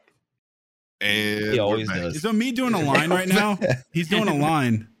them out. And he always does. Is me doing a line right now? He's doing a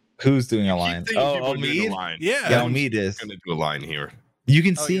line. Who's doing a line? Oh, Omid? Yeah, Omid is going to do a line here. You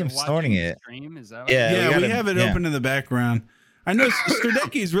can see him snorting it. Is that we have it open in the background. I know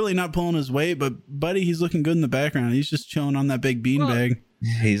Sterdecki's really not pulling his weight, but buddy, he's looking good in the background. He's just chilling on that big beanbag.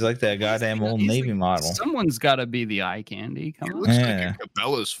 He's like that goddamn old Navy model. Someone's got to be the eye candy. Come on. Looks like a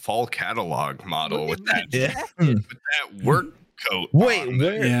Cabela's fall catalog model with that work coat. Wait,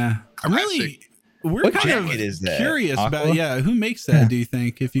 where? Yeah, I'm really. We're what kind of is that? Curious Aqua? about who makes that? Do you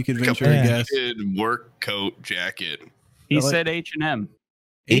think, if you could venture a guess? Work coat jacket. He said H&M.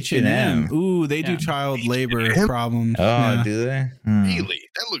 H&M. Ooh, they do child labor problems. Oh, do they? Really?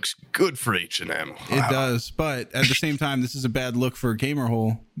 That looks good for H&M. Wow. It does, but at the same time, this is a bad look for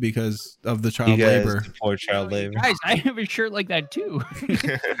Gamerhole because of the child labor. Poor child labor. Guys, I have a shirt like that too.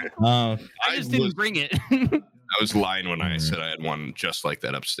 I just didn't bring it. I was lying when I said I had one just like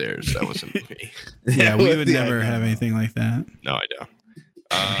that upstairs. That wasn't me. Yeah, we would never have anything like that. No, I don't.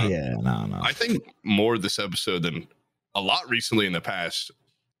 No. I think more this episode than a lot recently in the past.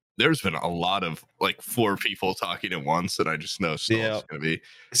 There's been a lot of like 4 people talking at once, and I just know it's going to be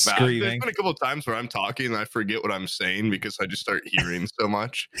screaming. There's been a couple of times where I'm talking and I forget what I'm saying because I just start hearing so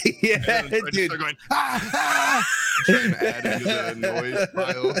much. Yeah, I just start going, trying to add into the noise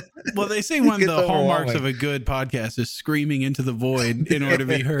pile. Well, they say one of the hallmarks of a good podcast is screaming into the void in order to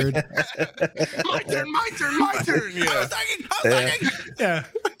be heard. My turn. Yeah. I'm talking. Yeah.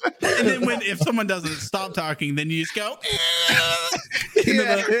 And then if someone doesn't stop talking, then you just go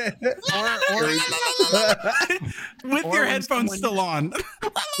with your headphones still on.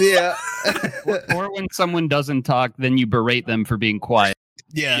 Yeah. or when someone doesn't talk, then you berate them for being quiet.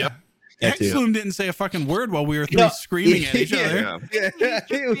 Yeah. Yep. Hexloom didn't say a fucking word while we were screaming at each other. Yeah.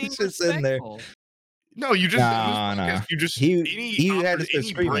 He was just in there. No, you just no. You just he had to start any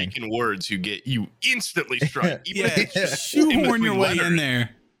screaming. break in words you instantly strike. Shoehorn your way in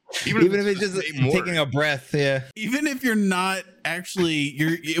there. Even if it's just taking a breath, Even if you're not actually,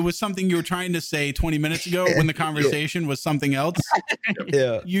 it was something you were trying to say 20 minutes ago when the conversation was something else.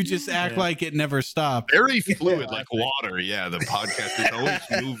 You just act like it never stopped. Very fluid, like water. Yeah, the podcast is always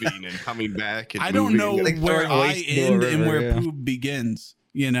moving and coming back. And I don't know where I end and where poop begins.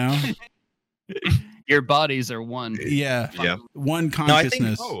 You know, your bodies are one. Yeah. One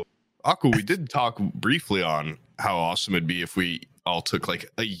consciousness. Aqua, we did talk briefly on how awesome it'd be if we all took like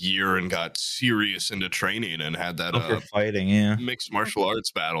a year and got serious into training and had that fighting, mixed martial arts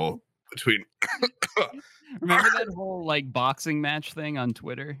battle between. Remember that whole like boxing match thing on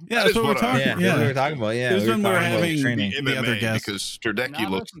Twitter? Yeah, that's what we're talking about. Yeah, we were talking about. Yeah, it was when we were having the other guests because Sterdeki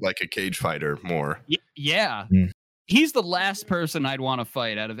looks like a cage fighter more. Yeah. He's the last person I'd want to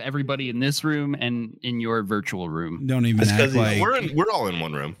fight out of everybody in this room and in your virtual room. Don't even act like we're all in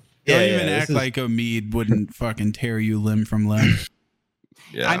one room. Don't even act like Omid wouldn't fucking tear you limb from limb.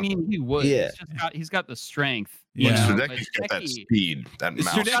 Yeah, I mean he would. Yeah, he's got the strength. Yeah, Sterdecki's got that speed. That mouse.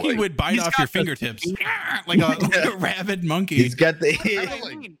 Sterdeki would bite off your fingertips like a rabid monkey. He's got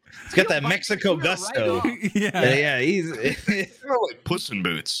that Mexico gusto. He's like Puss in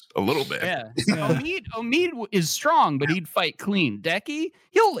Boots a little bit. Yeah, Omid is strong, but he'd fight clean. Decky,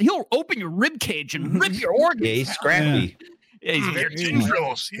 he'll open your rib cage and rip your organs. Yeah, he's scrappy. Yeah, he's very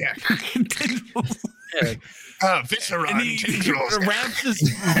tendrils. Yeah. Viscera and tendrils. Wraps his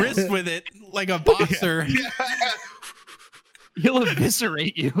wrist with it like a boxer. He'll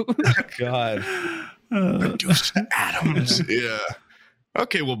eviscerate you. God. Reduce to atoms. Yeah.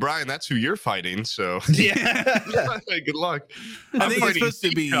 Okay, well, Brian, that's who you're fighting. So good luck. I think it's supposed to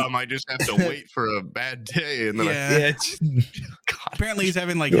be. I just have to wait for a bad day, and then apparently he's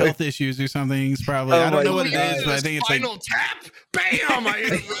having like health issues or something. He's probably I don't know what it is, but I think it's final tap. Bam!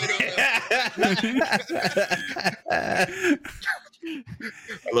 I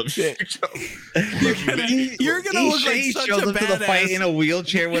love shit. You're gonna look like such a badass. To the fight in a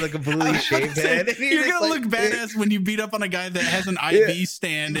wheelchair with a completely shaved head. You're gonna look badass when you beat up on a guy that has an IV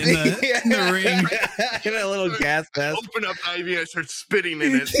stand in the ring. In a little gas mask. Open up IV and I start spitting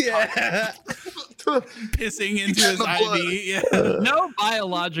in it. Pissing into his IV. No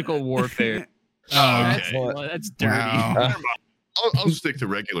biological warfare. That's dirty. Wow. I'll stick to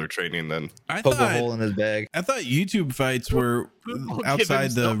regular training then. Poke a hole in his bag. I thought YouTube fights were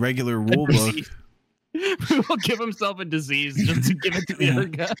outside the regular rule book. will give himself a disease just to give it to the other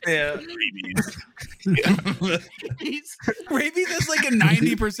guy. Yeah. Rabies has like a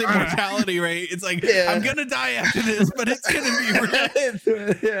 90% mortality rate. It's like, I'm going to die after this, but it's going to be real.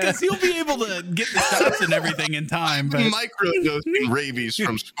 Because he'll be able to get the shots and everything in time. But microdosing rabies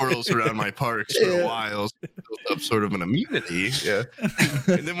from squirrels around my parks for a while, so built up sort of an immunity. Yeah.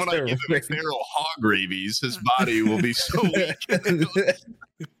 And then when I give him feral hog rabies, his body will be so weak.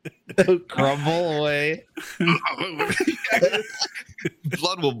 It'll crumble away.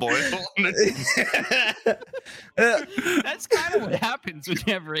 Blood will boil. That's kind of what happens when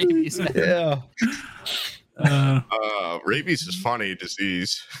you have rabies. Yeah. Rabies is funny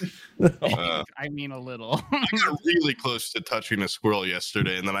disease. I mean, a little. I got really close to touching a squirrel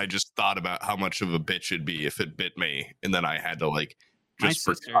yesterday, and then I just thought about how much of a bitch it'd be if it bit me, and then I had to like just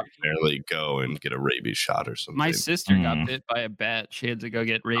precautionarily go and get a rabies shot or something. My sister got bit by a bat. She had to go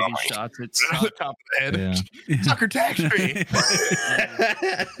get rabies shots. It's on the top of the head. Yeah. Sucker tax free. Did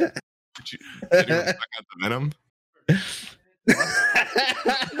you suck out the venom?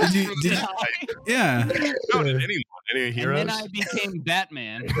 Yeah. No, did any heroes? And then I became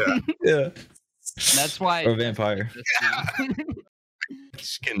Batman. Yeah. That's why. Or vampire.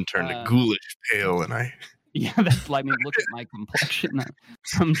 Skin turned to ghoulish pale, and I. Yeah, that's like, I mean, look at my complexion.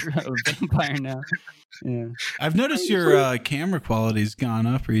 I'm a vampire now. Yeah, I've noticed your camera quality's gone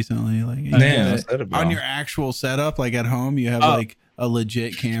up recently. Like, on your actual setup, like at home, you have like a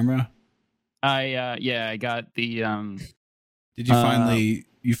legit camera. I got the. Did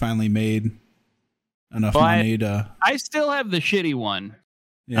you finally made enough money to? I still have the shitty one.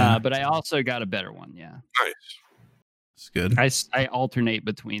 Yeah, but I also got a better one. Yeah, nice. It's good. I alternate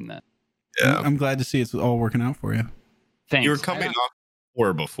between that. Yeah, I'm glad to see it's all working out for you. Thanks. You were coming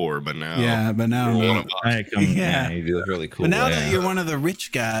off before, but now. Yeah, but now. You look really cool. But now that you're one of the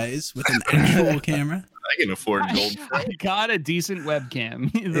rich guys with an actual camera, I can afford gold. I got a decent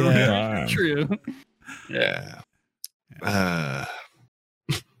webcam. True. Yeah.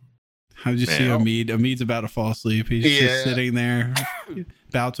 How'd you see Omid? Omid's about to fall asleep. He's just sitting there,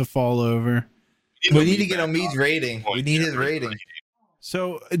 about to fall over. We need to get Omid's rating. We need his rating.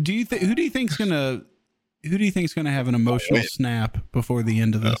 So, who do you think's gonna have an emotional snap before the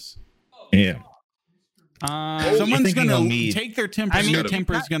end of this? Yeah. Someone's gonna take their temper. I mean, their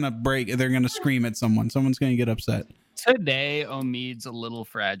temper's gonna break. They're gonna scream at someone. Someone's gonna get upset. Today, Omid's a little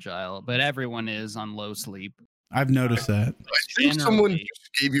fragile, but everyone is on low sleep. I've noticed that. I think someone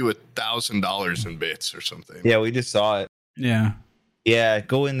just gave you $1,000 in bits or something. Yeah, we just saw it. Yeah. Yeah,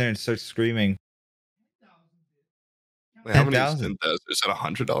 go in there and start screaming. Wait, how many is that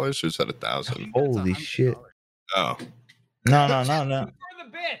 $100 or is that 1,000? Holy shit! Oh, no. For the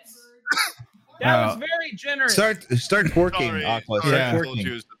bits. That was very generous. Start twerking, Aqua. I told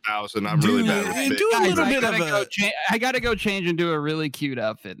you it was 1,000. I'm really bad with bits. Do a little bit of I gotta go change into a really cute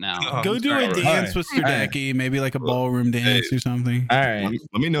outfit now. Go do a dance with Sudaki, maybe like a ballroom dance or something. All right.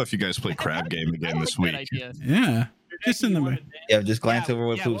 Let me know if you guys play Crab Game again this week. Yeah. Just in the just glance over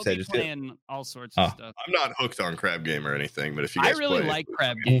what Poop said. Just playing all sorts of stuff. I'm not hooked on Crab Game or anything, but if you guys I really like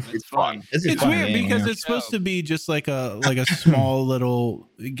Crab Game. It's fun. It's weird because it's supposed to be just like a small little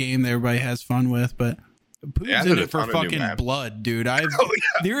game that everybody has fun with, but Poop's in it for fucking blood, dude.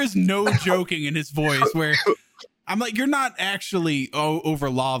 There is no joking in his voice where I'm like, you're not actually over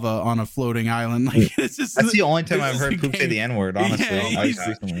lava on a floating island. Like that's the only time I've heard Poop say the N-word, honestly.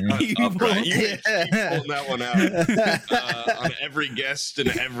 You pulled that one out on every guest and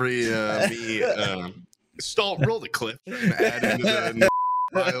every me. Stalt, roll the clip and add into the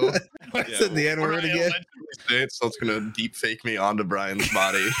file. I said the N-word again. Stalt's gonna deep fake me onto Brian's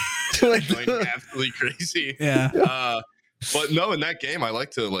body, going absolutely crazy. Yeah. But no, in that game, I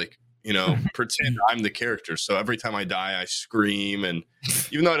like to pretend I'm the character. So every time I die, I scream. And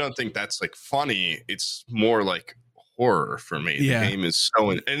even though I don't think that's like funny, it's more like horror for me. Yeah. The game is so,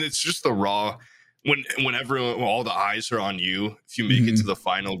 and it's just the raw, when all the eyes are on you, if you make it to the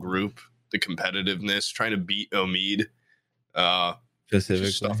final group, the competitiveness, trying to beat Omid,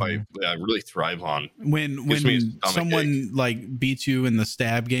 stuff I really thrive on. When someone like beats you in the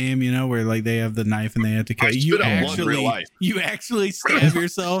stab game, where like they have the knife and they have to kill you, actually stab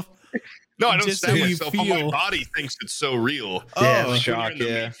yourself. No, I don't stab myself. But my body thinks it's so real. Yeah, shock. In the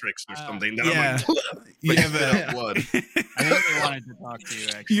Matrix or something. Then I'm like, you have blood. I really wanted to talk to you.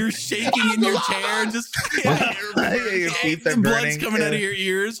 Actually, you're shaking in your chair, just your feet are burning. Blood's coming out of your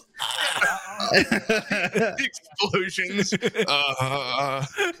ears. Explosions.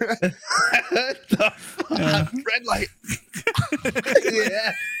 Red light.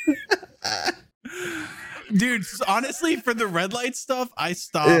 Yeah. Dude, honestly, for the red light stuff, I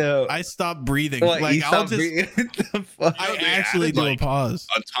stopped breathing. What, like I'll just I actually do a pause.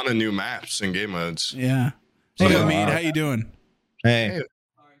 A ton of new maps and game modes. Yeah. Hey, Omid, how you doing? Hey.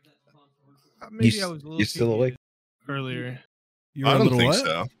 Maybe I was a little you still awake earlier. You were I a don't little think what?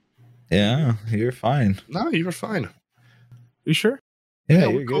 so. Yeah, you're fine. No, you were fine. You sure? Yeah,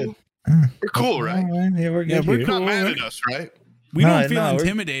 we're you're cool. good. We're cool, right? Yeah, we're good. You're here. not mad at us, right? We don't feel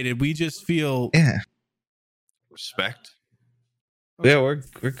intimidated. We just feel respect. Yeah, we're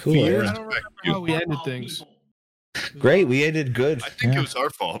cool. I Yeah. don't remember how we ended things. Great, we ended good. I think it was our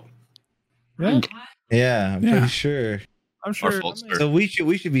fault. Yeah, Yeah, I'm pretty sure. I'm sure. Our fault, sir. So we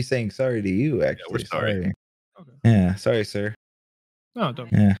should be saying sorry to you. Actually, we're sorry. Okay. Yeah, sorry, sir. No,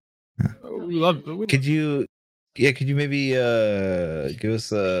 don't. Yeah. We love it. Could you maybe give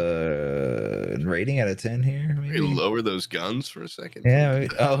us a rating out of 10 here? Maybe? Maybe lower those guns for a second. Yeah.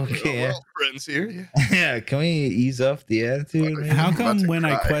 Okay. We're Yeah. all friends here. Yeah. Yeah. Can we ease off the attitude? maybe? How come to when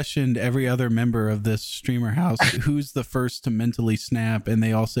I cry. questioned every other member of this streamer house, who's the first to mentally snap, and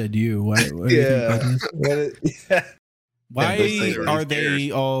they all said you? What do you think Yeah. about this? Yeah. Why they were are they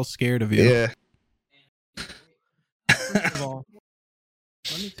scared. all scared of you? Yeah. First of all,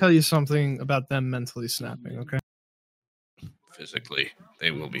 let me tell you something about them mentally snapping. Okay, Physically,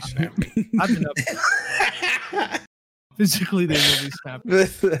 they will be snapping. I've been up. Physically, they will be snapping.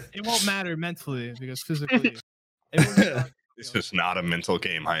 It won't matter mentally because physically, it will be like, This is not a mental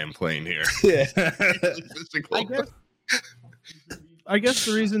game I am playing here. Yeah. Physical. I guess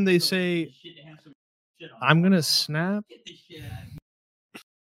the reason they say I'm gonna snap.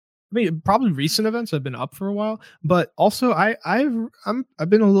 I mean, probably recent events have been up for a while, but also I've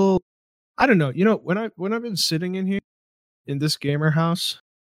been a little, I don't know. You know, when I've been sitting in here in this gamer house,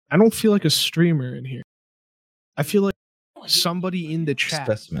 I don't feel like a streamer in here. I feel like somebody in the chat.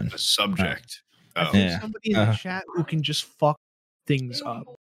 Specimen. The subject. I Oh. feel Yeah. somebody in the chat who can just fuck things up.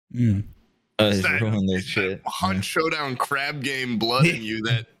 Mm. Just that- ruin their It's shit. that Hunt Showdown crab game blood in you,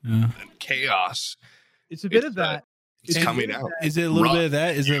 that chaos. It's a bit of that. It's And coming out. Is it a little Rough. bit of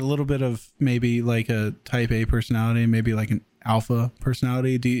that? Is it a little bit of maybe like a type A personality, maybe like an alpha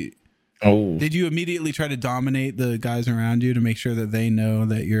personality? Did you immediately try to dominate the guys around you to make sure that they know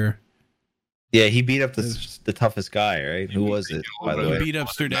that you're? Yeah, he beat up the toughest guy, right? Who was it, by the You way? beat up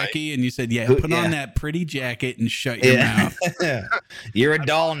Sterdeki and you said, "Yeah, Who- put on yeah. that pretty jacket and shut your Yeah. mouth." You're a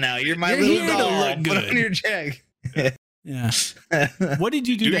doll now. You're my You're little here to doll. look Put good. on your jack. Yeah. What did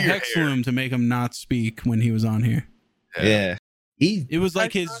you do Do to your Hexloom to make him not speak when he was on here? Yeah. It was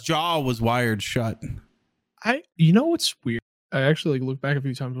like his jaw was wired shut. You know what's weird? I actually like looked back a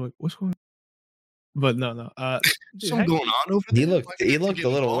few times, like, what's going on? But no. Dude, Something going on over there. He looked a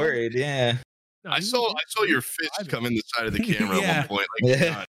little worried. Yeah. no, I saw your fist come in the side of the camera Yeah. at one point. Like,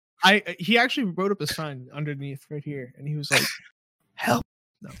 Yeah. God. He actually wrote up a sign underneath right here, and he was like, "Help!"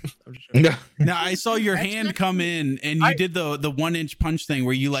 No, I'm just joking. Now I saw your hand come in and you did the 1-inch punch thing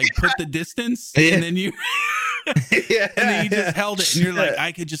where you like put the distance and then you Yeah. and then you just held it and you're like,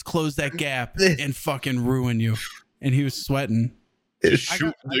 I could just close that gap and fucking ruin you. And he was sweating. Just I shoot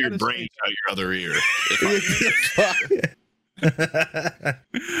got- I your gotta brains say- out your other ear.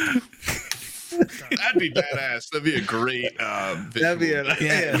 That'd be badass. That'd be a great That'd be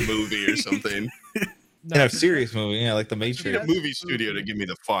visual a movie or something. Yeah, a serious movie, yeah, like The I need Matrix. a movie studio to give me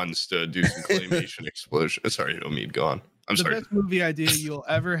the funds to do some claymation explosion. Sorry, Omid, go on. I'm The sorry. best movie idea you'll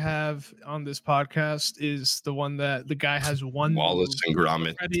ever have on this podcast is the one that the guy has one. Wallace and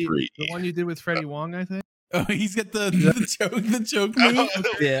Gromit Freddie, 3. the one you did with Freddie Wong, I think. Oh, he's got the choke move.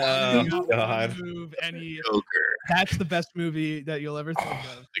 Yeah, You oh, got God. one move, and Joker. that's the best movie that you'll ever think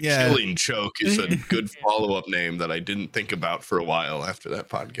of. The Yeah. Killing Choke is a good follow-up name that I didn't think about for a while after that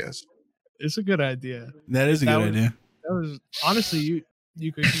podcast. It's a good idea. That is a That good was- idea. That was honestly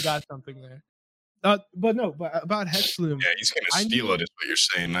you got something there. But about Hexloom. Yeah, he's gonna I steal knew- it. Is what you're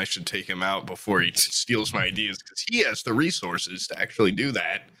saying? I should take him out before he steals my ideas because he has the resources to actually do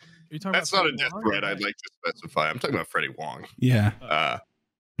that. You're talking That's about not a Freddie death Wong, threat. or I'd like to specify. I'm talking about Freddie Wong. Yeah.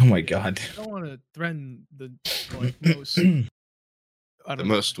 Oh my God. I don't want to threaten the like most. I The don't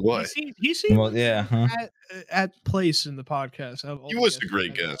know. most what? He seemed Well, yeah, huh? at place in the podcast. He was a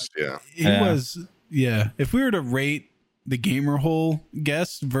great guest. Yeah. He Yeah. was, yeah. If we were to rate the Gamer Hole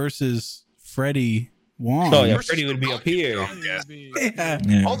guest versus Freddie Wong. Oh yeah, Versus Freddie would be up here. Yeah. Yeah.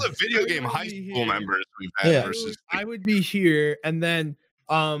 Yeah. All the video game high school members we've had Yeah. versus I would be here, and then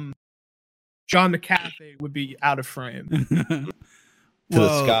John McAfee would be out of frame. To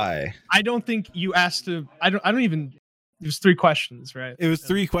the sky. I don't think you asked him. I don't even. It was 3 questions, right? It was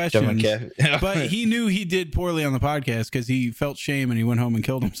 3 John questions. McAfee. But he knew he did poorly on the podcast because he felt shame and he went home and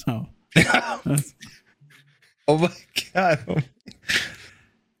killed himself. Oh my god.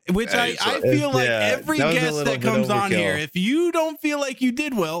 Which I feel like every guest that comes on here, if you don't feel like you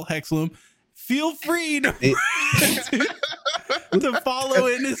did well, Hexlum, feel free to follow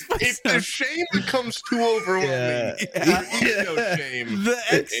in his footsteps. If the shame becomes too overwhelming, shame. The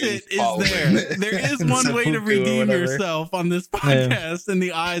exit is there. There is one way to redeem yourself on this podcast in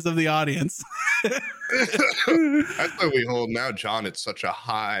the eyes of the audience. That's why we hold now John at such a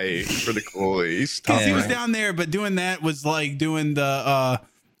high critical. He's he was down there, but doing that was like doing the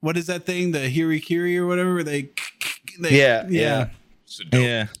what is that thing? The Hirikiri or whatever.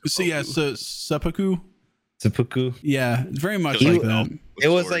 So seppuku. Yeah, very much like that. It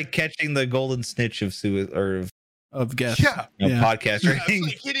was like catching the golden snitch of of guests. Podcast. Yeah, it's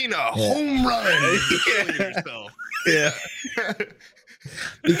like hitting a home run. Yeah.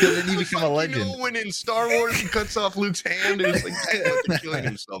 Because then you become a legend. You know when in Star Wars he cuts off Luke's hand, it's like the killing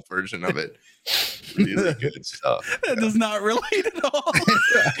himself version of it. Really good stuff. That does not relate at all.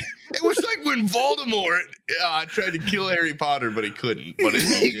 It was like when Voldemort tried to kill Harry Potter, but he couldn't. But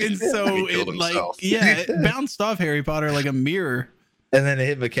it bounced off Harry Potter like a mirror. And then it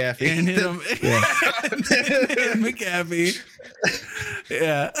hit McAfee. And hit him. Hit McAfee.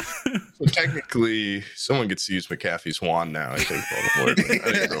 Yeah. So technically, someone gets to use McAfee's wand now. I think Voldemort.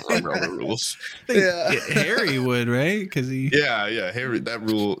 I don't remember all the rules. Harry would, right? Because he. Yeah. Harry.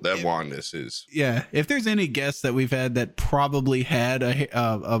 That wand is his. Yeah. If there's any guest that we've had that probably had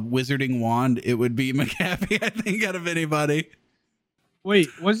a wizarding wand, it would be McAfee. I think out of anybody. Wait,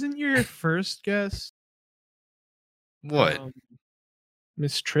 wasn't your first guest? What?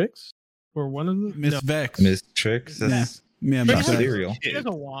 Miss Trix? Or one of them? Miss Vex. Miss Trix? Yeah, Miss Cereal. She has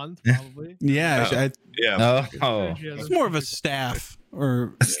a wand, probably. Yeah. It's more of a staff.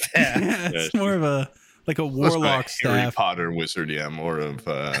 Or it's more of a warlock staff. Harry Potter wizard, more of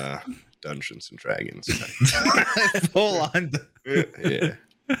Dungeons and Dragons. Full on. Yeah.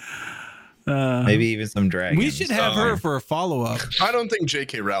 Maybe even some dragons. We should have her for a follow-up. I don't think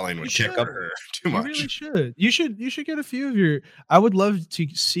J.K. Rowling would check up her too much. You really should. You should get a few of your. I would love to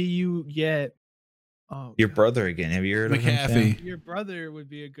see you get your brother again. Have you heard McAfee? of him? Your brother would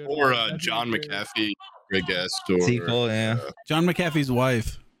be a good. Or John McAfee, great guest. Or Sequel, John McAfee's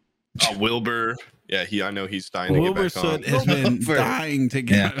wife. Wilbur. Yeah, I know he's dying to Wilbur get back on. has been dying to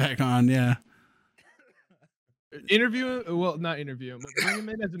get back on. Yeah. Interview him? Well, not interview him. Bring him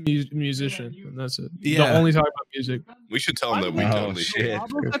in as a musician. And that's it. Yeah. Don't only talk about music. We should tell him that we totally shit.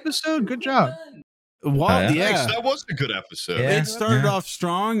 Episode. Good job. Thanks, that was a good episode. It started off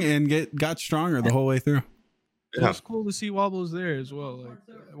strong and got stronger the whole way through. It was cool to see Wobbles there as well. Like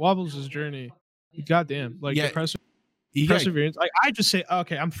Wobbles' journey. Goddamn. Like the perseverance. Like I just say,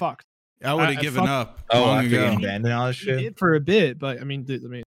 okay, I'm fucked. I would have given up. Long ago. Abandoned all this shit. He did for a bit, but I mean,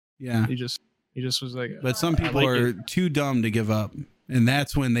 yeah. He just was like. But some people are too dumb to give up, and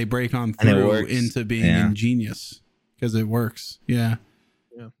that's when they break on through into being ingenious because it works. Yeah.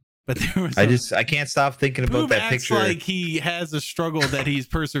 But there was I can't stop thinking about that picture. Like he has a struggle that he's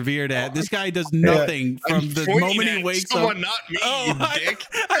persevered at. This guy does nothing from the moment he wakes up. Not me, dick.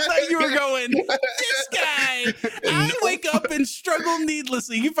 I thought you were going, this guy. I wake up and struggle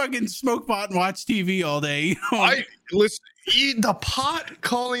needlessly. You fucking smoke pot and watch TV all day. Listen, eat the pot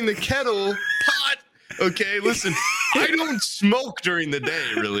calling the kettle pot. Okay, listen, I don't smoke during the day,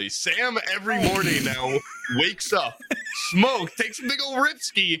 really. Sam every morning now wakes up, takes a big old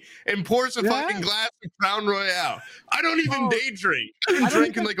Ripski, and pours a fucking glass of Crown Royale. I don't even day drink. I haven't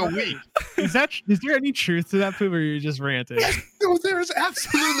drank in like a week. Is there any truth to that, Poop, or you're just ranting? No, there is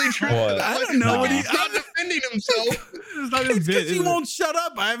absolutely truth to that. I don't know what he's not defending himself. It's because he won't shut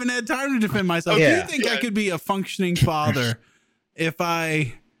up. I haven't had time to defend myself. Do you think I could be a functioning father if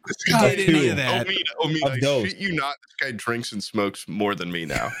I... did any of that? I shit you not. This guy drinks and smokes more than me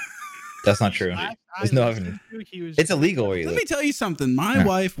now. That's not true. There's no evidence. It's illegal where you live. Let me tell you something. My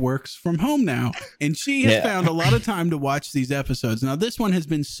wife works from home now, and she has found a lot of time to watch these episodes. Now, this one has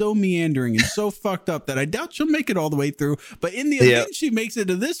been so meandering and so fucked up that I doubt she'll make it all the way through. But in the event she makes it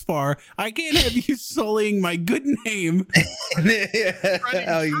to this far, I can't have you sullying my good name and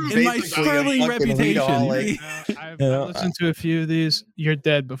my sterling reputation. I've listened to a few of these. You're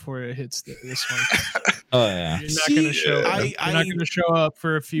dead before it hits this one. Oh yeah, you're not going to show. You're not going to show up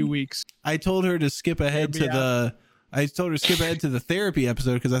for a few weeks. I told her to skip ahead to the therapy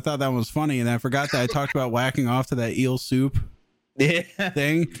episode because I thought that was funny, and I forgot that I talked about whacking off to that eel soup.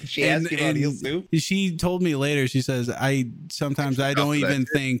 thing. She asked about eel soup. She told me later. She says, "I don't even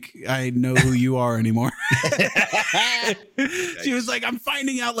think I know who you are anymore." She was like, "I'm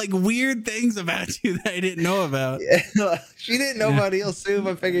finding out like weird things about you that I didn't know about." She didn't know about eel soup.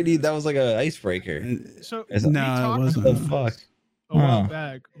 I figured that was like an icebreaker. So no, it wasn't. What the fuck? A while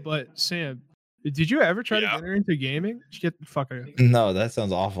back, but Sam, did you ever try to get her into gaming? Did you get the fuck out? No, that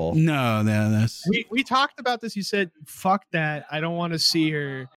sounds awful. No, that's. We talked about this. You said, "Fuck that! I don't want to see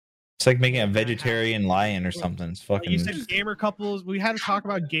her." It's like making a vegetarian lion or something. It's fucking. You said gamer couples. We had to talk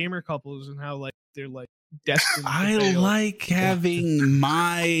about gamer couples and how like they're like destined. I like having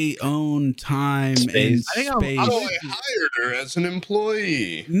my own time and space. I hired her as an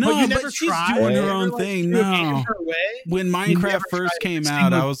employee. No, but she's doing her own thing. No, when Minecraft first came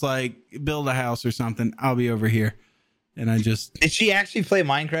out, I was like, build a house or something. I'll be over here. And I just did she actually play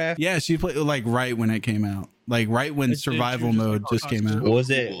Minecraft? Yeah, she played like right when it came out, like right when survival mode just came out. Was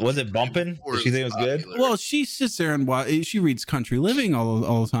it bumping? Did she think it was good? Well, she sits there and she reads Country Living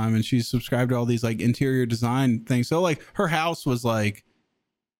all the time, and she's subscribed to all these like interior design things. So like her house was like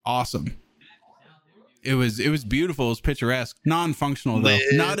awesome. It was beautiful. It was picturesque, non-functional though.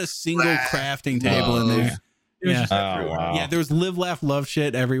 Not a single crafting table in there. Yeah. Wow. Yeah, there was live, laugh, love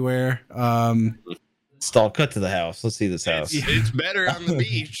shit everywhere. Stall, cut to the house. Let's see this house. It's better on the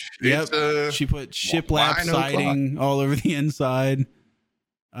beach. Yep. She put shiplap siding all over the inside.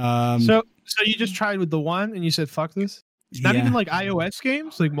 So you just tried with the one and you said, fuck this? It's not even like iOS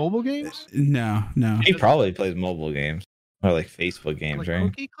games, like mobile games? No. He probably plays mobile games or like Facebook games,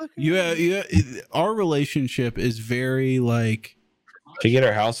 right? Yeah. Our relationship is very like. She get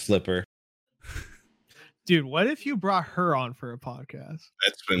her house flipper. Dude, what if you brought her on for a podcast?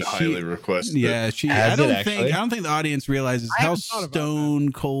 That's been highly requested. Yeah, I don't think the audience realizes how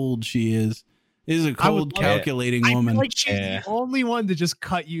stone cold she is. Is a cold, calculating woman. I feel like she's the only one to just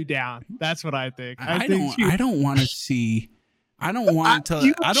cut you down. That's what I think. I don't want to see. I don't want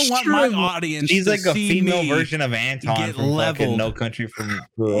my audience. She's like to a see female me version of Anton from fucking No Country for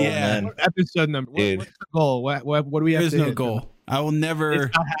Old Men. What episode number? What's the goal? What do we have? There's no goal. I will never.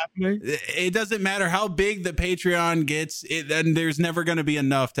 It's not happening. It doesn't matter how big the Patreon gets. And there's never going to be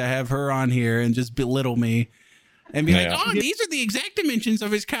enough to have her on here and just belittle me and be like, "Oh, these are the exact dimensions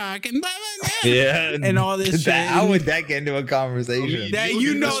of his cock," and blah, blah, blah, and all this shit. How would that get into a conversation?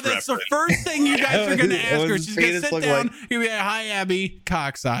 That's the first thing you guys are going to ask her. She's going to sit down. You'll be like, "Hi, Abby,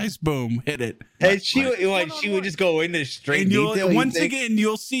 cock size, boom, hit it." And she would just go into straight detail. Once again,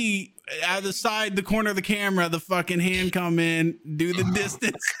 you'll see. Out of the side, the corner of the camera, the fucking hand come in, do the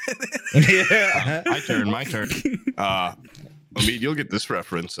distance. My turn. You'll get this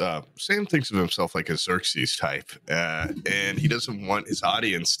reference. Sam thinks of himself like a Xerxes type, and he doesn't want his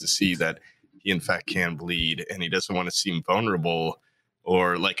audience to see that he in fact can bleed, and he doesn't want to seem vulnerable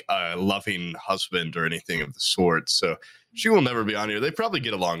or like a loving husband or anything of the sort. So she will never be on here. They probably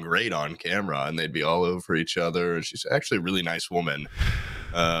get along great on camera, and they'd be all over each other. And she's actually a really nice woman.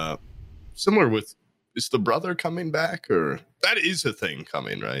 Similar with, is the brother coming back, or that is a thing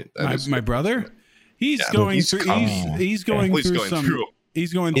coming, right? My brother, he's going through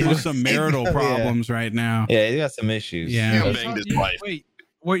some marital problems right now. Yeah, he got some issues. Yeah, wait,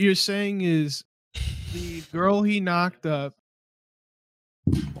 what you're saying is the girl he knocked up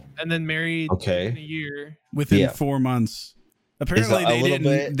and then married in a year within 4 months. Apparently,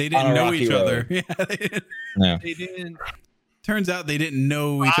 they didn't know each other. Yeah, they didn't. Turns out they didn't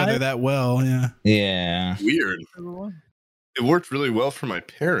know each other that well. Yeah. Weird. It worked really well for my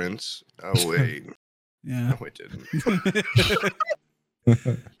parents. Oh wait. Yeah. No, it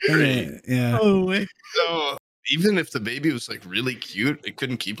didn't. Yeah. Oh wait. So even if the baby was like really cute, it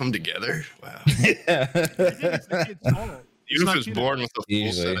couldn't keep them together. Wow. Yeah. Even if it was born with a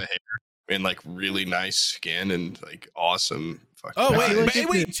full set of hair and like really nice skin and like awesome.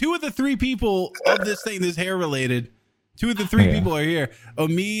 Wait! 2 of the 3 people of this thing, this hair related. 2 of the 3 people are here.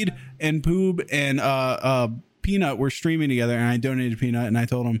 Omid and Poob and Peanut were streaming together, and I donated Peanut, and I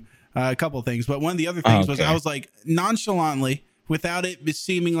told him a couple of things. But one of the other things was I was like nonchalantly, without it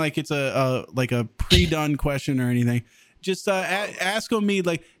seeming like it's a pre-done question or anything, just ask Omid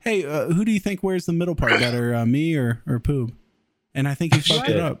like, "Hey, who do you think wears the middle part better, me or Poob?" And I think he fucked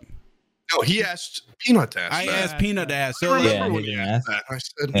it up. No, he asked Peanut to ask. I asked Peanut to ask. So I remember when he asked that. I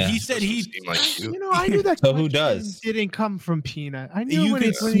said, he said he. Like you. I knew that. So who does? Didn't come from Peanut. I knew you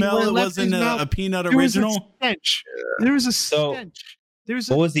could smell it wasn't a Peanut original. There was a stench.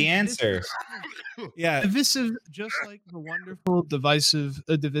 What was the answer? Yeah, divisive, just like the wonderful, divisive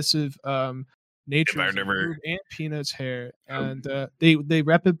nature of Poob and Peanut's hair, and they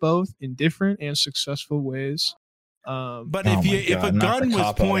rep it both in different and successful ways. But if a gun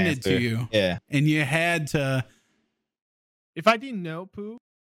was pointed to you, and you had to, if I didn't know poop,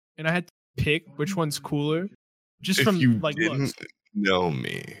 and I had to pick which one's cooler, just if from you like didn't looks. know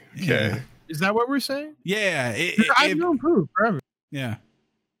me, okay. Is that what we're saying? Yeah, I've known Poop forever. Yeah,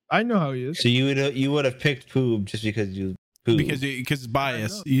 I know how he is. So you would have picked Poob just because you Poob. because it's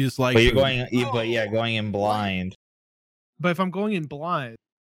bias. You just like. But you're going, going in blind. But if I'm going in blind,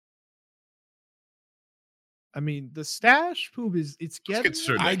 I mean the stash Poop it's getting.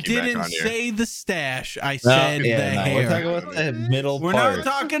 I didn't say the stash. I said the hair. We're talking about the middle. We're part. not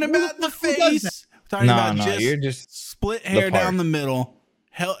talking about the face. We're talking about you're just split hair down the middle.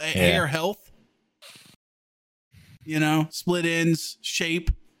 Hair health. You know, split ends, shape,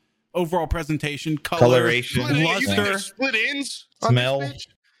 overall presentation, coloration, luster, split ends, smell.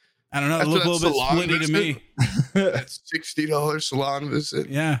 I don't know. It looked a little bit splitty to me. That's $60 salon visit.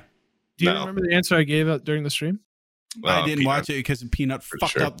 Yeah. Do you remember the answer I gave out during the stream? I didn't watch it because Peanut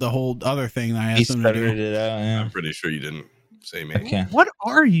fucked up the whole other thing that I asked him to do. It out, yeah. I'm pretty sure you didn't say me. Okay. What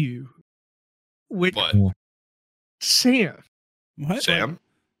are you? What? Sam. What? Sam?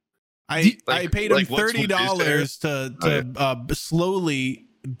 I paid him $30 to slowly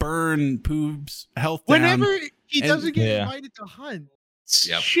burn Poob's health down. Whenever he doesn't get invited to hunt,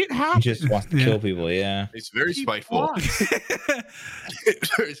 shit happens. He just wants to kill people. Yeah, he's very spiteful.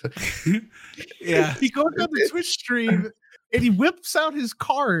 Yeah, he goes on the Twitch stream and he whips out his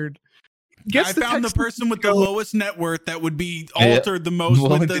card. I found the person with the lowest net worth that would be altered the most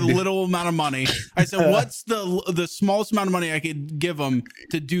with the little amount of money. I said, "What's the smallest amount of money I could give them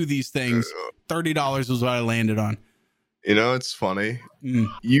to do these things?" $30 was what I landed on. You know, it's funny.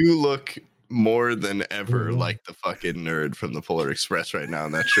 You look more than ever like the fucking nerd from the Polar Express right now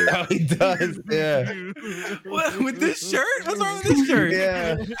in that shirt. Oh, he does. Yeah. What, with this shirt? What's wrong with this shirt?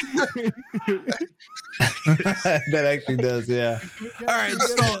 Yeah. That actually does. Yeah. All right.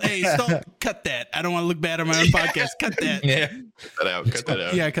 Stop. Cut that. I don't want to look bad on my own podcast. Cut that. Yeah. Cut that out. Cut that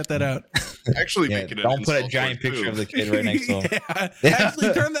out. Yeah, cut that out. Actually, make it don't put a giant picture of the kid right next to him.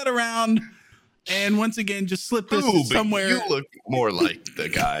 Actually, turn that around. And once again, just slip this somewhere. You look more like the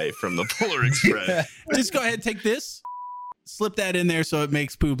guy from the Polar Express. Just go ahead, take this, slip that in there so it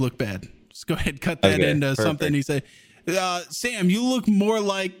makes Poob look bad. Just go ahead, cut that into something. He said, Sam, you look more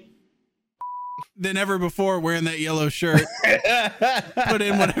like than ever before wearing that yellow shirt. Put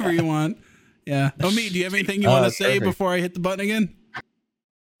in whatever you want. Yeah. Omi, do you have anything you want to say before I hit the button again?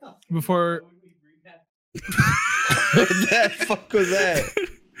 Before. What the fuck was that?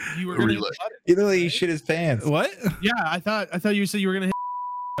 You were gonna you know, he shit his pants. What? Yeah, I thought you said you were gonna hit.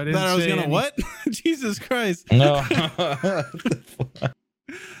 I thought I was gonna what? Jesus Christ. No.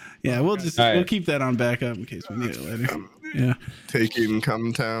 Yeah, we'll keep that on backup in case we need it later. Yeah. Taking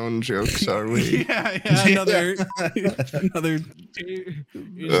Come Town jokes, are we? Yeah, another this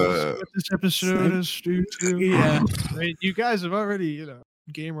episode is stupid. Yeah. I mean, you guys have already,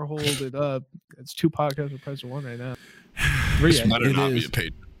 gamer hold it up. It's 2 podcasts with price of 1 right now. This better not be a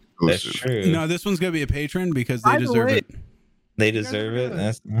paid. That's true. No, this one's gonna be a patron because they deserve it. They deserve it.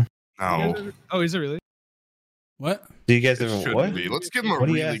 That's no. Oh, is it really? What? Do you guys ever what? Be. Let's give them a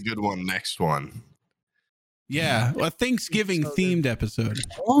really good one next one. Yeah, a Thanksgiving themed episode.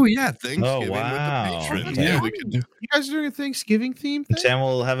 Oh yeah, Thanksgiving. Oh wow. With the patrons. Yeah, we could do. You guys are doing a Thanksgiving theme thing? Sam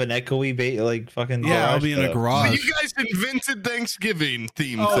will have an echoey fucking. Yeah, I'll be in a garage. You guys invented Thanksgiving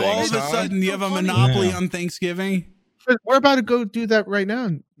theme things. All of a sudden, you have a monopoly on Thanksgiving. We're about to go do that right now.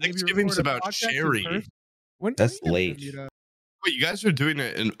 Thanksgiving's about sharing. That's late. Wait, you guys are doing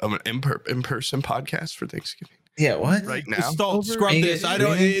an in-person podcast for Thanksgiving? Yeah, what? Right now? Scrub this. I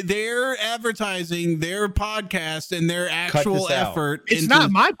don't. They're advertising their podcast and their actual effort. It's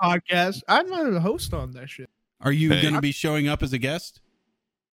not my podcast. I'm not a host on that shit. Are you going to be showing up as a guest?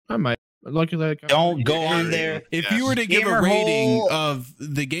 I might. Luckily, don't go on there. If you were to give a rating of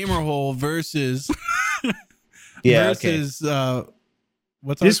the Gamer Hole versus what's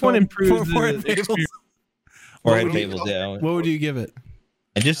this one improves Forehead Fables. Forehead Fables, yeah. What would you give it?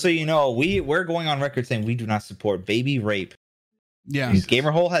 And just so you know, we're going on record saying we do not support baby rape. Yeah,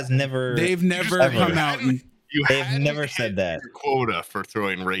 Gamerhole has never. They've never come out and. They've never said that. Quota for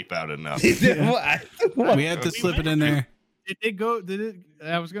throwing rape out enough. We had to slip it in there. Did it go? Did it?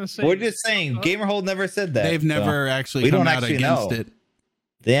 I was gonna say. We're just saying, Gamerhole never said that. They've never actually come out against it.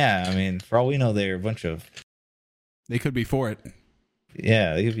 Yeah, I mean, for all we know, they're a bunch of. They could be for it.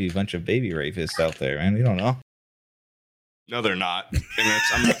 Yeah, they could be a bunch of baby rapists out there, man. We don't know. No, they're not. And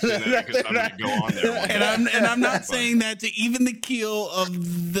I'm not saying that because I'm going to go on there. And I'm not saying that to even the keel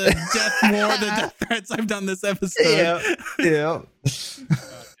of the death threats I've done this episode. Yeah.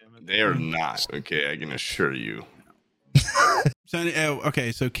 They are not. Okay, I can assure you. So,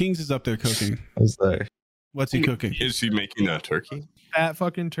 okay, so Kings is up there cooking. What's he cooking? Is he making a turkey? Fat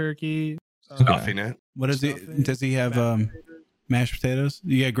fucking turkey. Stuffing it. What is he? Does he have mashed potatoes?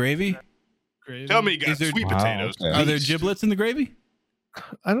 You got gravy? Gravy. Tell me, you got sweet potatoes. okay. Are there giblets in the gravy?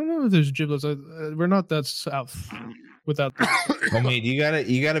 I don't know if there's giblets. We're not that south without. Homie,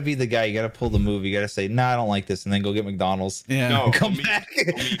 you gotta be the guy. You gotta pull the move. You gotta say, "Nah, I don't like this," and then go get McDonald's. Yeah. No, Come homie, back.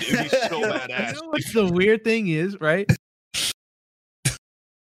 homie, it'd be so badass. You know what the weird thing is, right?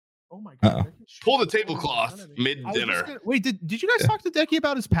 Oh my god! Pull the tablecloth mid-dinner. Wait, did you guys talk to Decky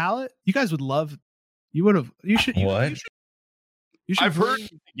about his palate? You guys would love. You would have. You should. What? You should I've bring, heard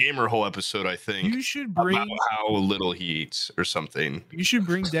the Gamer Hole episode. I think you should bring about how little he eats or something. You should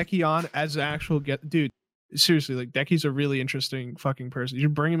bring Decky on as an actual dude. Seriously, like Decky's a really interesting fucking person. You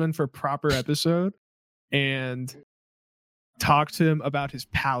should bring him in for a proper episode and talk to him about his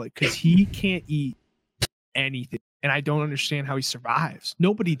palate because he can't eat anything, and I don't understand how he survives.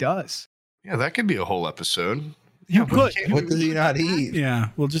 Nobody does. Yeah, that could be a whole episode. You could. What does he not eat? Yeah,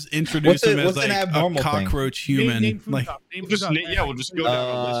 we'll just introduce him as like a cockroach human. Name food Like, stuff. Name food Just, stuff. we'll just go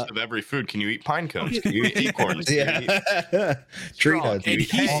down a list of every food. Can you eat pine cones? Can you eat acorns? Can you eat- Yeah. Tree nuts.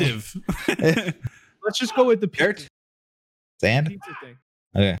 adhesive. Let's just go with the pizza, Sand? pizza thing.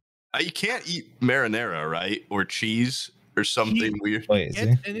 Okay. You can't eat marinara, right? Or cheese or something weird. Wait,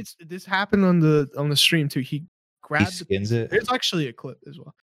 And this happened on the stream too. He he grabbed the skins it. There's actually a clip as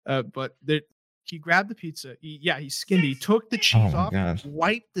well. But he grabbed the pizza. He skinned it. He took the cheese my off, God.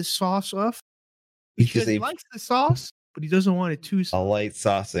 wiped the sauce off. He Because just he ate likes the sauce, but he doesn't want it too a saucy. light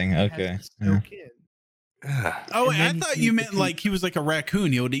saucing. It has Okay. to Yeah. soak in. Oh, And I then thought you you eat meant the like he was like a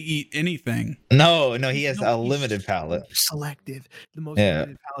raccoon. He would eat anything. No, he has No, a he's limited palate. Selective. The most Yeah.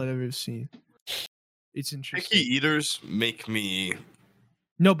 limited palate I've ever seen. It's interesting. Picky eaters make me.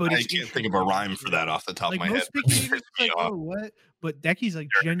 No, but I it's can't think of a rhyme for that off the top like of my head. most picky eaters, it's like, oh, what? But Decky's like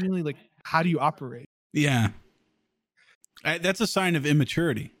genuinely like, how do you operate? Yeah, that's a sign of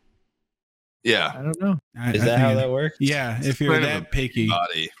immaturity. Yeah. I don't know. Is that how that works? Yeah, if you're Kind of that a picky.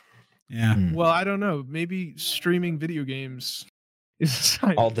 body. Yeah. Well, I don't know. Maybe streaming video games is a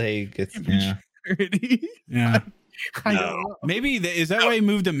sign All of day gets yeah. immaturity. Yeah. I don't know. Maybe is that why he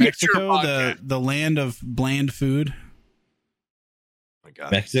moved to Mature Mexico, podcast. the land of bland food? Oh my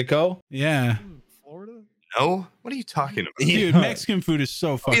God. Mexico? Yeah. Florida? No? What are you talking about? Dude, Mexican food is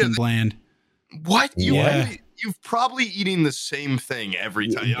so fucking bland. What? Yeah. You've probably eating the same thing every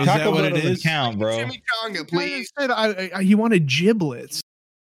time. Is Taco that what Bell it doesn't is? count, bro. Chimichanga, please. He wanted giblets.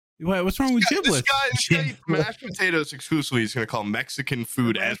 Wait, what's wrong with This giblets? guy eats mashed potatoes exclusively. He's going to call Mexican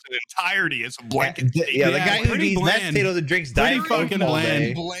food as an entirety, as a blanket. Yeah, the Yeah, guy who pretty eats mashed bland. potatoes and drinks Pretty Diet Coke fucking all bland.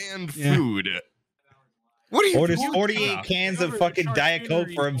 day. Bland Yeah. food. What are you Orders talking 48 about? cans of fucking Diet Coke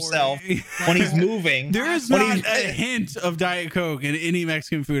for himself when he's moving. There is When not he's- a hint of Diet Coke in any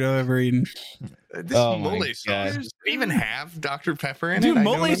Mexican food I've ever eaten. This Oh my mole God. sauce. Does it even have Dr. Pepper in Dude, it? I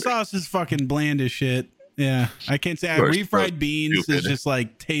mole don't know. sauce is fucking bland as shit. Yeah, I can't say. You are Refried so beans is stupid. just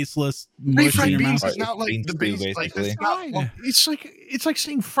like tasteless mush in Refried your beans mouth. is not like Beans the too, base. Like, basically. that's not, Fine. It's like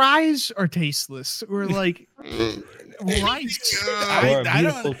saying fries are tasteless or like rice. Or a I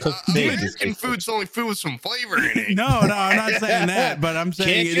don't- beautiful cooked steak is American tasteless. food's the only food with some flavor in it. No, I'm not saying that, but I'm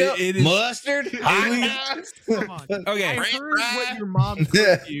saying Ketchup, it is. mustard, Come on. Okay. I heard what your mom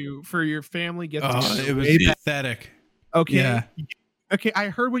cooked you for your family get Oh, together. it was Way back. pathetic. Okay. Yeah. Okay, I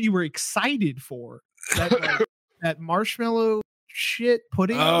heard what you were excited for. That, like, that marshmallow shit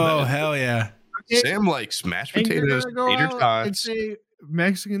pudding. Oh hell yeah! Okay, Sam likes mashed and you're potatoes, gonna go tater out and tots. say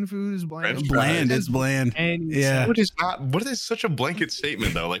Mexican food is bland. French Bland. It's bland. And Yeah. What is not? What is such a blanket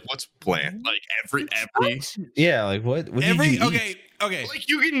statement though? Like, what's bland? Like every. Yeah, like what? What did Every you eat? okay. Like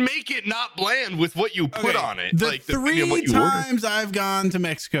you can make it not bland with what you put Okay, on it. The like depending on what three you order. times I've gone to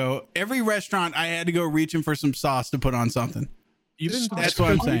Mexico, every restaurant I had to go reaching for some sauce to put on something. You've been to That's Mexico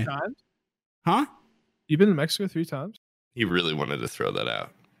what I'm 3 saying. times? Huh? You've been to Mexico 3 times? He really wanted to throw that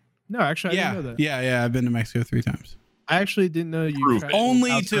out. No, actually, I Yeah, didn't know that. yeah. I've been to Mexico 3 times. I actually didn't know you. Proof. traveled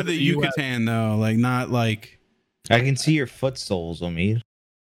Only outside to of the US. Yucatan though, like not like. I can see your foot soles, Omid,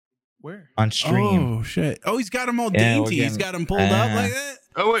 Where? on stream. Oh shit! Oh, he's got them all Yeah, we're dainty. He's getting- got them pulled up like that.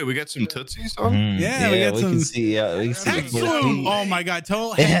 Oh wait, we got some tootsies on. Yeah, we got we some- can see. We can see the Hex little him! feet. Oh my god!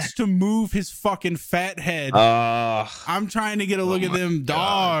 Tell Hex to move his fucking fat head. I'm trying to get a look at them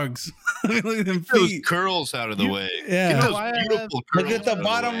dogs. Look at them Get those feet. curls out of the way. Yeah. Get those I have- beautiful curls. Look at the out of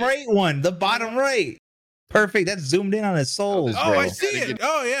bottom way. right one. The bottom right. Perfect. That's zoomed in on his soles, Oh, bro. I see it.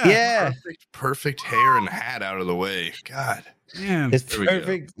 Oh yeah. Yeah, Perfect hair and hat out of the way. God. Yeah. it's There we go.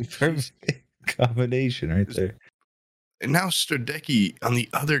 perfect. Perfect combination right there. And now Sterdeki on the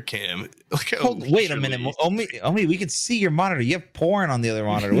other cam. Look how wait a minute. Only we can see your monitor. You have porn on the other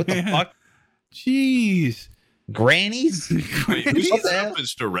monitor. What the fuck? Jeez. Grannies? Wait, whose stuff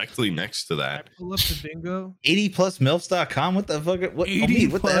is directly next to that? I pull up the bingo. 80plusmilfs.com? What the fuck? What 80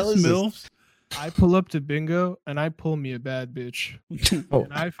 what the hell is milfs? this? I pull up to bingo and I pull me a bad bitch. Oh.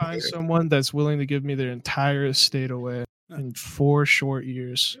 And I find someone that's willing to give me their entire estate away in 4 short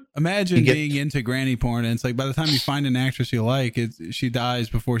years. Imagine being into granny porn, and it's like by the time you find an actress you like, she dies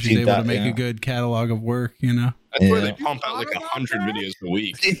before she's able to make a good catalog of work. You know, that's where they pump out like 100 videos a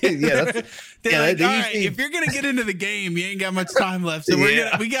week. If you're gonna get into the game, you ain't got much time left. So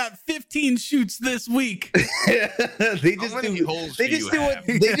we got 15 shoots this week. They just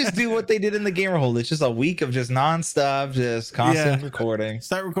do what they did in the gamer hole. It's just a week of just nonstop, just constant recording.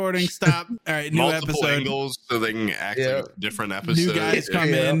 Start recording, stop. All right, new Multiple episode. Angles so they can act like different episodes. New guys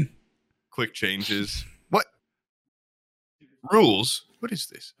come in. Quick changes. What rules? What is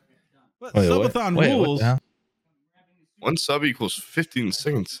this? Subathon rules. One sub equals 15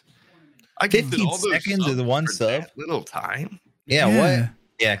 seconds. I get 15 all those seconds is one sub. Little time. Yeah. What?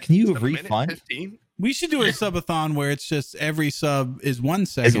 Yeah. Can you refund? 15? We should do a subathon where it's just every sub is 1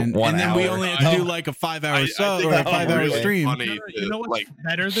 second, and then we only have to do like a 5-hour sub or a 5-hour stream. You know what's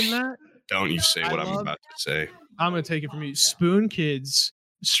better than that? Don't you say what I'm about to say. I'm gonna take it from you. Spoon Kids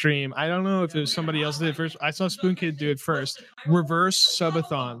stream. I don't know if it was somebody else did it first. I saw Spoon Kid do it first. Reverse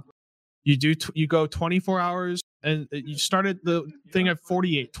subathon. You go 24 hours and you started the thing at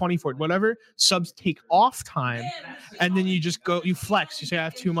 48, 24, whatever. Subs take off time, and then you just go. You flex. You say I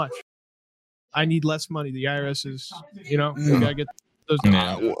have too much. I need less money. The IRS is, you gotta get those.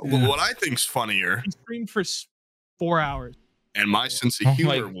 What I think's funnier. He streamed for 4 hours. And my sense of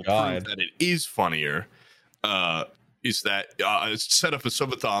humor will prove that it is funnier. Is that set up a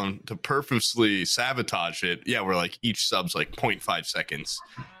subathon to purposely sabotage it? Yeah, where like each sub's like 0.5 seconds.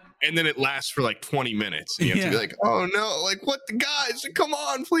 And then it lasts for like 20 minutes. And you have to be like, oh no, like what the guys, come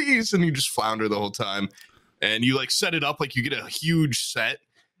on, please. And you just flounder the whole time. And you like set it up like you get a huge set.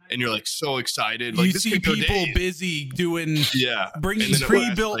 And you're like so excited. Like you see people busy doing, bringing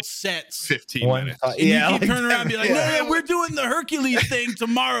pre-built sets. 15 minutes. And you keep turning around and be like, no, we're doing the Hercules thing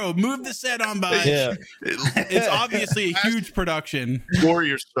tomorrow. Move the set on by. Yeah. It's obviously a huge production. Or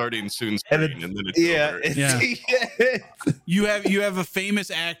you're starting soon screen, and then it's over. You have a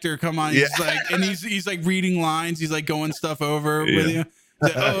famous actor come on. He's like, and he's like reading lines. He's like going stuff over with you.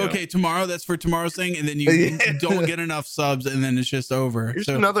 Like, oh, okay, tomorrow, that's for tomorrow's thing, and then you don't get enough subs, and then it's just over. Here's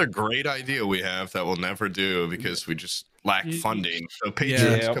another great idea we have that we'll never do because we just lack funding. So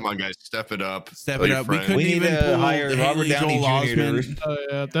patrons, come on, guys, step it up. Step it up. We couldn't even hire Robert Downey Jr. Oh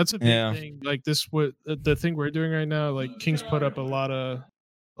yeah, that's a big thing. Like this, what the thing we're doing right now. Like King's put up a lot of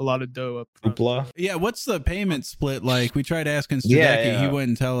dough up front. Yeah, what's the payment split like? We tried asking Sterdeki, he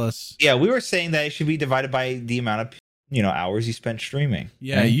wouldn't tell us. Yeah, we were saying that it should be divided by the amount of hours you spent streaming.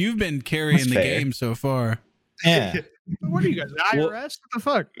 Yeah, you've been carrying the game so far. Yeah. What are you guys? IRS? What the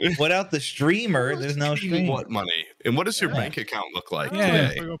fuck? Without the streamer, there's no stream. What money? And what does your bank account look like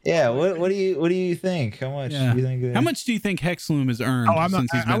today? Yeah. What do you think? How much? Do you think how much do you think Hexloom has earned since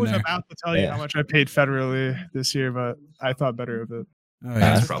he's been there? I was about to tell you how much I paid federally this year, but I thought better of it. Oh, yeah.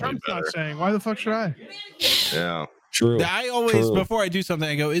 That's probably Trump's better. not saying. Why the fuck should I? Yeah. True. I always before I do something,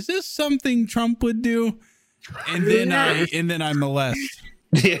 I go, "Is this something Trump would do?" And then I molest.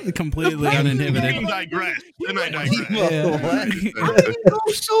 Completely uninhibited. Then I digress. I know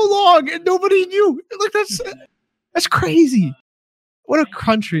so long and nobody knew. Look, that's crazy. What a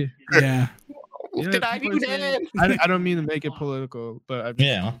country. Yeah. Did I do that? I don't mean to make it political, but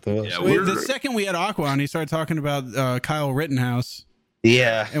the second we had Aqua on, he started talking about Kyle Rittenhouse.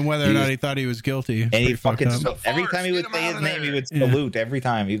 Yeah, and whether or not he thought he was guilty. And he fucking every time he would say his name, he would salute every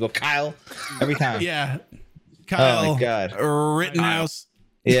time. He'd go Kyle every time. Yeah. Kyle, oh my God. Rittenhouse.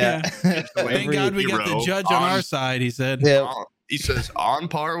 Yeah. Thank God we got the judge on our side, he said. Yeah. He says on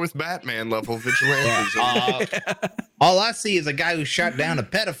par with Batman level vigilantes. All I see is a guy who shot down a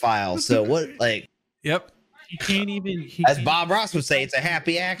pedophile. So what, like? Yep. He can't even. As Bob Ross would say, it's a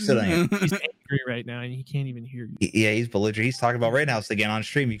happy accident. He's angry right now, and he can't even hear you. Yeah, he's belligerent. He's talking about Rittenhouse again on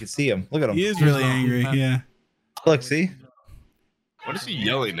stream. You can see him. Look at him. He is really angry. Yeah. Look, see. What is he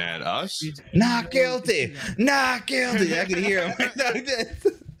yelling at us? Not guilty. Not guilty. I can hear him.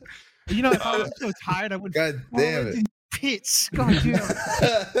 You know, if I was so tired, I would. God damn it. Pits. God damn.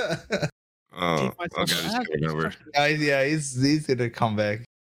 Oh, okay. He's coming over. Yeah, he's gonna come back.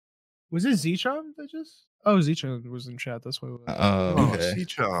 Was it Z-Chom that just? Oh, Z-Chom was in chat. That's why. Okay.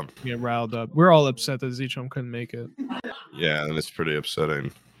 Z-Chom. Get riled up. We're all upset that Z-Chom couldn't make it. Yeah, and it's pretty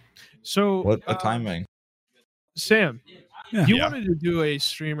upsetting. So what timing? Sam, you wanted to do a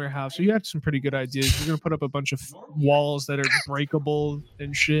streamer house, so you had some pretty good ideas. You're gonna put up a bunch of walls that are breakable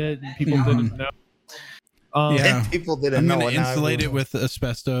and shit, and people didn't know. And people didn't know. I'm gonna insulate it with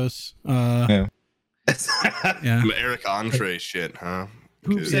asbestos. Yeah. Eric Andre shit, huh?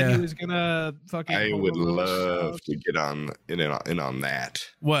 Poop said he was gonna fucking. I would love to get in on that.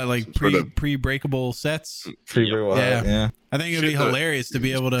 What, like pre-breakable sets? Yeah. I think it'd be hilarious to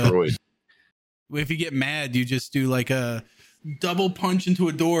be able to. If you get mad, you just do like a double punch into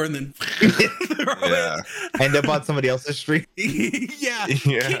a door and then end up on somebody else's stream.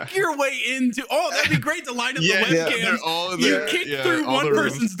 Kick your way into. Oh, that'd be great to line up the webcam. You kick through one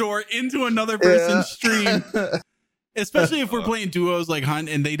person's door into another person's stream. Especially if we're playing duos like Hunt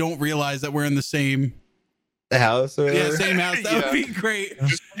and they don't realize that we're in the same house. Same house. That would be great.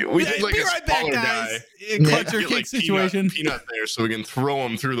 We did like be a right back, smaller guys. guy. Clutch or kick situation. Peanut there, so we can throw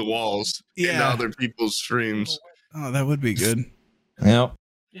him through the walls into other people's streams. Oh, that would be good. Yep.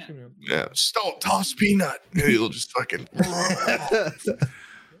 Yeah. Toss Peanut. He'll just fucking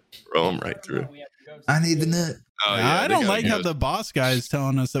throw him right through. I need the nut. Oh, I don't like how the boss guy is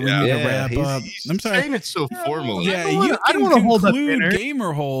telling us that we need to wrap up. I'm sorry. Saying it so formal. Yeah, you can conclude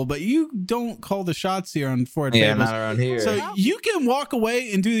Gamer Hole, but you don't call the shots here on Ford Fables. Not around here. So you can walk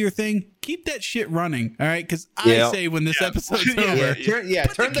away and do your thing. Keep that shit running, all right? Because I say when this episode's over, turn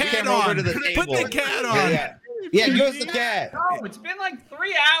the camera over to the table. Put the cat on. Yeah, give us the cat. No, it's been like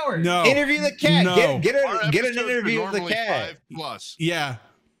 3 hours. No, interview the cat. No. Get an interview of the cat. 5+. Yeah.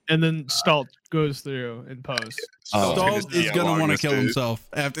 And then Stalt goes through and posts. Stalt is gonna want to kill himself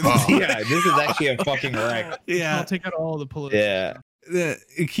after this. Yeah, this is actually a fucking wreck. Yeah, I'll take out all the political.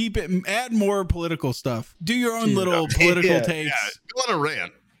 Keep it. Add more political stuff. Do your own little political takes. Yeah, go on a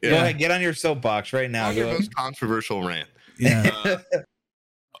rant. Go ahead, get on your soapbox right now. On your most controversial rant. Yeah.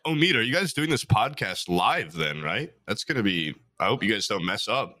 Meat, are you guys doing this podcast live then? Right? That's gonna be. I hope you guys don't mess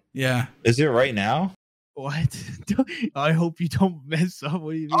up. Yeah. Is it right now? What? I hope you don't mess up.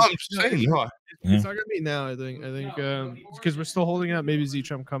 What do you mean? I'm just saying. No. It's not gonna be now. I think because we're still holding out. Maybe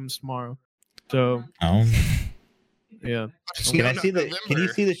Z-Trump comes tomorrow. So. Yeah. Can I see the? Can you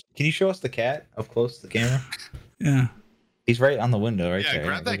see the? Can you show us the cat up close to the camera? Yeah. He's right on the window, right there. Yeah,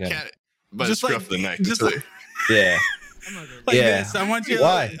 grab that cat by the scruff of the neck. Yeah. Like this. I want you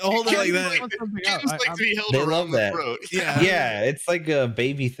to hold it like that. They love that. Yeah, it's like a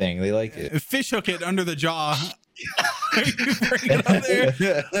baby thing. They like it. Fish hook it under the jaw. Bring it up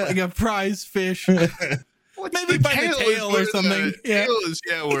there like a prize fish. Maybe by the tail or something. Tail is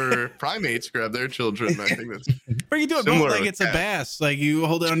where primates grab their children. I think that's. Or you do it both like it's a bass. Like you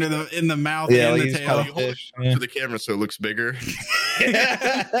hold it under in the mouth and the tail. You hold it to the camera so it looks bigger.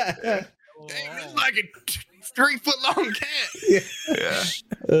 It's like a 3-foot-long cat.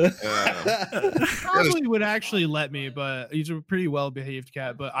 Probably would actually let me, but he's a pretty well-behaved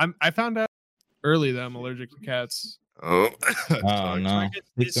cat. But I found out early that I'm allergic to cats. Oh no!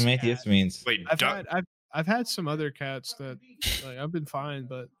 This means. Wait, I've had some other cats that like I've been fine,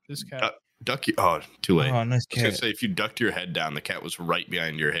 but this cat. Duck you. Oh, too late. Oh, nice cat. I was gonna say if you ducked your head down, the cat was right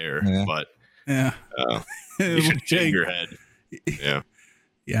behind your hair. Yeah. But you should shave your head. Yeah.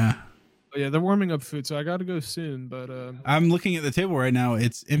 Yeah. But yeah, they're warming up food, so I got to go soon. But I'm looking at the table right now;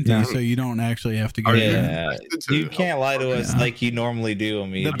 it's empty, so you don't actually have to go. Yeah, you can't lie to us like you normally do. I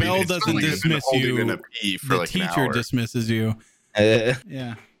mean, the bell doesn't dismiss you. The teacher dismisses you.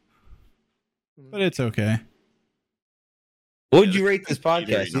 Yeah, but it's okay. What would you rate this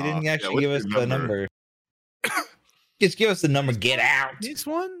podcast? You didn't actually give us the number. Just give us the number. Get out. This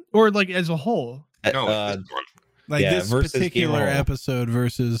one, or like as a whole? No, this one. Like this particular episode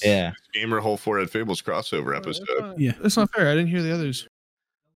versus Gamer Hole 4 Ed Fables crossover episode. That's not fair. I didn't hear the others.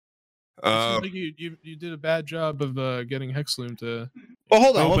 Like you did a bad job of getting Hexloom to. Well,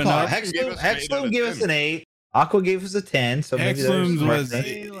 hold on. Hexloom gave us an 8. Aqua gave us a 10. So maybe Hexloom was.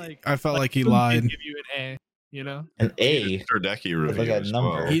 I felt like he lied. Give you an A. You know, an A. Turdeki review. Like a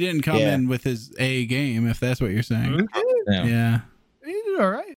number. He didn't come in with his A game, if that's what you're saying. Yeah. He did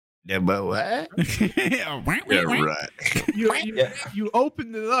all right. Yeah, but what? Right. You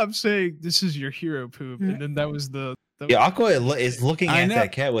opened it up saying this is your hero poop, and then that was the. Aqua is looking at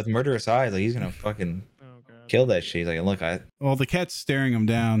that cat with murderous eyes, like he's gonna fucking kill that shit. He's like, look, well, the cat's staring him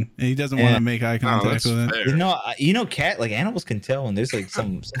down, and he doesn't want to make eye contact with it. You know, cat like animals can tell when there's like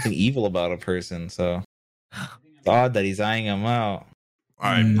something evil about a person. So it's odd that he's eyeing him out.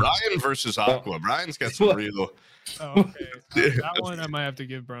 All right, Brian versus Aqua. Brian's got some real. Oh, okay. That one I might have to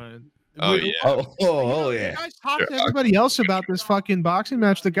give Brian. Oh yeah. Oh yeah. You guys talk to everybody else about this fucking boxing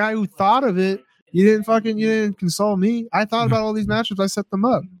match. The guy who thought of it, you didn't console me. I thought about all these matches. I set them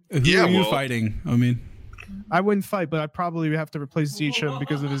up. Who are you fighting? I mean, I wouldn't fight, but I'd probably have to replace Zichum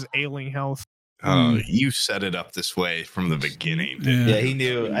because of his ailing health. Oh, you set it up this way from the beginning. Yeah, he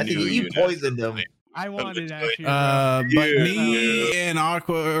knew. I think you poisoned him. I wanted actually. But me and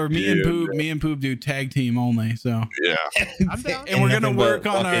Aqua, or me and Poop do tag team only. So yeah, I'm down. And we're gonna work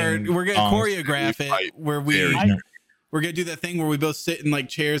on we're gonna choreograph it where we're gonna do that thing where we both sit in like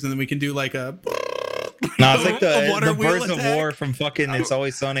chairs and then we can do like a. No, it's like the Birds of War from fucking It's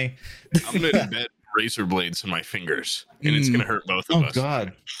Always Sunny. I'm gonna embed razor blades in my fingers, and it's gonna hurt both of us. Oh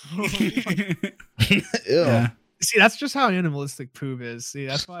God. Yeah. See, that's just how animalistic Poop is. See,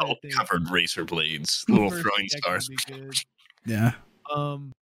 that's why I think covered razor blades, little throwing stars. Yeah.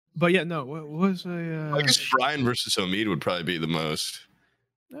 But yeah, no. What was a? I guess Brian versus Omid would probably be the most.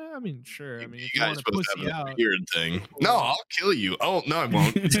 I mean, sure. I mean, you guys both have a weird thing. No, I'll kill you. Oh no, I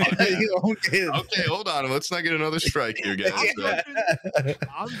won't. Okay, hold on. Let's not get another strike here, guys.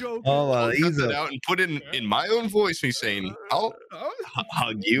 I'm joking. I'll cut that out and put in my own voice me saying, "I'll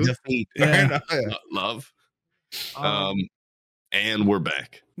hug you, love." And we're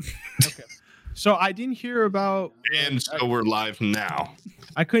back. Okay. So I didn't hear about. And so we're live now.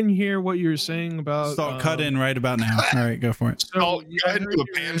 I couldn't hear what you were saying about. So cut in right about now. All right, go for it. So go ahead and do a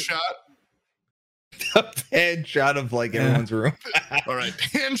pan shot. A pan shot of like everyone's room. All right,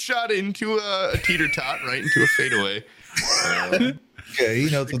 pan shot into a teeter tot, right into a fadeaway. Okay, he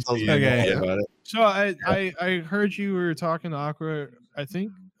knows what's about it. So I heard you were talking to Aqua, I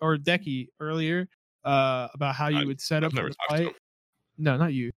think, or Decky earlier, about how you would set up the fight. No,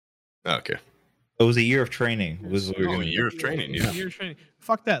 not you. Okay. It was a year of training. A year of training. Yeah. A year of training.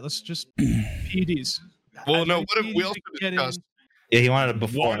 Fuck that. Let's just PEDs. Well, no. What if we also discuss? Yeah, he wanted it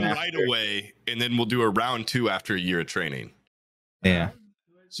before one right away, and then we'll do a round 2 after a year of training. Yeah.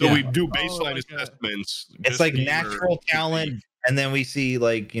 So we do baseline assessments. It's like natural talent, and then we see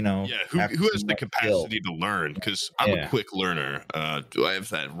like who has the capacity to learn? Because I'm a quick learner. Do I have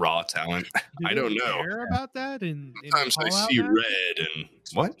that raw talent? I don't know. Care about that? Sometimes I see red and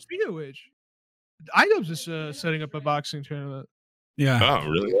what? Speaking of which, iDubbbz is setting up a boxing tournament. Yeah. Oh,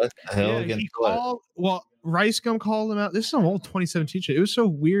 really? What the hell? Well, Rice Gum called him out. This is some old 2017 shit. It was so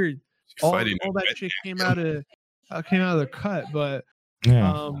weird. All that shit came out of the cut, but he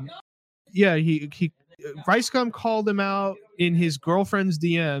Rice Gum called him out in his girlfriend's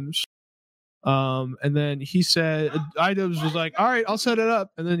DMs. And then he said, iDubbbz was like, all right, I'll set it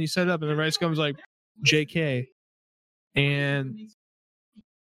up. And then he set it up, and then Rice Gum was like, JK. And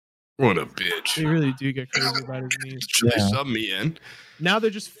what a bitch. They really do get crazy about his knees. Should they sub me in? Now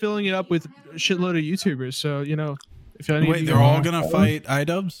they're just filling it up with a shitload of YouTubers. So, if I wait, they're all going to fight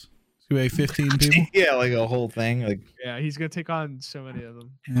iDubbbz? To a 15 people? Yeah, like a whole thing. Like, yeah, he's gonna take on so many of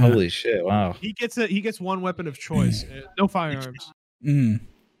them. Yeah. Holy shit! Wow. He gets one weapon of choice. No firearms.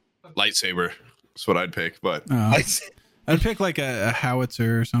 Lightsaber. That's what I'd pick. But I'd pick like a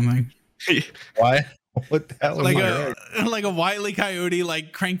howitzer or something. Why? What the hell? Like a Wile E. Coyote,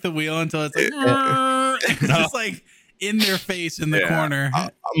 like crank the wheel until it's like just like in their face in the corner.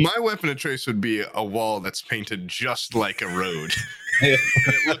 My weapon of choice would be a wall that's painted just like a road.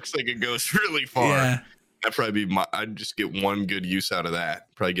 It looks like it goes really far. Yeah. That'd probably be I'd just get one good use out of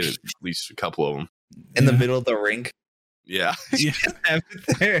that. Probably get at least a couple of them. In the middle of the rink? Yeah. Have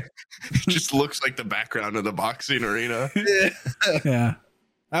it there. It just looks like the background of the boxing arena. Yeah.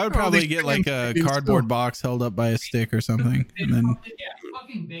 I would probably get like a cardboard box held up by a stick or something. And then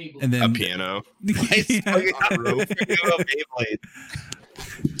a piano. You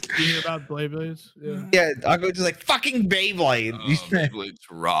hear about Beyblades? Yeah, I'll go to like fucking Beyblade. Beyblades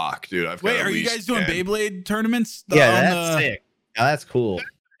rock, dude. Wait, are you guys doing Beyblade tournaments? Yeah, that's sick. Yeah, that's cool.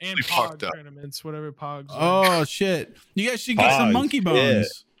 And Pog tournaments, whatever Pogs. Oh shit! You guys should get some Monkey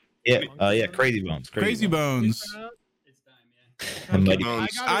Bones. Yeah, Crazy Bones. Crazy Bones. I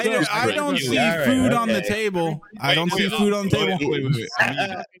don't see food on the table. I don't see food on the table.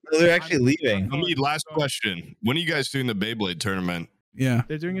 They're actually leaving. Last question. When are you guys doing the Beyblade tournament? Yeah,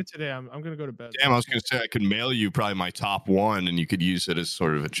 they're doing it today. I'm gonna go to bed. Damn, I was gonna say I could mail you probably my top one, and you could use it as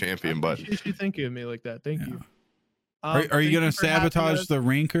sort of a champion. But you should think of me like that. Thank you. Are you gonna sabotage the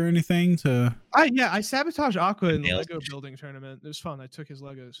rink or anything? I sabotaged Aqua in the Lego building tournament. It was fun. I took his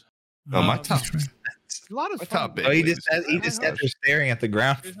Legos. Oh, my top. A lot of fun. He just sat there staring at the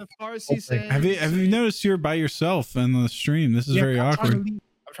ground. Have you noticed you're by yourself in the stream? This is very awkward. I'm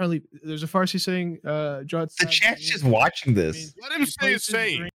trying to leave. There's a Farsi saying, the chat's just watching this. Let him say his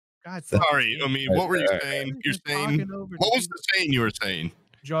saying. God, sorry. I mean, what were you saying? You're saying, what was the saying you were saying?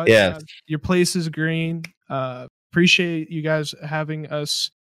 Yeah. Your place is green. Appreciate you guys having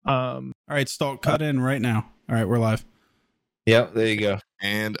us. All right, Stalk, cut in right now. All right, we're live. Yep, there you go.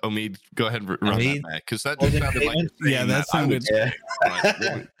 And Omid, go ahead and run that back because that just sounded like that sounded.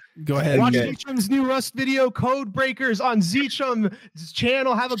 Go ahead. Watch Zeechum's new Rust video, Code Breakers, on Zeechum's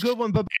channel. Have a good one. Bye.